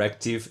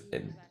directive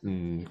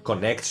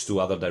connects to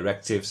other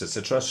directives,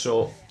 etc.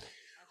 So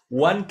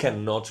one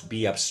cannot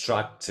be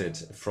abstracted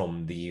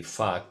from the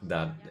fact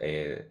that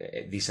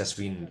this has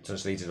been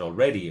translated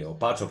already, or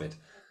part of it.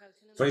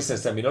 For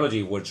instance,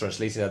 terminology, we're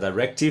translating a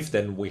directive,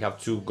 then we have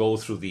to go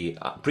through the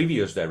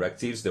previous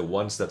directives, the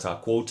ones that are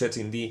quoted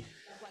in the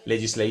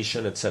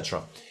legislation,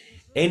 etc.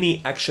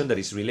 Any action that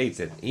is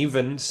related,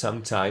 even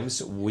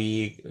sometimes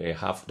we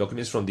have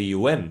documents from the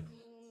UN.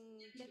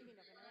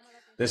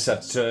 There's a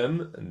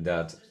term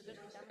that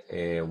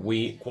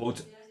we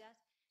quote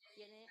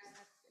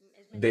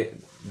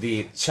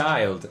the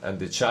child, and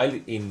the child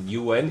in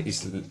UN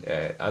is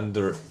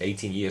under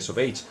 18 years of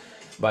age,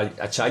 but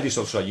a child is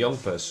also a young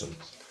person.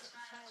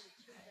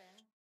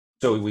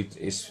 So we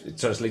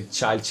translate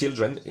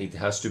children, it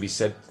has to be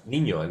said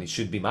niño, and it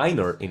should be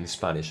minor in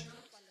Spanish,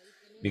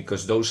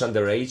 because those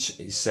underage,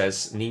 it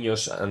says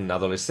niños and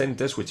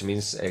adolescentes, which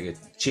means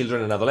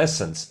children and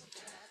adolescents.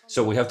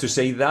 So we have to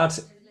say that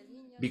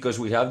because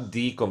we have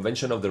the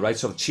Convention of the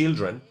Rights of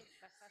Children,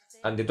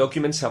 and the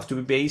documents have to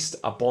be based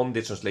upon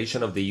the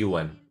translation of the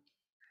UN.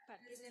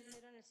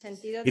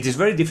 It is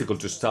very difficult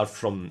to start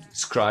from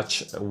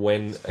scratch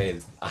when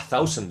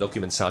 1,000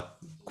 documents are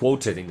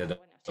quoted in the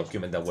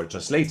document that we're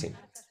translating.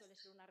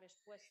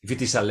 If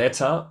it is a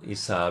letter,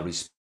 it's a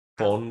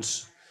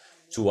response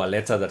to a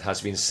letter that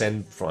has been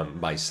sent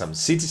by some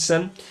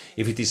citizen.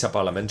 If it is a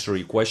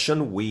parliamentary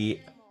question,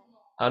 we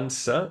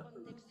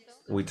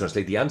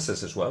translate the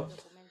answers as well.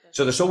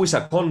 So there's always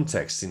a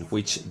context in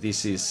which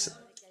this is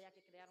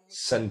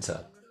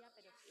centered.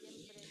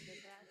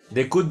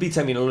 There could be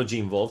terminology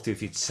involved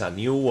if it's a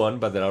new one,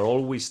 but there are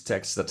always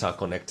texts that are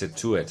connected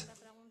to it.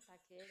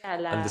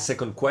 And the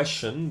second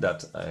question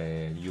that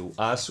you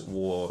asked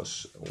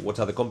was, what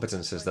are the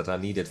competences that are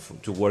needed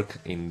to work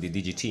in the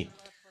DGT?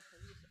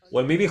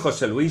 Well, maybe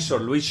Jose Luis or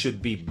Luis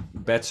should be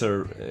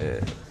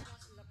better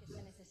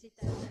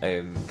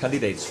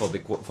candidates for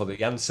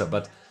the answer,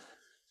 but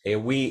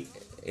we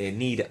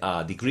need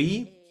a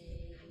degree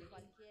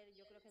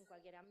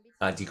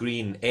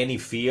in any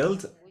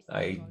field.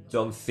 I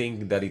don't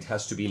think that it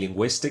has to be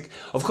linguistic.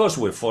 Of course,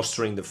 we're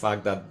fostering the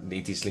fact that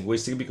it is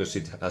linguistic because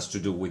it has to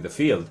do with the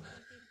field.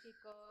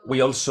 We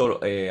also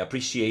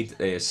appreciate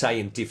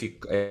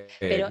scientific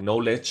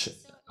knowledge,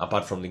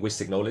 apart from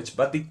linguistic knowledge,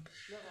 but the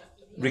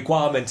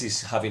requirement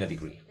is having a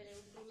degree.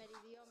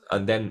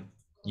 And then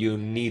you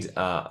need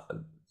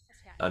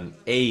an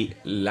A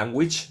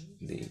language,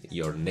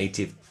 your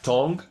native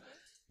tongue,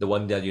 the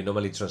one that you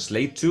normally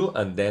translate to,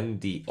 and then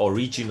the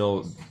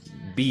original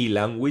B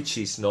language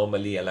is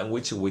normally a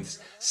language with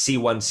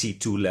C1,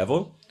 C2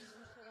 level,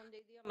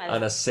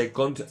 and a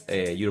second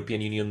European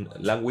Union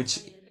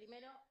language.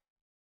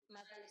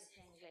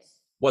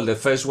 Well, the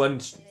first one,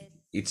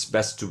 it's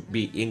best to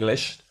be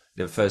English,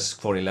 the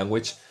first foreign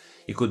language.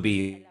 It could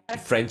be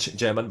French,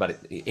 German, but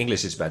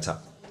English is better.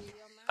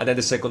 And then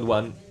the second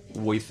one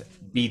with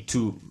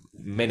B2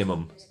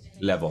 minimum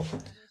level.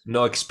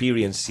 No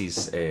experience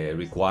is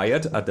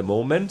required at the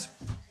moment.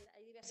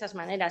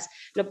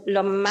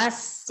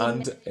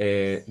 And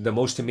the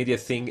most immediate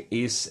thing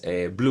is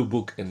Blue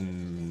Book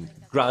and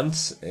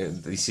grants.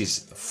 This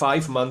is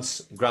 5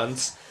 months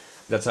grants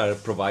that are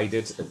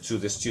provided to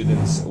the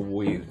students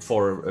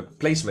for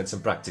placements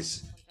and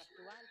practice.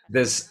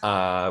 There's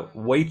a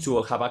way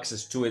to have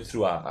access to it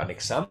through an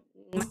exam,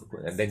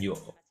 and then you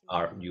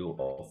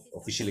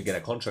officially get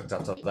a contract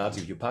after that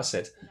if you pass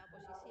it.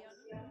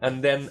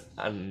 And then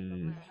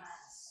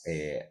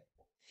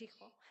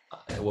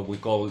what we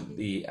call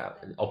the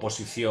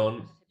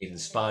oposición in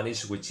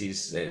Spanish, which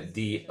is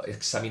the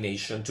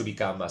examination to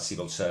become a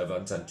civil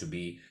servant and to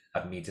be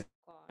admitted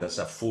as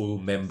a full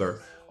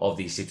member of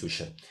the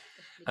institution.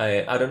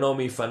 I don't know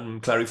if I'm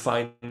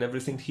clarifying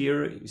everything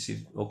here. Is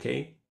it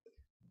okay?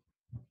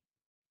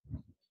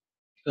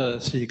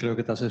 Sí, creo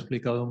que te has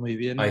explicado muy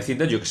bien. I think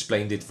that you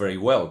explained it very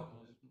well.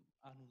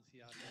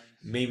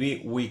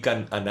 Maybe we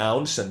can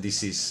announce, and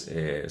this is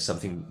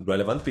something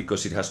relevant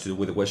because it has to do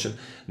with the question,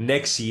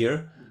 next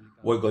year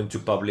we're going to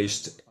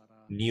publish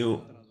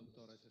new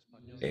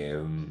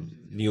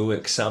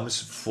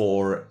exams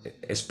for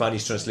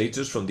Spanish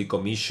translators from the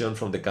Commission,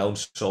 from the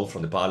Council,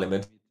 from the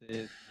Parliament,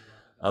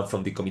 and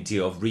from the Committee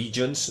of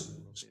Regions.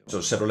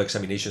 So several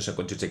examinations are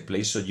going to take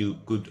place, so you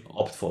could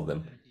opt for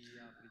them.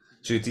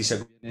 So it is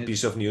a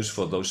piece of news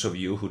for those of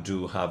you who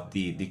do have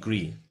the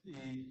degree.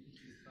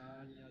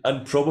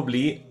 And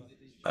probably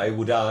I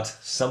would add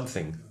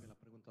something,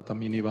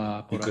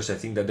 because I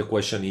think that the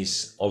question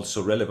is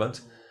also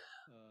relevant.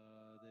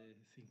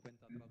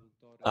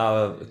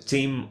 A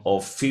team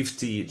of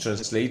 50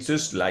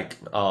 translators, like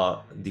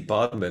our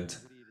department,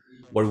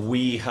 where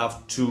we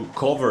have to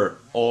cover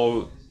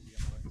all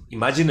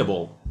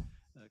imaginable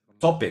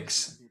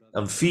topics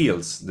and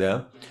fields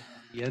there.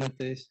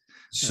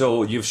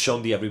 So you've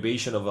shown the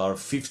abbreviation of our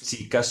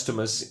 50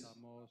 customers.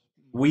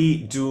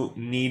 We do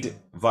need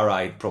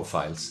varied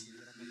profiles.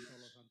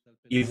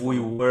 If we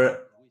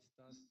were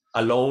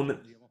alone,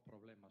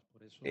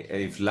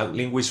 if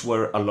linguists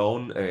were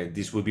alone,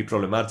 this would be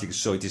problematic.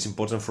 So it is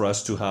important for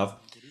us to have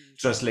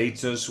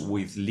translators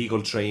with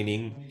legal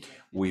training,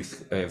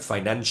 with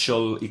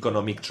financial,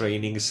 economic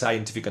training,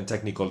 scientific and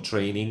technical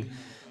training.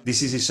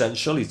 This is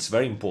essential. It's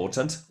very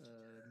important.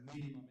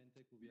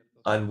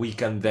 And we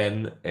can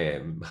then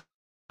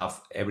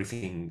have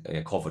everything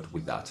covered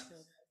with that.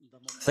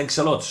 Thanks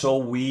a lot. So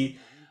we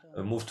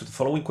move to the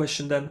following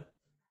question then.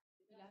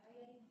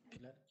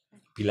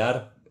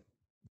 Pilar.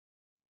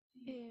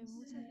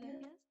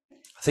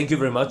 Thank you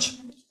very much.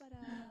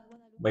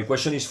 My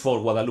question is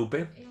for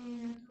Guadalupe.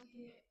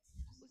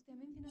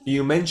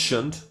 You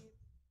mentioned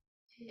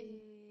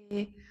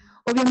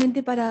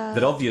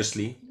that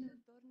obviously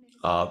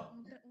a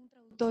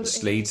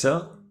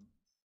translator,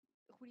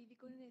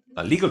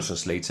 a legal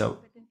translator,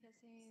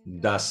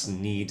 does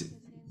need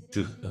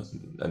to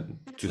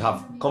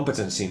have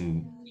competence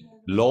in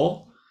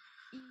law,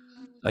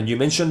 and you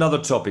mentioned other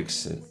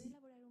topics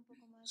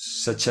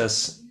such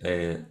as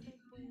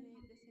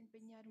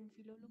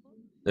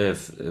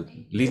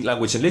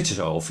language and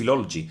literature or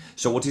philology.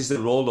 So what is the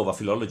role of a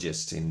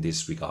philologist in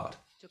this regard?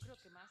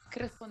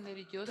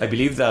 I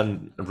believe that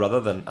rather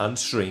than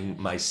answering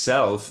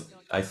myself,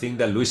 I think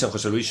that Luis and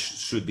Jose Luis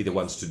should be the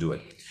ones to do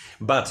it.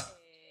 But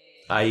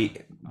I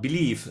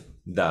believe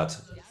that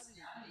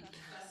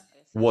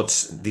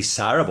what's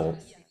desirable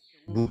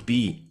would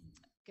be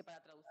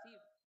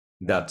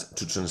that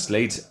to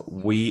translate,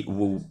 we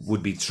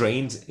would be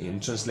trained in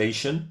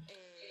translation.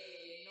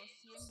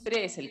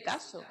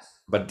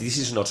 But this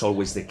is not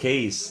always the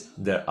case.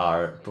 There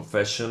are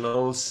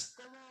professionals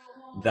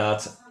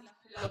that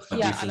have a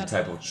different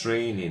type of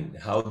training.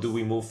 How do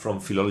we move from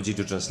philology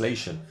to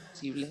translation?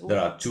 There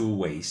are two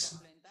ways.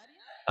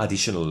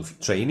 Additional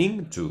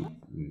training to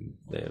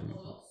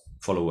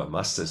follow a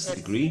master's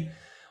degree,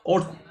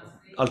 or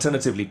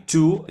alternatively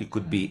two, it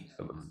could be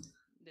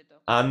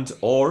and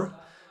or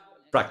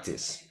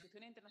practice.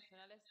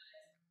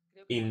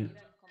 In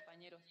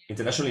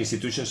international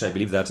institutions, I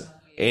believe that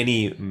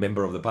any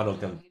member of the panel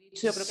can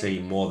say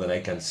more than I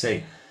can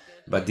say,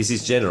 but this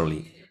is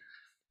generally.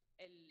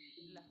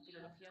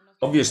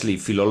 Obviously,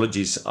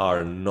 philologies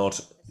are not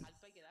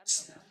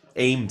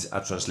aimed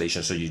at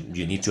translation, so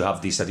you need to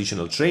have this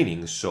additional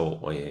training. So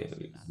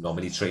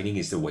normally training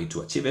is the way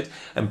to achieve it,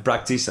 and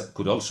practice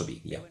could also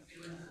be, yeah.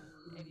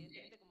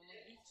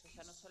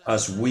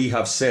 As we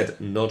have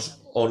said, not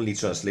only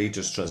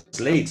translators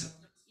translate.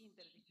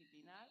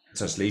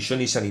 Translation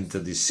is an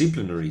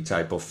interdisciplinary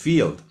type of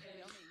field.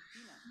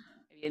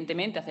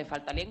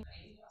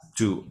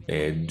 To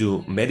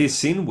do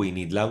medicine, we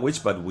need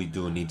language, but we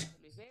do need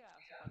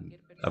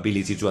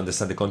ability to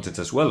understand the content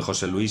as well.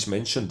 Jose Luis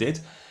mentioned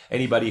it.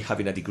 Anybody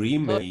having a degree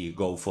may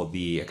go for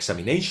the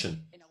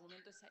examination.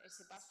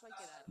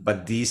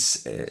 But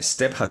this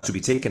step has to be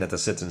taken at a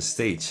certain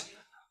stage.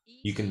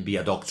 You can be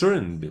a doctor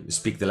and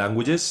speak the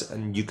languages,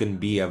 and you can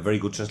be a very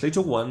good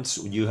translator once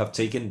you have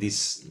taken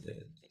this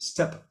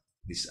step,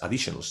 this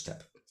additional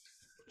step.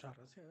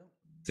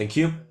 Thank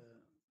you.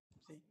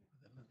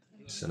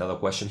 There's another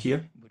question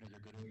here.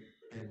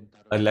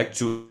 I'd like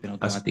to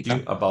ask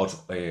you about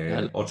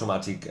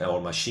automatic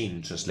or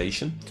machine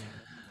translation.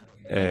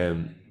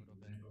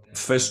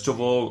 First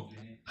of all,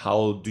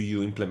 how do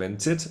you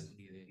implement it?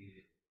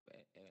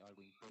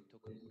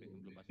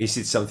 Is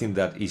it something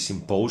that is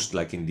imposed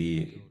like in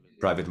the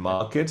private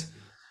market?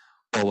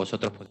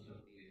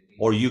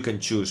 Or you can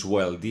choose,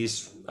 well,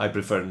 this, I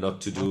prefer not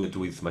to do it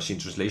with machine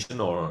translation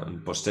or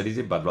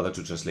posterity, but rather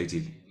to translate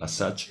it as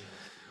such.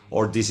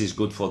 Or this is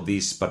good for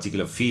this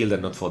particular field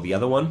and not for the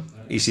other one.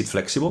 Is it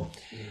flexible?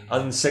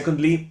 And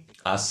secondly,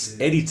 as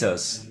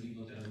editors,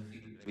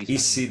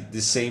 is it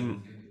the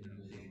same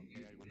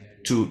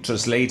to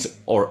translate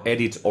or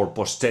edit or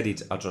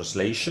post-edit a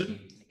translation?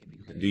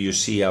 Do you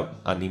see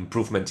an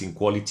improvement in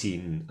quality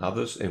in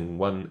others, in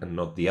one and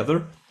not the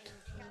other?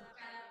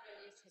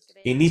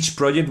 In each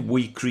project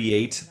we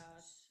create,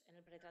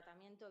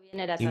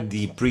 in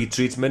the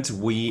pre-treatment,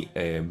 we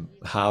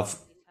have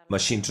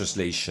machine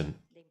translation,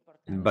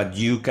 but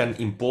you can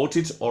import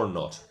it or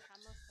not.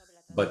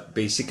 But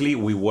basically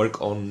we work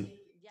on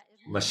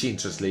machine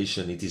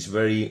translation. It is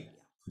very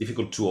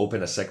difficult to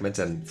open a segment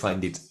and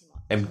find it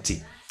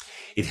empty.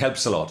 It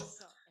helps a lot.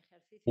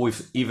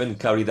 We've even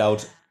carried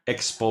out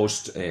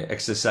ex-post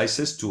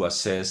exercises to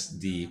assess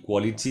the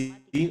quality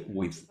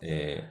with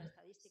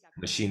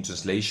machine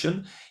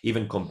translation,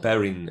 even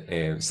comparing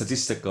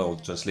statistical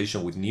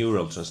translation with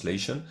neural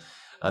translation,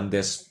 and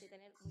there's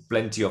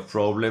plenty of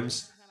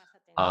problems.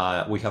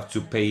 We have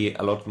to pay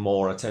a lot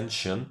more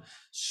attention.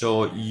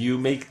 So you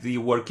make the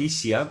work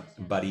easier,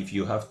 but if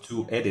you have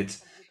to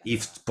edit,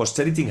 if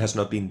post-editing has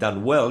not been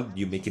done well,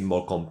 you make it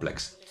more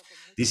complex.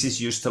 This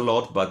is used a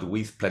lot, but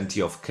with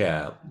plenty of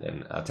care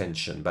and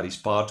attention, but it's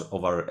part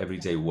of our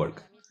everyday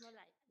work.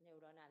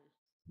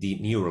 The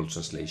neural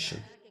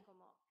translation.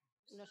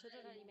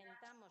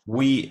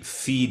 We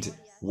feed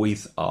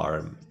with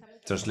our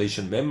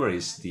translation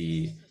memories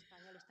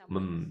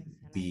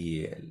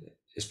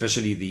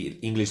especially the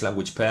English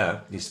language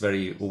pair is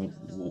very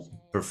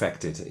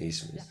perfected.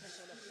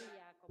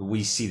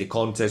 We see the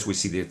context, we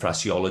see the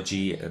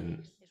phraseology,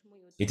 and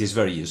it is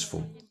very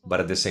useful, but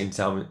at the same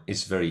time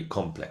it's very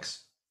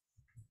complex.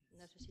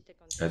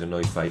 I don't know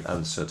if I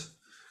answered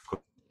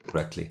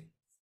correctly.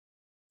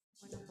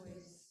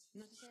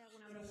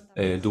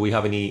 Do we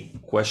have any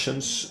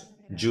questions?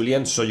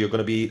 Julian, so you're going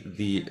to be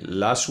the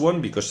last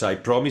one, because I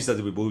promised that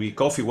there will be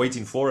coffee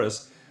waiting for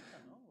us.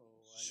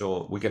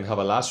 So we can have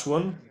a last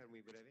one.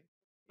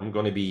 I'm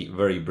going to be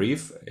very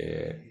brief.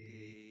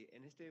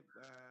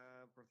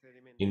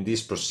 In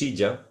this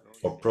procedure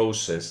or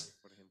process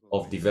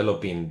of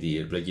developing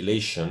the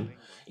regulation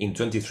in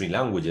 23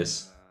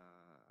 languages,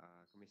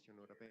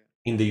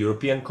 in the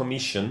European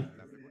Commission,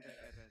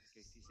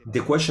 the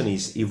question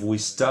is if we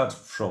start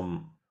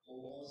from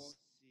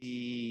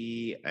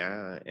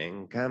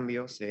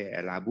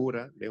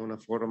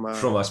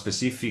a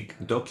specific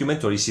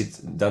document, or is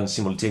it done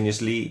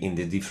simultaneously in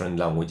the different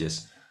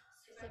languages?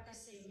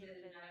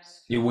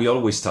 We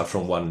always start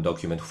from one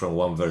document, from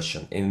one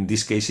version. In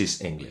this case, it's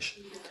English.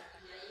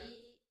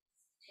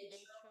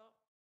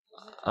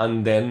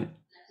 And then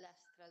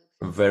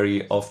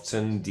very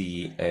often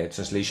the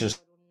translations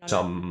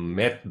some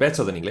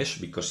better than English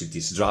because it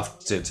is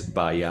drafted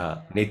by a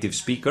native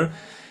speaker,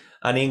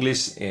 and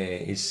English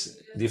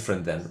is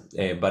different then.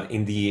 But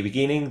in the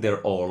beginning,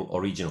 they're all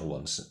original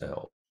ones,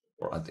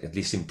 or at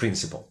least in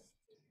principle.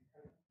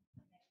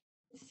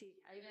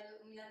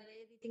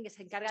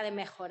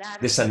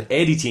 There's an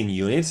editing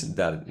unit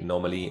that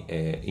normally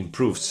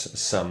improves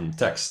some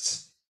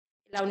texts.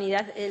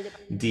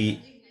 The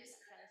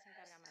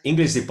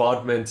English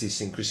department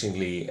is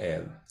increasingly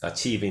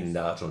achieving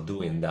that or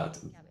doing that,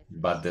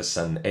 but there's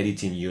an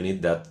editing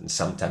unit that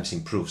sometimes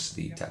improves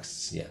the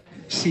texts. Yeah.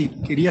 Sí,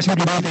 quería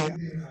simplemente.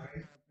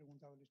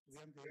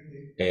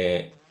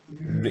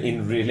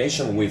 In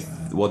relation with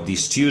what the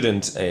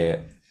student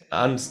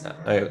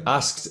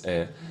asked,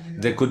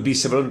 there could be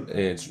several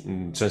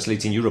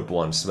translating Europe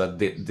ones, but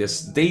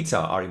this data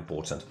are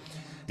important.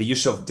 The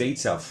use of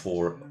data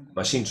for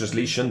machine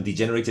translation, the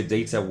generated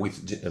data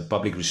with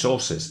public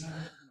resources.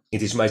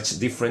 It is much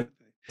different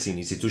in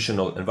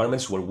institutional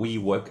environments where we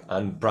work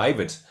and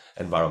private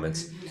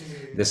environments.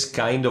 There's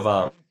kind of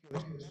a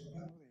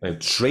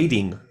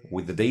trading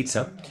with the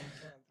data.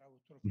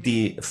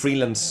 The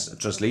freelance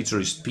translator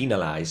is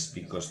penalized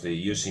because they're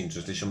using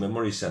translation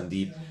memories, and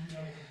the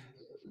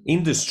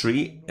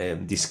industry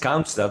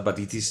discounts that, but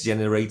it is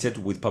generated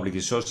with public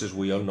resources.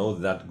 We all know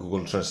that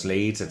Google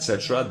Translate,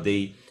 etc.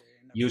 They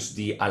use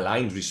the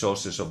aligned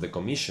resources of the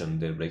Commission,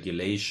 the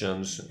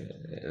regulations,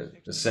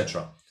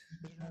 etc.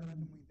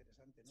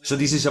 So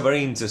this is a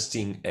very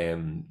interesting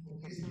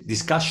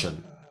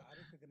discussion.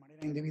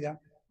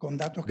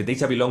 The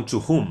data belong to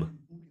whom?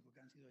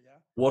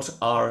 What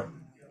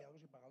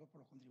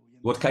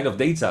kind of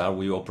data are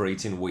we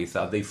operating with?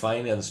 Are they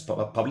financed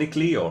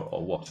publicly or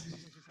what?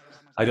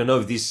 I don't know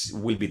if this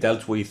will be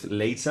dealt with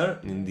later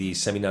in the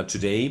seminar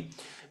today,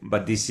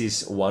 but this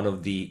is one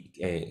of the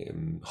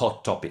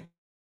hot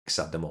topics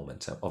at the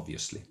moment,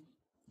 obviously.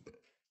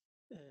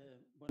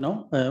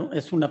 Bueno,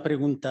 es una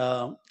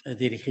pregunta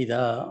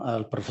dirigida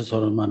al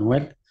profesor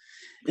Manuel.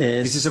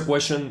 This is a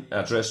question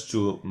addressed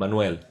to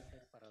Manuel.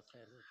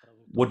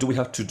 What do we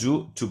have to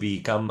do to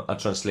become a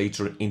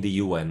translator in the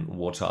UN?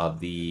 What are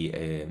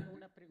the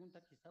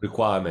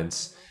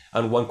requirements?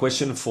 And one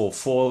question for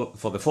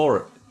the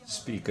four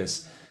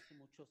speakers.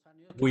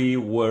 We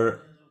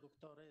were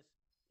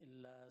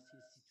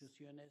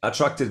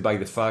attracted by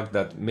the fact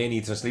that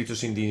many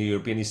translators in the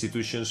European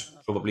institutions,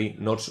 probably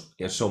not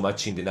so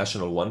much in the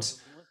national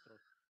ones,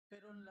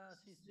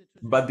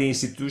 but the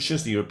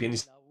institutions, the European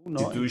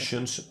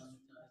institutions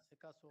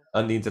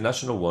and the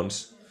international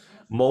ones,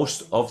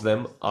 most of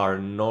them are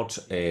not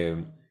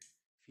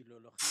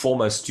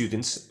former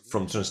students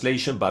from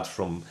translation, but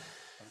from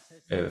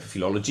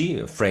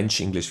philology,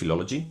 French, English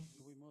philology.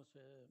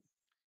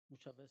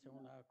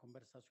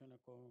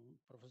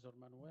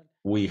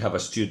 We have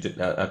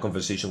a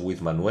conversation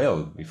with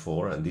Manuel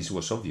before, and this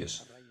was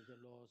obvious.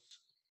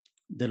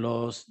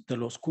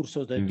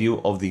 In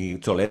view of the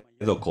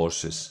Toledo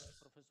courses,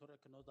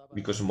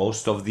 because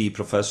most of the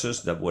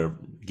professors that were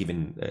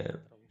giving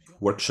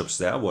workshops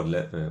there,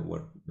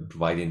 were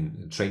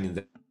providing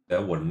training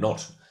there, were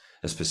not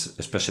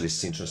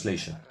specialists in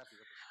translation.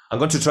 I'm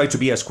going to try to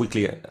be as quick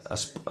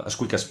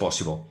as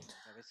possible.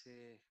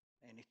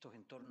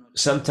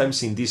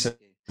 Sometimes in these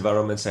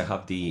environments, I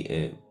have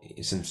the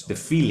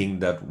feeling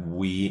that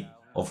we,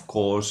 of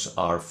course,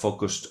 are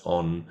focused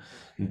on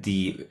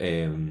the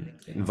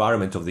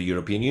environment of the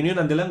European Union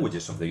and the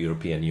languages of the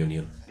European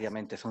Union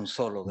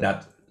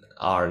that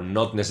are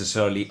not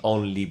necessarily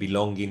only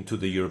belonging to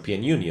the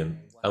European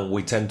Union. And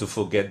we tend to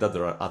forget that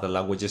there are other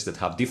languages that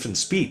have different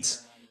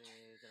speeds.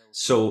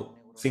 So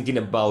thinking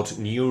about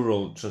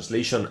neural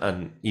translation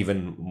and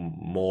even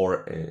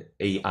more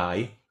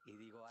AI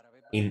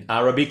in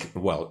Arabic,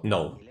 well,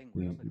 no,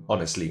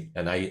 honestly.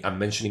 And I'm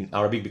mentioning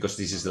Arabic because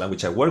this is the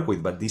language I work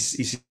with, but this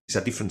is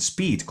a different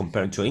speed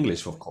compared to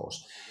English, of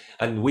course.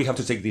 And we have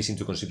to take this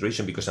into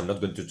consideration because I'm not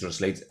going to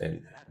translate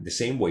the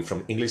same way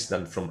from English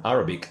than from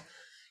Arabic.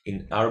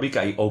 In Arabic,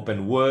 I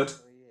open Word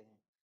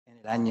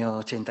and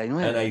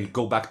I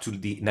go back to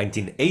the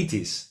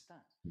 1980s.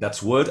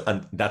 That's Word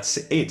and that's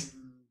it.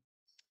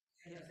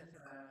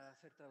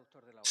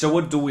 So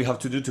what do we have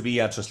to do to be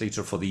a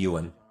translator for the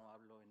UN?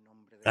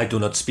 I do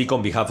not speak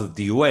on behalf of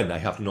the UN. I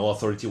have no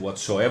authority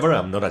whatsoever.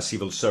 I'm not a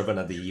civil servant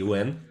at the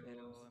UN.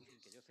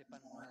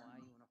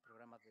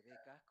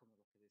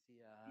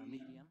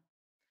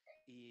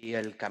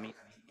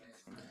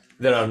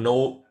 There are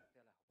no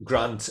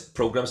grant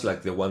programs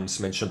like the ones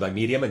mentioned by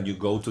Myriam, and you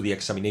go to the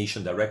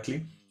examination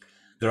directly.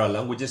 There are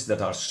languages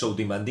that are so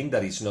demanding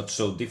that it's not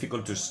so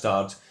difficult to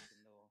start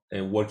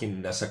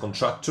working as a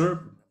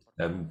contractor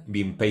and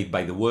being paid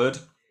by the word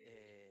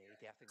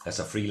as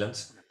a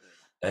freelance.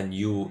 And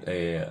you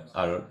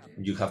are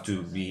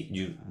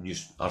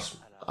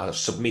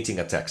submitting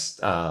a test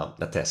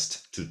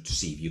to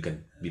see if you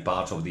can be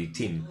part of the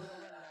team.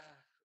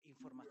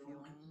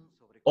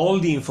 All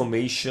the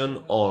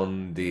information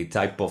on the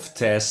type of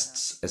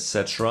tests,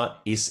 etc.,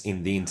 is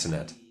in the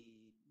internet.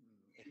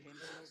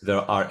 There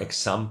are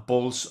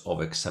examples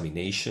of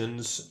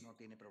examinations.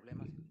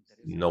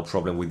 No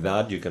problem with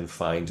that. You can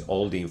find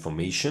all the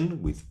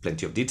information with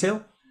plenty of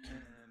detail.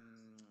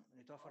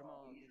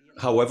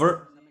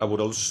 However, I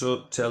would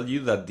also tell you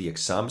that the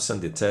exams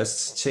and the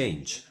tests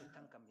change.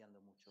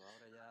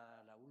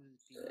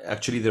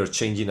 Actually, they're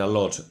changing a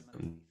lot.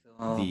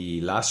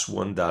 The last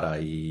one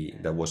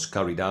that was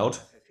carried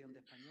out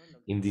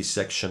in this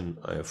section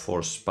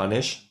for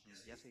Spanish,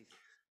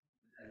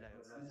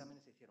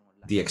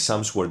 the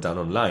exams were done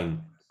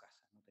online.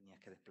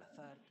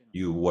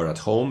 You were at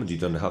home, you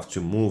don't have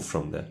to move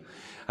from there.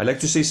 I'd like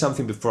to say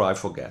something before I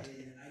forget.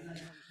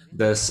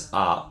 There's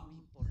a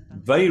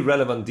very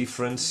relevant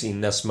difference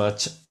in as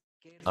much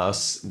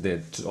as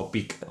the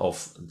topic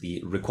of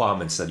the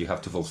requirements that you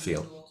have to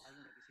fulfill.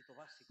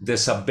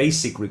 There's a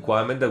basic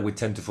requirement that we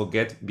tend to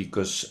forget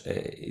because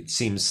it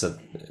seems that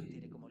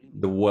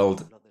the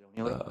world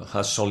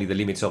has only the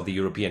limits of the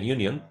European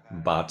Union,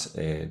 but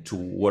to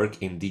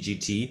work in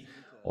DGT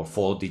or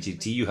for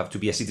DGT, you have to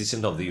be a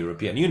citizen of the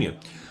European Union.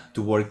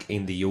 To work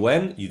in the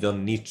UN, you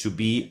don't need to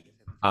be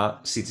a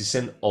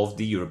citizen of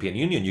the European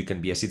Union. You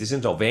can be a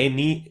citizen of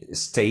any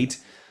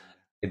state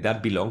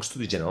that belongs to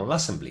the General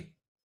Assembly.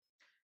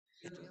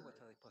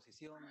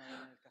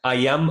 I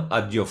am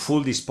at your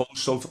full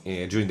disposal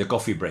during the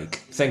coffee break.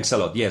 Thanks a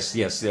lot. Yes.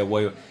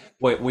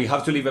 We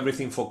have to leave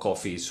everything for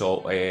coffee.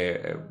 So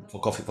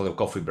for the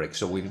coffee break.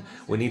 So we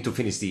need to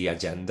finish the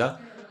agenda.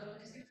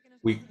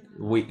 We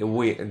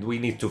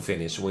need to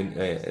finish. We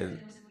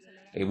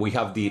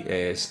have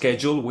the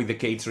schedule with the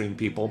catering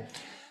people.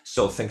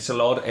 So thanks a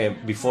lot.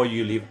 Before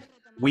you leave,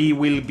 we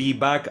will be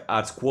back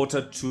at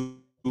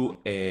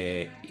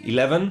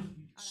 11:45.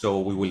 So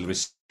we will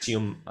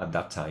resume at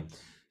that time.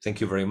 Thank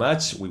you very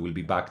much. We will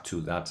be back to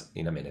that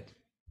in a minute.